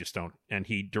 I just don't. And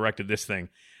he directed this thing.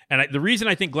 And the reason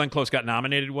I think Glenn Close got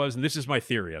nominated was, and this is my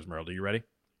theory, Esmeralda, you ready?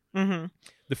 Mm-hmm.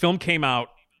 The film came out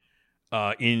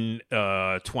in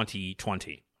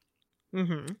 2020.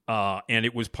 Mm-hmm. And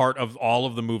it was part of all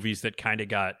of the movies that kind of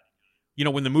got,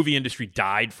 when the movie industry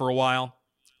died for a while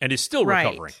and is still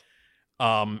recovering.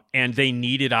 And they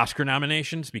needed Oscar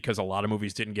nominations because a lot of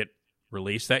movies didn't get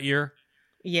released that year.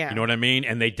 Yeah. You know what I mean?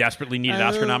 And they desperately needed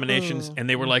Oscar nominations. And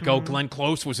they were like, oh, Glenn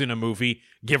Close was in a movie.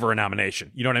 Give her a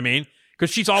nomination. You know what I mean?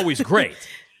 Because she's always great.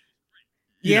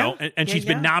 You know? And she's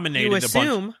been nominated a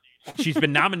bunch. She's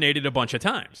been nominated a bunch of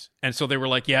times. And so they were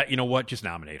like, yeah, you know what? Just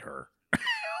nominate her.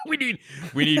 We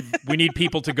need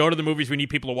people to go to the movies. We need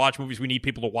people to watch movies. We need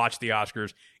people to watch the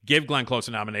Oscars. Give Glenn Close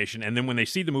a nomination. And then when they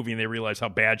see the movie and they realize how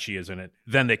bad she is in it,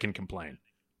 then they can complain.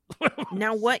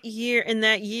 Now, what year, in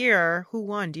that year, who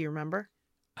won? Do you remember?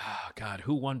 Oh, God,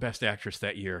 who won Best Actress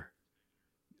that year?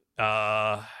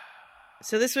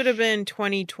 So this would have been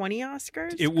 2020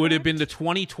 Oscars? It would have been the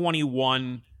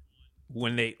 2021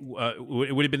 when they it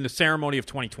would have been the ceremony of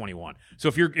 2021. So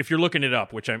if you're looking it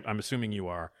up, which I'm assuming you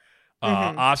are,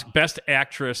 Best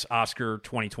Actress Oscar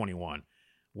 2021.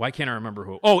 Why can't I remember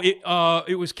who? Oh,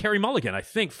 it was Carey Mulligan, I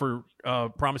think, for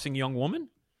Promising Young Woman.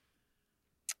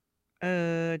 She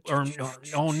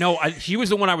was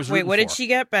the one I was rooting for. Wait, what did she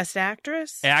get? Best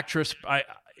Actress?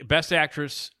 Best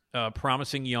Actress,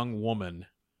 Promising Young Woman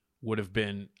would have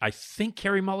been, I think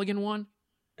Carey Mulligan won.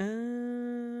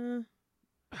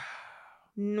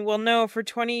 Well, no, for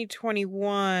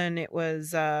 2021, it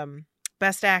was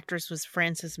Best Actress was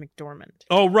Frances McDormand.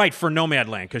 Oh, right, for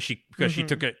Nomadland, because she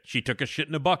took a shit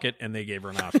in a bucket and they gave her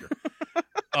an Oscar.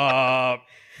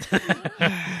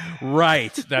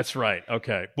 Right, that's right.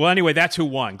 Okay. Well, anyway, that's who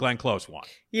won. Glenn Close won.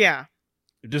 Yeah.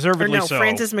 Deservedly so.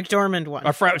 Frances McDormand won.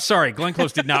 Sorry, Glenn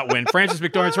Close did not win. Frances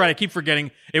McDormand's right. I keep forgetting.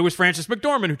 It was Frances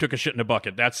McDormand who took a shit in a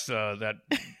bucket. That's the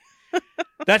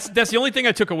only thing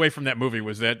I took away from that movie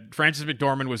was that Frances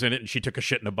McDormand was in it and she took a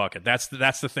shit in a bucket. That's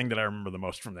the thing that I remember the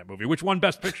most from that movie, which won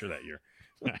Best Picture that year.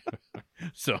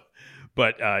 So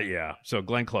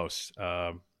Glenn Close,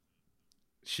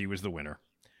 she was the winner.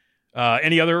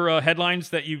 Any other headlines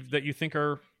that you think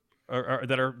are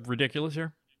ridiculous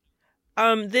here?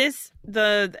 I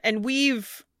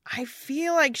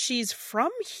feel like she's from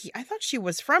here. I thought she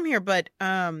was from here, but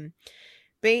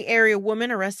Bay Area woman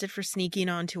arrested for sneaking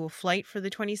onto a flight for the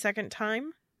 22nd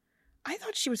time. I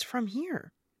thought she was from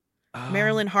here.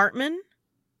 Marilyn Hartman.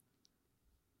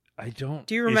 I don't.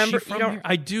 Do you remember? Is she from here?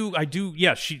 I do.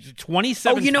 Yeah, she's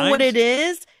 27. Oh, you know what it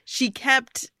is? She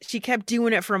kept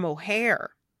doing it from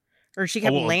O'Hare, or she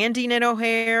kept landing at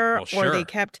O'Hare, well, sure. or they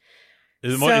kept.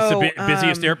 It's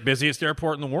the busiest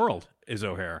airport in the world is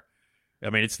O'Hare. I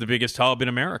mean, it's the biggest hub in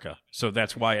America, so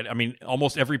that's why.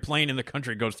 Almost every plane in the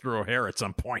country goes through O'Hare at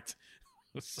some point.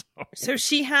 So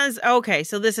she has. Okay,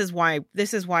 so this is why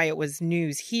it was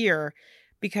news here,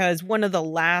 because one of the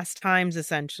last times,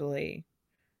 essentially,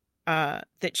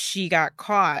 that she got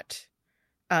caught,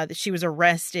 that she was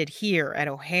arrested here at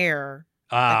O'Hare.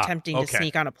 Attempting to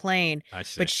sneak on a plane. I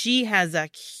see. But she has a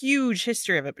huge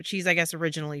history of it. But she's, I guess,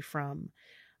 originally from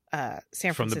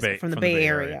San Francisco, from the Bay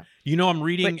Area. I'm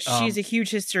reading. But she's a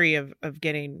huge history of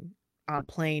getting on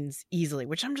planes easily,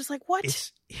 which I'm just like, what?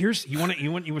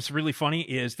 What's really funny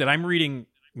is that I'm reading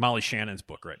Molly Shannon's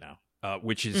book right now,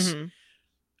 which is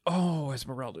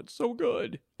Esmeralda, it's so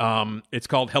good. It's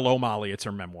called Hello, Molly. It's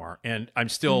her memoir, and I'm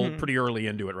still pretty early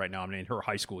into it right now. I'm in her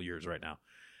high school years right now.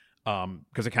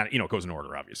 Because it kind of, it goes in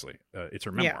order, obviously. It's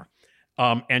her memoir.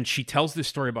 Yeah. And she tells this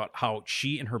story about how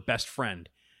she and her best friend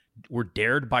were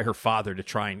dared by her father to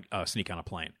try and sneak on a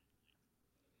plane.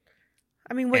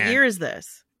 I mean, what year is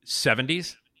this?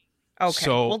 70s. Okay.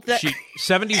 So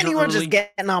 70s anyone's early. Just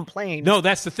getting on planes. No,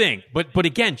 that's the thing. But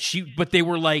again, they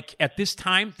were like, at this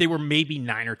time, they were maybe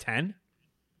 9 or 10.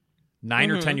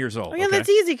 9 or 10 years old. Oh, yeah, okay? that's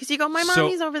easy because you go, my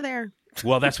mommy's over there.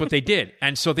 Well, that's what they did.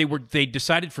 And so they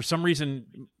decided for some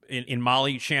reason in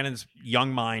Molly Shannon's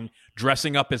young mind,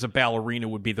 dressing up as a ballerina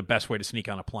would be the best way to sneak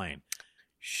on a plane.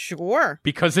 Sure.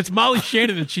 Because it's Molly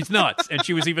Shannon and she's nuts. And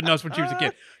she was even nuts when she was a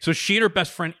kid. So she and her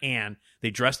best friend Anne,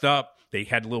 they dressed up. They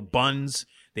had little buns.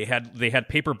 They had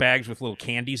paper bags with little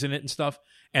candies in it and stuff.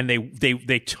 And they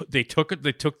took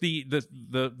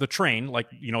the train, like,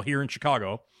 you know, here in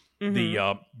Chicago.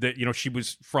 Mm-hmm. She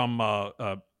was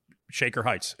from Shaker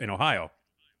Heights in Ohio.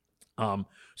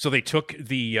 So they took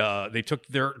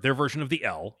their version of the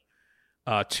L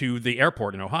to the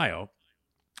airport in Ohio.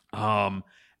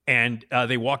 And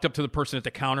they walked up to the person at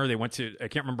the counter. They went to, I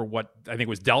can't remember what, I think it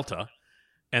was Delta.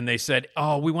 And they said,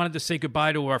 oh, we wanted to say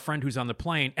goodbye to our friend who's on the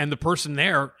plane. And the person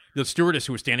there, the stewardess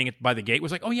who was standing by the gate,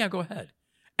 was like, oh, yeah, go ahead.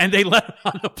 And they let him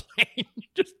on the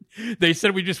plane. They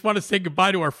said, we just want to say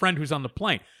goodbye to our friend who's on the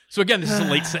plane. So again, this is the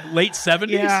late 70s.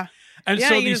 Yeah. And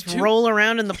so you just roll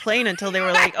around in the plane until they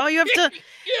were like, oh, you have to,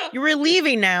 you were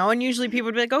leaving now. And usually people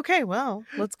would be like, okay, well,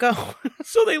 let's go.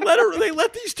 So they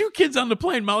let these two kids on the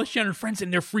plane, Molly Shannon and friends,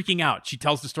 and they're freaking out. She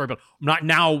tells the story about, not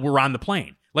now we're on the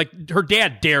plane. Like her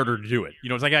dad dared her to do it. You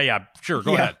know, it's like, yeah, sure,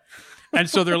 go ahead. And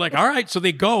so they're like, all right. So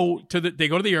they go to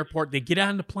the airport, they get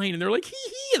on the plane and they're like,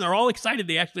 hee, and they're all excited.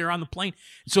 They actually are on the plane.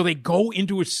 So they go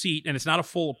into a seat and it's not a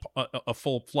full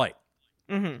flight.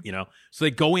 Mm-hmm. You know, so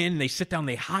they go in, they sit down,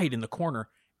 they hide in the corner,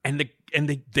 and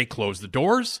they close the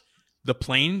doors. The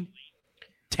plane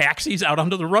taxis out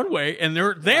onto the runway, and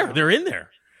they're there. Wow. They're in there,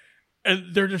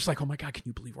 and they're just like, "Oh my god, can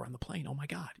you believe we're on the plane? Oh my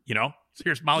god!" You know. So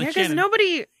here's Molly Shannon. Because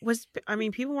nobody was. I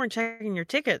mean, people weren't checking your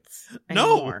tickets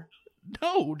anymore.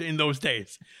 No, in those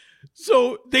days.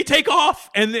 So they take off,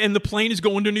 and the plane is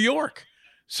going to New York.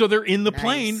 So they're in the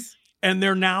plane. And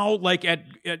they're now like at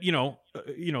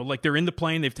like they're in the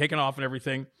plane. They've taken off and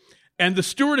everything. And the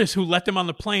stewardess who let them on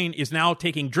the plane is now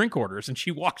taking drink orders. And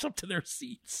she walks up to their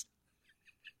seats.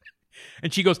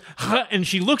 And she goes, huh, and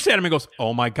she looks at him and goes,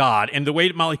 oh, my God. And the way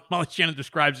that Molly Shannon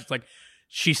describes it's like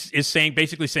she is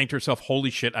basically saying to herself,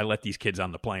 holy shit, I let these kids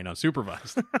on the plane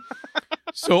unsupervised.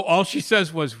 So all she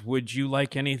says was, would you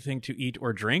like anything to eat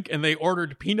or drink? And they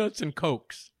ordered peanuts and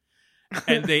Cokes.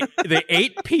 And they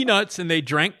ate peanuts and they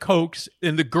drank Cokes,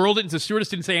 and the stewardess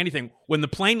didn't say anything. When the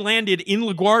plane landed in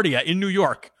LaGuardia in New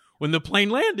York, when the plane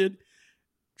landed,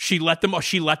 she let them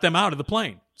out of the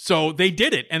plane. So they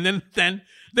did it, and then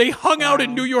they hung out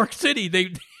in New York City.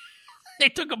 They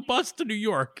took a bus to New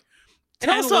York. And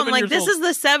also, I'm like, this is the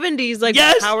 70s. Like,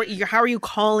 yes! How are you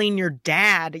calling your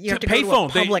dad? You have to go to a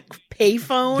public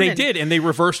payphone. They did, and they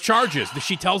reversed charges.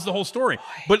 She tells the whole story.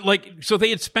 But so they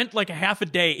had spent like a half a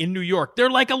day in New York. They're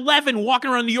like 11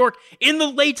 walking around New York in the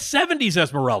late 70s,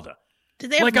 Esmeralda. Did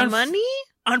they have money?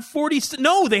 On 40,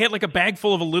 no, they had like a bag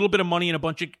full of a little bit of money and a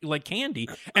bunch of like candy,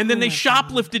 and then they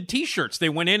shoplifted T-shirts. They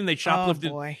went in and they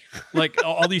shoplifted like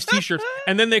all these T-shirts,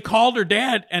 and then they called her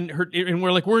dad and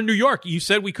we're like, we're in New York. You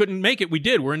said we couldn't make it. We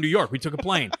did. We're in New York. We took a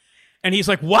plane, and he's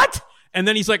like, what? And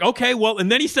then he's like, okay, well,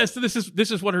 and then he says, this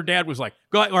is what her dad was like.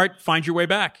 Go ahead, all right, find your way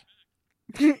back.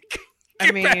 Get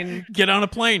on a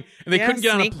plane, and they couldn't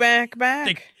get on a plane.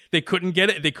 Back. They couldn't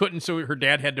get it. They couldn't. So her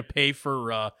dad had to pay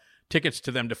for tickets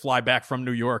to them to fly back from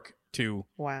New York to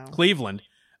Cleveland,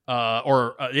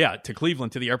 to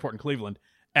Cleveland, to the airport in Cleveland.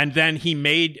 And then he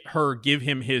made her give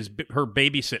him her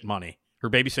babysitting money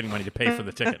to pay for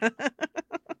the ticket.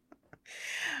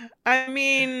 I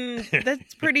mean,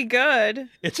 that's pretty good.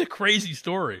 It's a crazy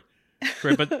story.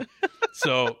 Right, but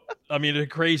so, I mean,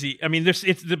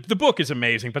 the book is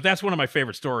amazing, but that's one of my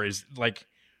favorite stories. Like,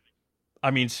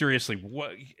 I mean, seriously,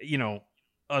 what, you know,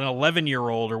 an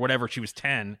 11-year-old or whatever, she was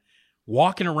 10,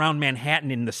 walking around Manhattan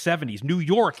in the 70s, New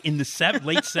York in the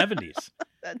late 70s.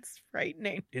 That's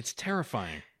frightening. It's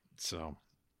terrifying. So,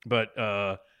 but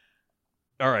all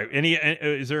right.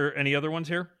 Is there any other ones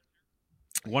here?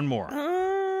 One more.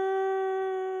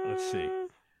 Let's see.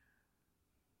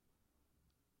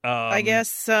 I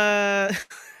guess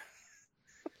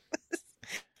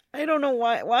I don't know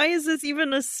why. Why is this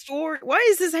even a story? Why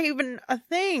is this even a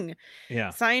thing?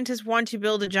 Yeah. Scientists want to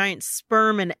build a giant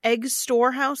sperm and egg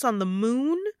storehouse on the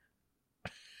moon.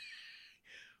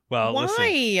 Well, why?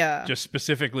 Listen, just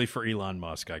specifically for Elon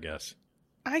Musk, I guess.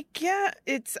 I get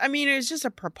it's. I mean, it's just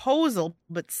a proposal,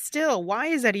 but still, why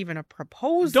is that even a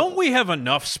proposal? Don't we have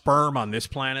enough sperm on this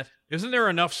planet? Isn't there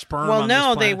enough sperm? Well, on this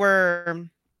planet? they were.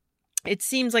 It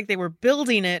seems like they were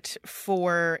building it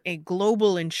for a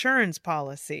global insurance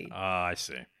policy. I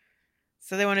see.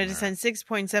 So they wanted to send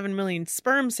 6.7 million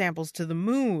sperm samples to the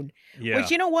moon. Yeah.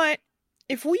 Which, you know what?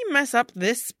 If we mess up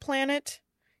this planet,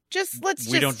 let's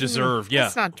we don't deserve.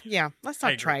 Let's not try again. Let's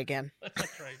not try again.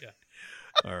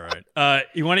 All right.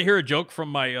 You want to hear a joke from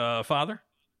my father?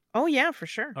 Oh, yeah, for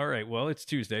sure. All right. Well, it's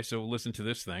Tuesday, so listen to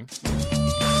this thing.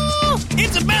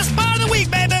 It's the best part of the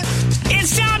week, baby.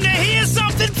 It's time to hear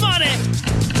something funny.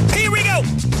 Here we go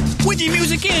with your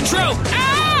music intro.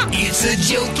 Ah! It's a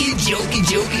jokey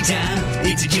time.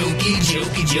 It's a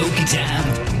jokey time.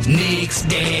 Nick's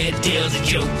dad tells a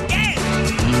joke. Yeah!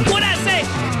 What'd I say?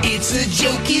 It's a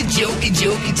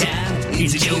jokey time.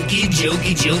 It's a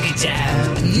jokey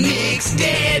time. Nick's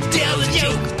dad tells a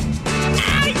joke.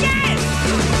 Oh,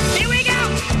 yeah! Here we go!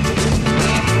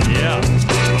 Yeah.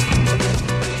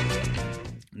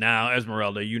 Now,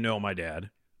 Esmeralda, you know my dad.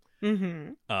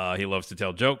 Mm-hmm. He loves to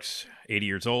tell jokes. 80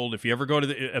 years old. If you ever go to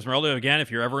the Esmeralda again,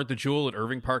 if you're ever at the Jewel at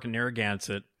Irving Park in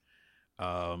Narragansett,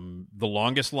 the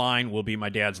longest line will be my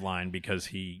dad's line because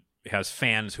he has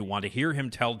fans who want to hear him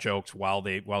tell jokes while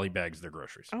he bags their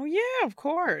groceries. Oh yeah, of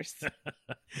course.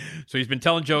 So he's been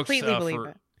telling jokes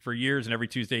for years, and every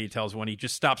Tuesday he tells one. He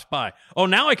just stops by. Oh,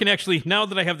 now I can actually, now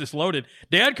that I have this loaded,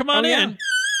 Dad, come on in.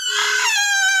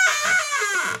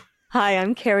 Hi,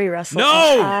 I'm Carrie Russell.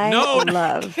 No,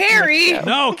 love Carrie.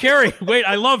 No, Carrie, wait,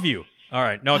 I love you. All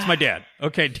right, no, it's my dad.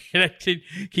 Okay,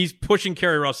 he's pushing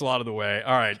Carrie Russell out of the way.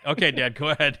 All right, okay, Dad, go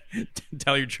ahead.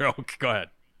 Tell your joke. Go ahead.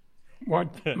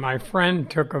 My friend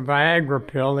took a Viagra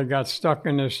pill that got stuck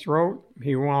in his throat.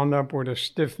 He wound up with a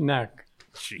stiff neck.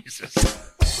 Jesus.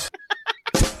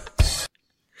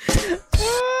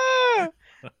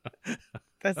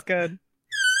 That's good.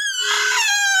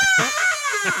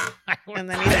 And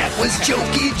then that was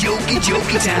jokey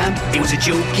time. It was a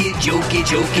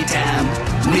jokey time.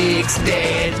 Nick's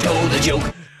dad told a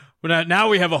joke. Well, now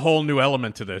we have a whole new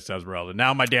element to this, Esmeralda.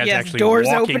 Now my dad's actually doors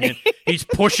walking opening. in. He's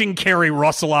pushing Carrie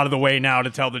Russell out of the way now to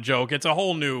tell the joke. It's a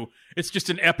whole new, it's just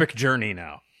an epic journey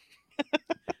now.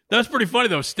 That's pretty funny,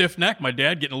 though. Stiff neck. My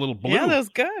dad getting a little blue. Yeah, that was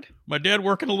good. My dad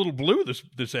working a little blue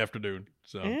this afternoon.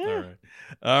 So,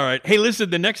 All right. Hey, listen,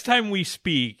 the next time we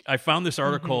speak, I found this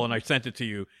article and I sent it to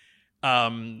you.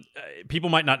 People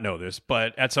might not know this,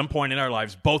 but at some point in our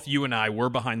lives, both you and I were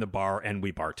behind the bar and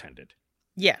we bartended.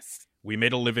 Yes. We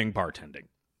made a living bartending.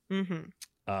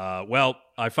 Mm-hmm. Well,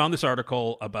 I found this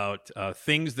article about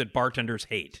things that bartenders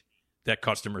hate that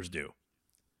customers do.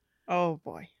 Oh,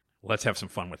 boy. Let's have some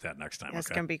fun with that next time. That's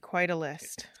going to be quite a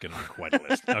list. It's going to be quite a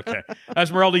list. Okay.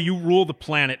 Esmeralda, you rule the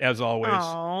planet as always.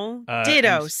 Oh,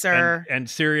 ditto, sir. And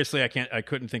seriously, I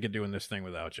couldn't think of doing this thing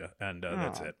without you. And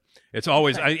that's it. It's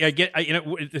always,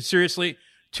 seriously,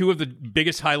 two of the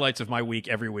biggest highlights of my week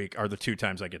every week are the two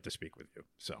times I get to speak with you.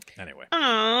 So anyway.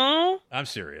 Oh, I'm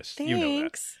serious. Thanks. You know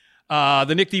that.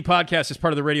 The Nick D Podcast is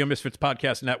part of the Radio Misfits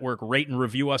Podcast Network. Rate and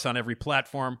review us on every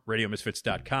platform,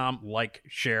 radiomisfits.com. Like,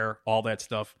 share, all that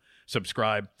stuff.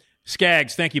 Subscribe.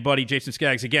 Skaggs, thank you, buddy. Jason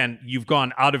Skaggs. Again, you've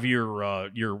gone out of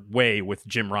your way with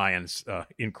Jim Ryan's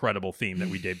incredible theme that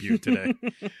we debuted today.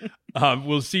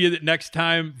 We'll see you next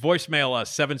time. Voicemail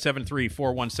us,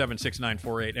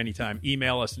 773-417-6948 anytime.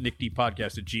 Email us,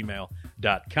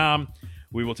 nickdpodcast@gmail.com.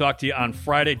 We will talk to you on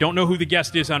Friday. Don't know who the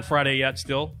guest is on Friday yet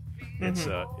still. It's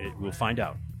we'll find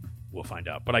out. We'll find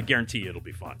out. But I guarantee it'll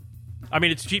be fun. I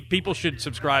mean, it's cheap. People should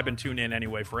subscribe and tune in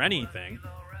anyway for anything.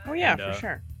 Oh, yeah, for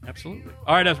sure. Absolutely.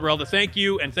 All right, Esmeralda, thank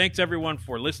you. And thanks, everyone,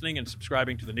 for listening and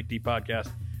subscribing to the Nick D Podcast.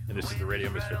 And this is the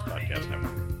Radio Misfits Podcast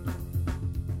Network.